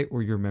your sight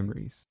or your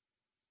memories?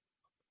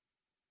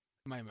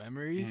 My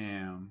memories.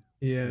 Damn.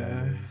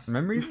 Yeah.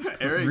 Memories?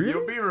 Eric, Really?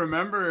 you'll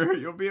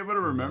be able to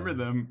remember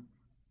them.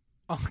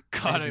 Oh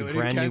God, I'd be when a it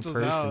brand new cancels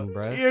out. person,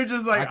 bro. You're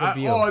just like, I could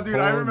be a oh, dude,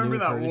 I whole remember new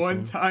that one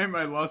person. time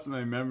I lost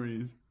my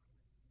memories.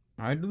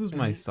 I'd lose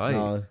my sight.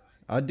 No,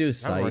 I'll do I'm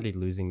sight. already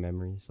losing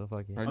memories, so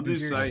fuck it. I'd I'll do do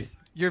your- sight.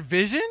 Your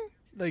vision,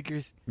 like your.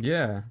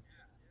 Yeah.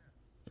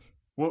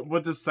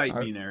 What does sight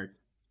I- mean, Eric?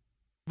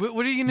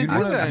 What are you gonna You'd do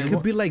wanna- then? I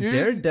could be like You're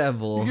just-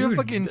 Daredevil. You're gonna Dude,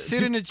 fucking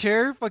sit in a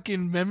chair,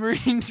 fucking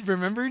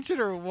remembering shit,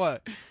 or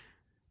what?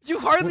 You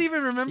hardly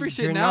even remember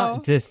shit You're now.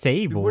 not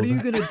disabled. What are you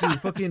gonna do?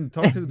 Fucking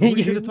talk to? What are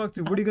you gonna talk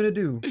to? What are you gonna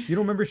do? You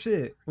don't remember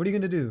shit. What are you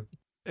gonna do?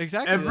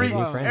 Exactly. Every that's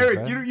why- friends, Eric,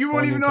 bro. you won't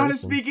Whole even new know how to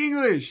person. speak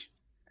English.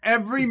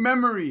 Every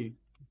memory.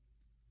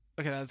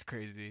 Okay, that's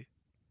crazy.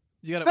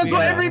 You gotta. That's wait,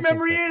 what I every don't think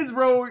memory so. is,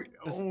 bro.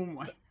 That's- Oh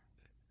my.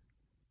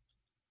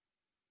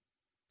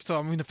 So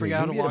I'm gonna forget Wait,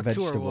 how to you get a walk too,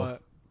 or vegetable.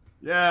 what?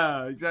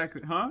 Yeah,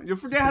 exactly. Huh? You'll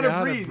forget how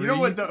to breathe. You know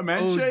what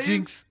dementia Oh, is?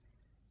 jinx.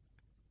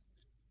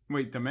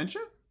 Wait,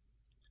 dementia?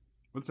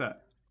 What's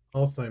that?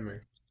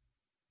 Alzheimer.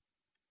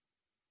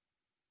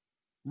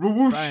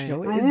 Rawoosh. Brian. Yo,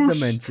 what Rawoosh. is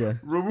dementia?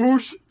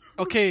 Rawoosh.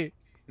 Okay,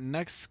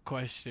 Next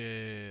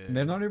question.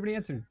 They're not everybody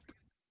answered.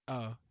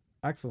 Oh.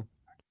 Axel.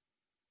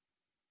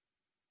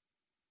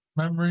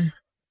 Memory.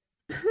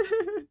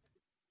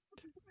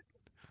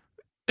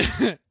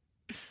 I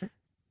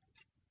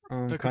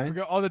Kai?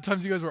 forgot all the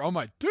times you guys were on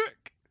my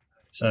dick.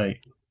 Sight.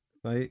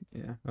 Right?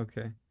 Yeah.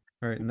 Okay.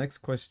 All right. Next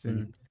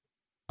question.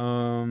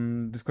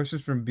 This question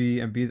is from B,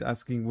 and B is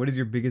asking, "What is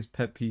your biggest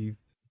pet peeve?"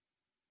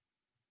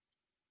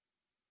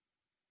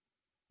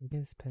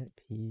 Biggest pet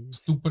peeve.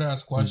 Stupid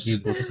ass When question.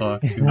 people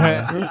talk too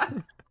much.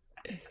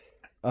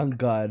 On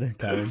God,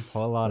 Karen.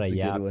 Whole lot That's of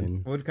a good one.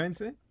 yapping. What did Kain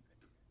say?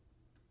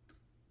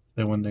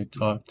 That when they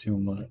talk too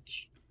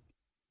much.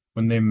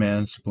 When they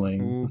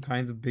mansplain. Ooh,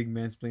 Kain's a big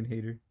mansplain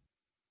hater.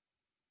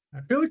 I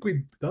feel like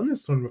we've done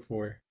this one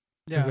before.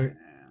 'Cause Yeah.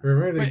 I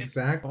remember the Wait.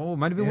 exact. Oh, it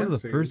might have been one of the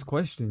answer. first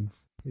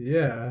questions.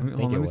 Yeah. Let me,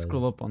 think let it me was.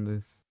 scroll up on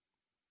this.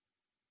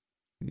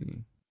 Let's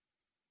see.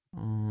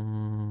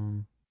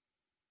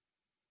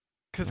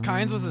 Because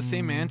Kynes was the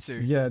same answer.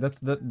 Yeah,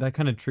 that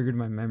kind of triggered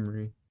my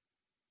memory.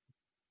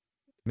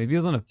 Maybe it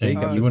was on a Hey, fake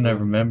Uh, you wouldn't have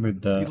episode. remembered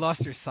You that.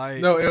 lost your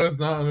sight. No, it was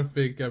not on a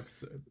fake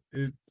episode.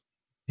 It's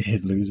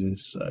It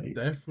loses sight.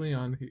 definitely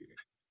on here.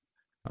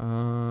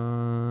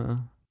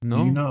 No.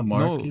 Do you not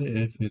mark no. it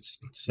if it's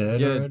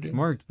said Yeah, already? it's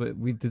marked,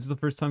 but this is the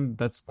first time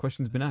that's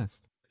question's been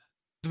asked.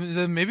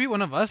 Then maybe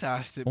one of us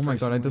asked it. Oh my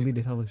god, I personally.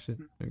 deleted hella shit.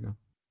 There you go.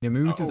 Yeah,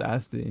 maybe we just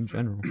asked it in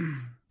general.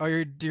 Oh,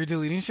 you're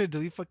deleting shit?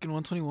 Delete fucking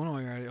 121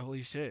 while you're at it.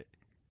 Holy shit.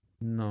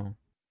 No.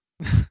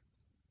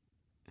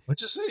 What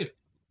you say it?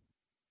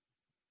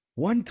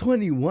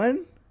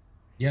 121?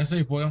 Yeah, say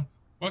it, boy.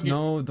 Fuck it.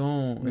 No,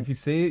 don't. If you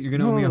say it, you're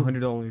gonna owe me No.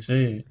 $100.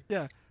 Say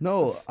it.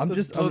 No, I'm Let's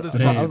just. blow I'm, this I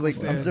past was like,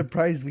 the I'm stand.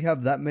 surprised we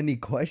have that many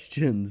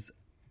questions.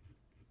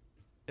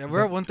 Yeah,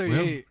 we're at We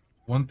 138. have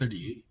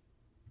 138.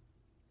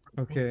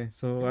 Okay,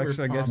 so We're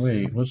actually, I guess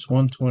Wait, what's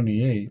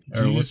 128?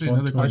 Did you what's say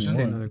another I should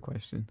say 121? another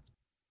question.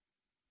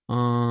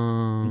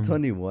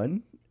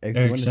 21? Eric, you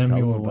Eric, want to send tell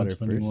me them what about it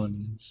first?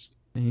 121 is.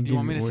 And he You gave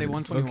want me to say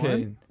orders.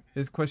 121? Okay,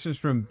 this question is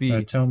from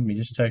B, Tell me,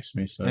 just text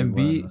me. So and I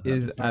B know how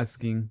is to-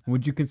 asking,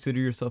 would you consider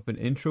yourself an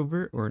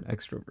introvert or an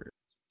extrovert?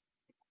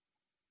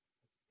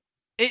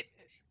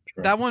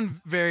 That one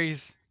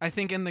varies. I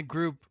think in the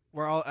group,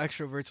 we're all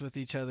extroverts with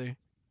each other.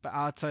 But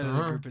outside of the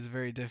Uh-huh. group is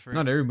very different.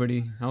 Not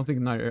everybody. I don't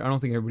think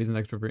everybody's an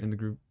extrovert in the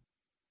group.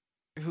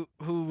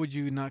 Who would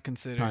you not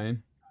consider?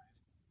 Kain.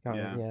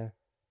 Yeah. Yeah.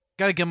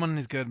 Gotta get him on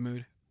his good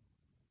mood.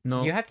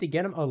 No. You have to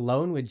get him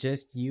alone with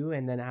just you,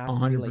 and then after,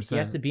 like, he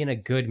has 100%. to be in a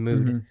good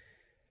mood. Mhm.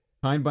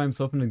 Kain by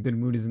himself in a good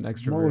mood is an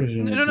extrovert. Always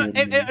in a No, good mood.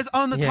 it's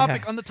on the Yeah.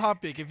 topic. On the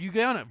topic. If you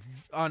get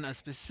on a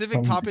specific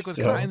On topic with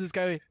yourself.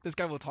 Kai, this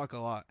guy will talk a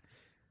lot.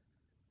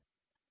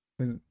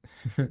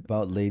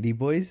 About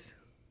ladyboys?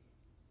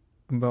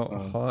 About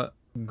Oh. hot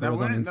That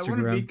girls on wouldn't be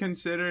Instagram.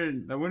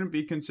 considered. That wouldn't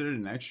be considered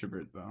an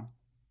extrovert though.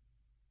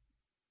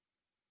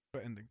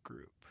 But in the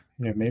group.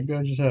 Yeah, maybe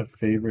I just have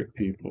favorite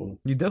people.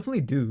 You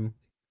definitely do.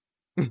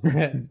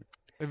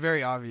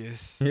 Very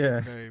obvious.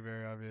 Yeah. Very,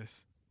 very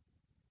obvious.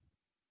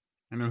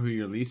 I know who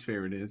your least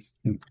favorite is.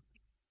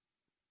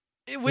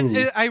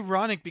 It's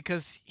ironic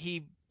because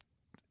he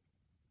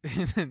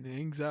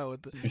hangs out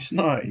with the. It's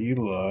not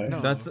Eli.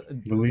 No. That's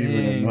Believe it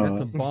or dang, that's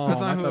a not. bomb.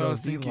 That's not who thought I it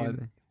was Eli.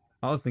 thinking.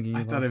 I was thinking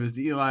I Eli. thought it was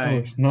No, Eli.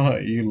 it's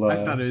not Eli.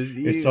 I thought it was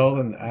Eli. It's all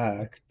an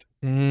act.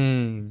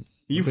 Dang.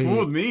 You Wait.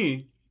 fooled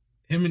me.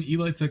 Him and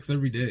Eli text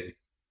every day.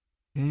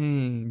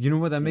 Dang. You know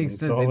what? That makes it's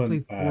sense. all They an play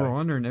For act.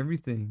 Honor and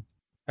everything.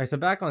 Alright, so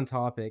back on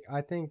topic.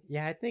 I think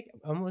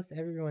almost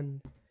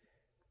everyone.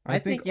 I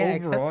think yeah,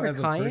 except overall, for as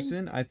a Kain.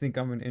 person, I think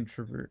I'm an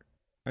introvert.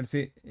 I'd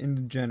say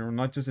in general,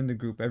 not just in the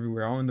group,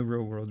 everywhere, all in the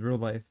real world, real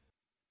life.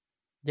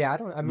 Yeah, I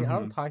don't Mm-hmm.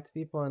 don't talk to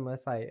people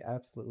unless I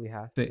absolutely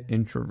have Say to.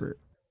 introvert.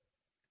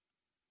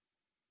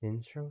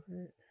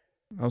 Introvert?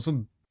 I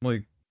also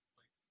like.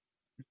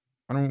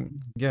 I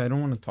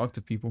don't want to talk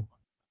to people.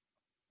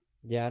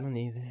 Yeah, I don't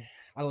either.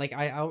 I like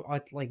I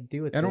like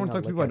do it. I don't wanna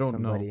talk to people I don't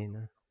know.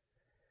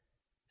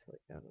 It's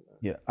like, I don't know.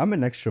 Yeah, I'm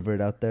an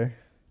extrovert out there.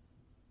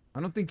 I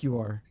don't think you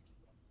are.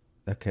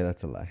 Okay,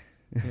 that's a lie.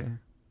 Yeah.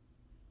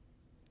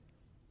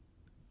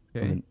 I'm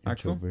Okay, an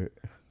Axel. introvert.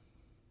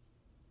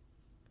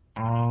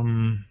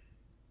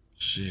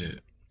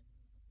 Shit.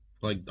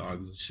 Like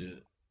dogs and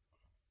shit.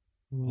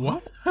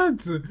 What?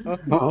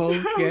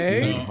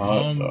 Okay.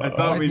 No, I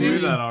thought we knew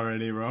think- that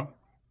already, bro.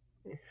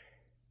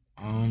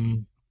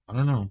 I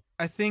don't know.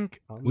 I think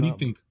I'm What do you not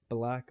think?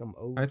 Black. I'm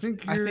old. I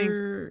think I think-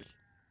 you're.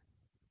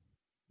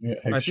 Yeah,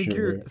 I think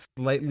you're extrovert.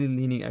 slightly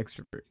leaning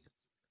extrovert.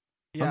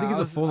 yeah. I think he's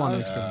a full-on I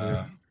was-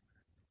 extrovert.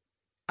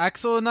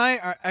 Axel and I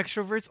are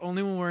extroverts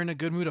only when we're in a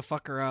good mood to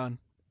fuck around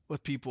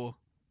with people.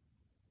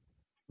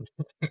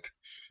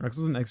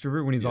 Axel's an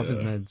extrovert when he's off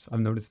his Yeah. meds. I've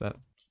noticed that.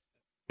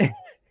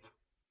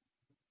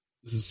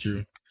 This is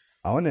true.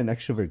 I want an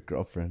extrovert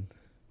girlfriend.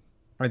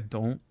 I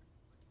don't.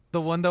 The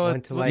one that would,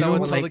 Want to, that like- would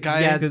like, tell the guy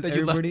yeah, because that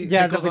you left everybody-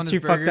 yeah, pickles that on you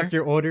his fucked burger. up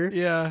your order.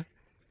 Yeah,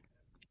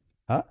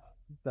 Huh?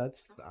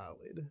 That's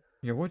valid.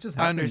 Yeah, what just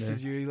I happened understood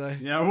there? you, Eli.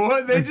 Yeah,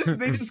 what? They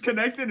just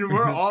connected and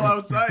we're all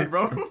outside,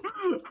 bro.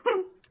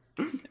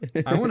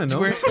 I want to know.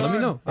 Where- Let me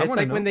know. I It's want to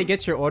like know. when they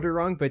get your order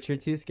wrong, but you're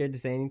too scared to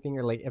say anything,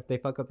 or like if they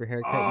fuck up your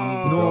haircut, you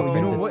need to No, go up you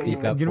and know then what?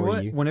 speak up You know for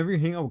what? you. Whenever you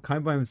hang out with Kai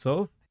by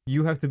himself,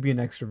 you have to be an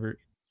extrovert.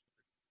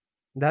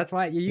 That's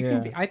why you Yeah.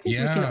 can. Be, I think we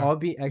can Yeah. all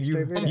be You,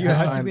 extroverted. you at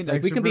have to times. be an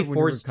Like, extrovert. we can be when you're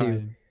forced with to.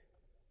 Kai.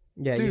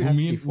 Yeah, Dude, you have to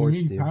be when me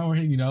forced and to. Kyle were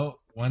hanging out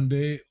one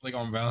day, like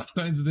on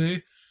Valentine's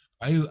Day,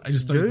 I just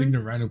started Good? thinking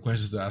of random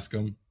questions to ask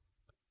him.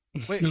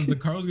 Wait. Because the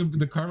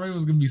car ride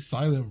was gonna be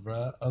silent,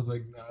 bro. I was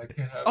like, nah, I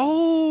can't have.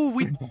 Oh,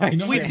 we You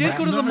know we how- did go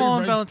you to know the how mall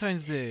he on rides-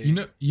 Valentine's Day.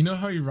 You know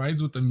how he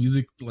rides with the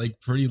music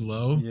like pretty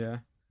low. Yeah.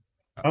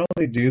 I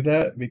only do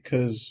that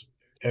because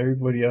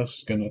everybody else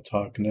is gonna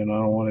talk, and then I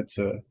don't want it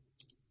to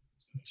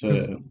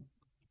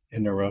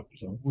interrupt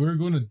them. We were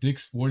going to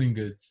Dick's Sporting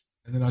Goods,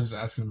 and then I just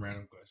asked him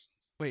random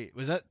questions. Wait,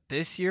 was that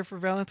this year for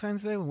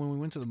Valentine's Day when we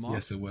went to the mall?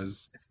 Yes, it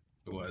was.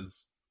 It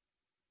was.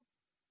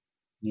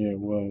 Yeah, it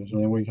was.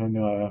 And then we hung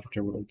out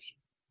afterwards.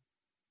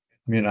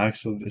 Me and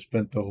Axel just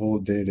spent the whole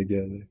day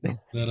together,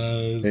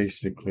 That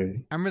basically.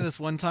 I remember this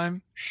one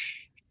time.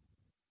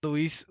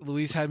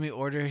 Luis had me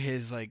order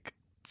his like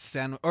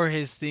sandwich or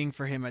his thing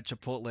for him at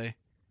Chipotle.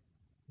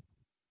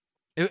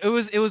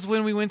 It was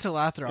when we went to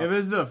Lathrop. It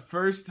was the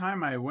first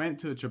time I went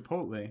to a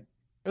Chipotle.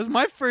 It was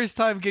my first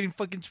time getting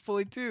fucking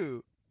Chipotle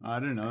too. I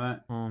didn't know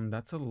that.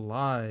 That's a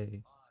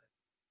lie.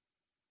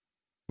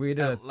 We ate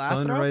at At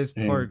Lathrop? Sunrise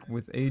Yeah. Park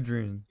with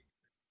Adrian.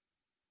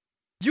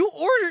 You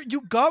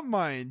got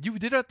mine. You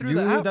did it through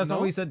the app. That's no? not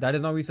what he said. That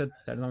is not what he said.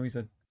 That is not what he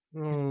said. Oh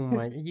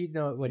my! You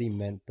know what he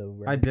meant though,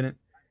 bro. I didn't.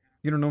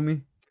 You don't know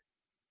me.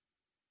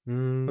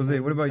 Jose,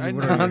 what about I you? know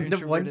What you're are I'm you?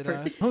 the one introverted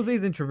person. ass.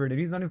 Jose's introverted.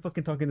 He's not even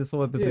fucking talking this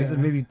whole episode. He said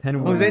Yeah. maybe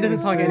 10 words. Jose doesn't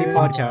talk any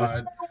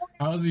podcast.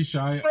 How is he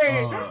shy?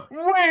 Wait.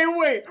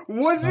 Alright.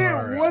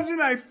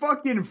 Wasn't I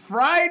fucking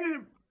fried,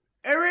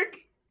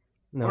 Eric?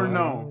 No. Or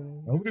no?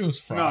 Nobody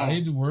was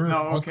fried. We're No,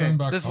 all okay. coming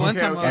back This home. one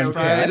time I was okay.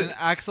 fried and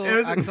Axel It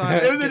was had a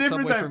to get different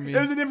Subway for time. me. It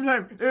was a different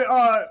time.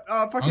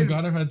 Oh Fucking.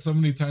 God, I've had so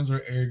many times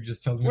where Eric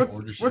just tells me to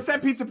order shit. What's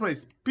that pizza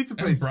place? Pizza And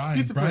place. Brian.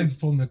 Pizza Brian's place.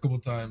 told me a couple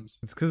times.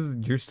 It's because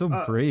you're so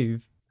Uh,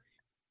 brave.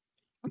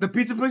 The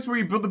pizza place where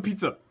you build the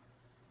pizza.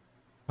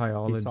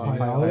 Biology.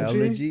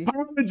 Biology?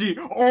 Biology.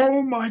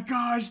 Oh my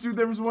gosh, dude.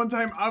 There was one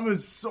time I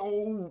was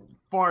so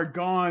far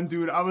gone,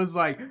 dude. I was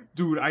like,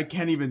 dude, I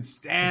can't even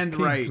stand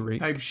Okay, right Drake.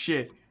 type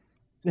shit.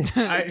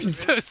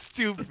 So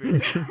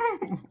stupid.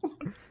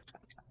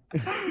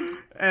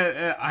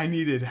 And I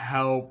needed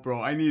help, bro.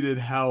 I needed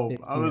help.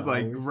 I was 15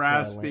 like hours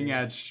grasping to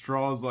at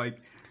straws, like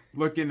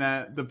looking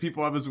at the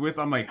people I was with.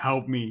 I'm like,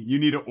 help me. You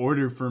need to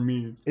order for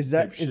me. Is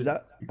type that shit.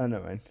 Oh,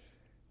 never mind.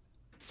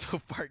 So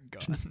far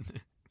gone.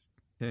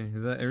 Okay,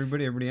 is that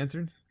everybody? Everybody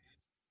answered?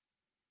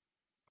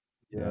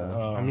 Yeah.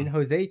 I mean,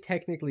 Jose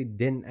technically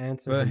didn't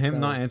answer. But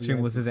him not himself. He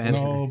answering was his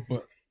answer. No,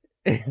 but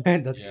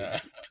That's yeah.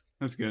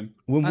 That's good.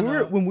 When I we were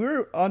know. when we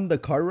were on the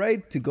car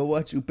ride to go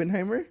watch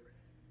Oppenheimer,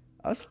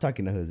 I was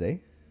talking to Jose.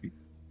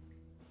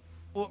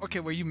 Well, okay,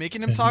 were you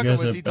making him Yes, you talk or guys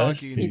was are he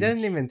talking? besties. He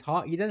doesn't even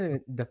talk. He doesn't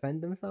even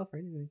defend himself or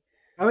anything.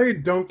 I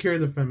like don't care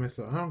to defend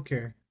myself. I don't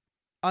care.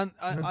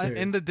 That's it.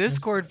 In the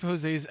Discord,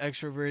 Jose's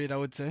extroverted, I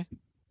would say.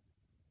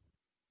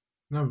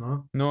 No, I'm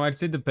not. No, I'd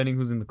say depending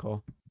who's in the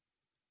call.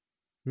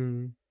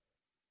 Hmm.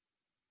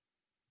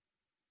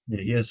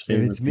 Yeah, he has If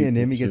favorite it's me and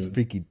him, he people, gets too.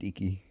 freaky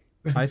deaky.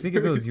 I think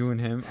if it was you and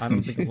him, I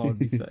don't think a lot would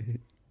be said.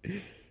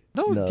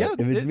 No, No, yeah.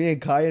 if it's me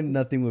and Kyan,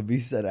 nothing would be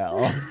said at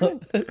all.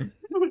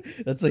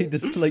 That's why he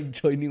doesn't like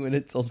joining when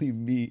it's only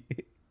me.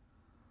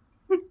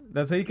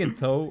 That's how you can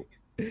tell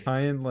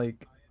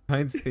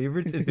Kyan's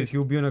favorites if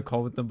he'll be on a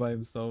call with them by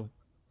himself.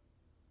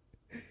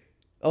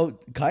 Oh,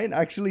 Kyan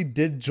actually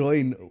did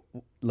join,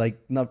 like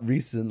not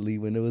recently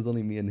when it was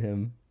only me and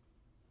him.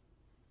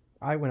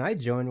 When I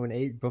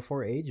joined,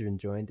 before Adrian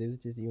joined, it was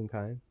just you and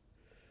Kyle.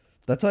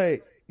 That's why,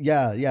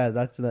 yeah,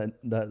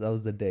 that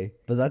was the day.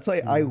 But that's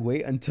why I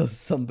wait until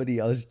somebody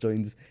else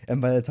joins,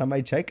 and by the time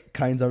I check,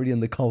 Kyan's already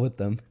on the call with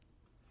them.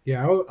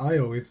 Yeah, I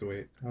always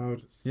wait. I'll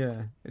just...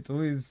 Yeah, it's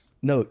always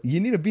No, you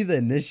need to be the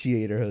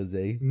initiator,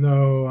 Jose.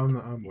 No, I'm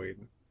not. I'm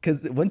waiting.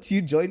 Because once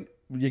you join,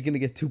 you're gonna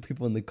get two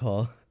people on the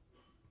call.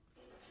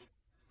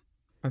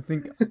 I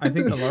think a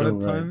lot So of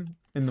right. time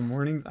in the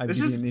mornings I'd be It's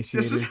the just,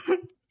 initiator.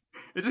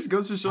 it just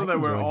goes to show I that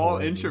can we're join all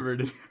whoever.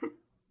 introverted.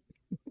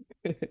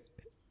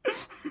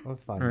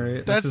 That's fine. All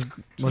right, That's-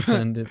 let's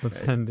end it.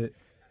 Let's end it.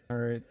 All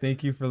right,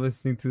 thank you for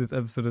listening to this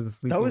episode of the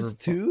Sleepover. That was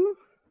two?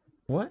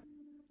 What?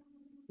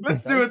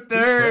 Let's That do a was two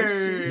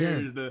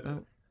third.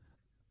 that-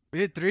 We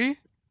did 3?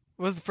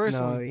 What was the first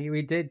no, one?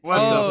 we did.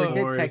 What's up, we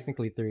did Lord?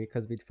 technically 3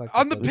 because we fucked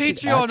On up the those. We should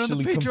Patreon,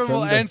 actually we'll confirm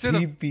the answer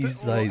PP we'll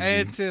sizes.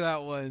 answer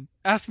that one.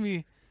 Ask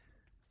me.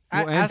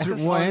 We'll ask answer.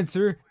 us We'll on,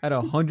 answer at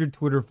 100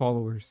 Twitter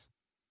followers.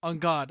 on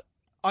God.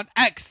 On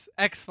X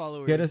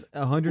followers. Get us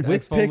 100 With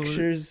X followers.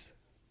 pictures.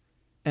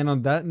 And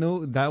on that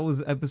note, that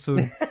was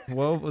episode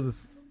 12 of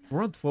this.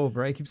 We're on 12,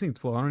 right? I keep saying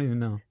 12. I don't even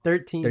know.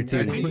 13.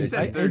 13. You said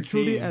I entered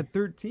 13. it at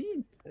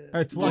 13.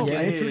 At 12. Yeah.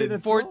 I entered it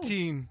at 12.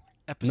 14. No,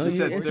 Episode you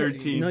said entered-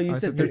 13. No, you I said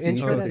said 13.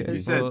 You said okay. 13.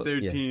 You said Well,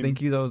 13.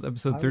 Thank you. That was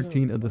episode I don't know.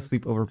 13 of the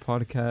Sleepover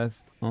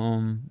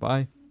podcast.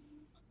 Bye.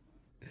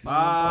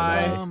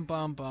 Bye. Bum,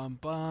 bum, bum,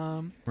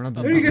 bum. We're not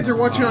done If you guys talking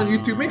are about watching on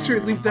YouTube, make sure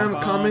you leave down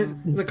a comment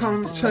in the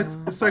comments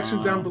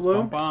section down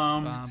below.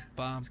 Bum. Bum,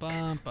 bum,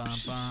 bum, bum,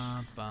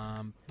 bum,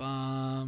 bum, bum.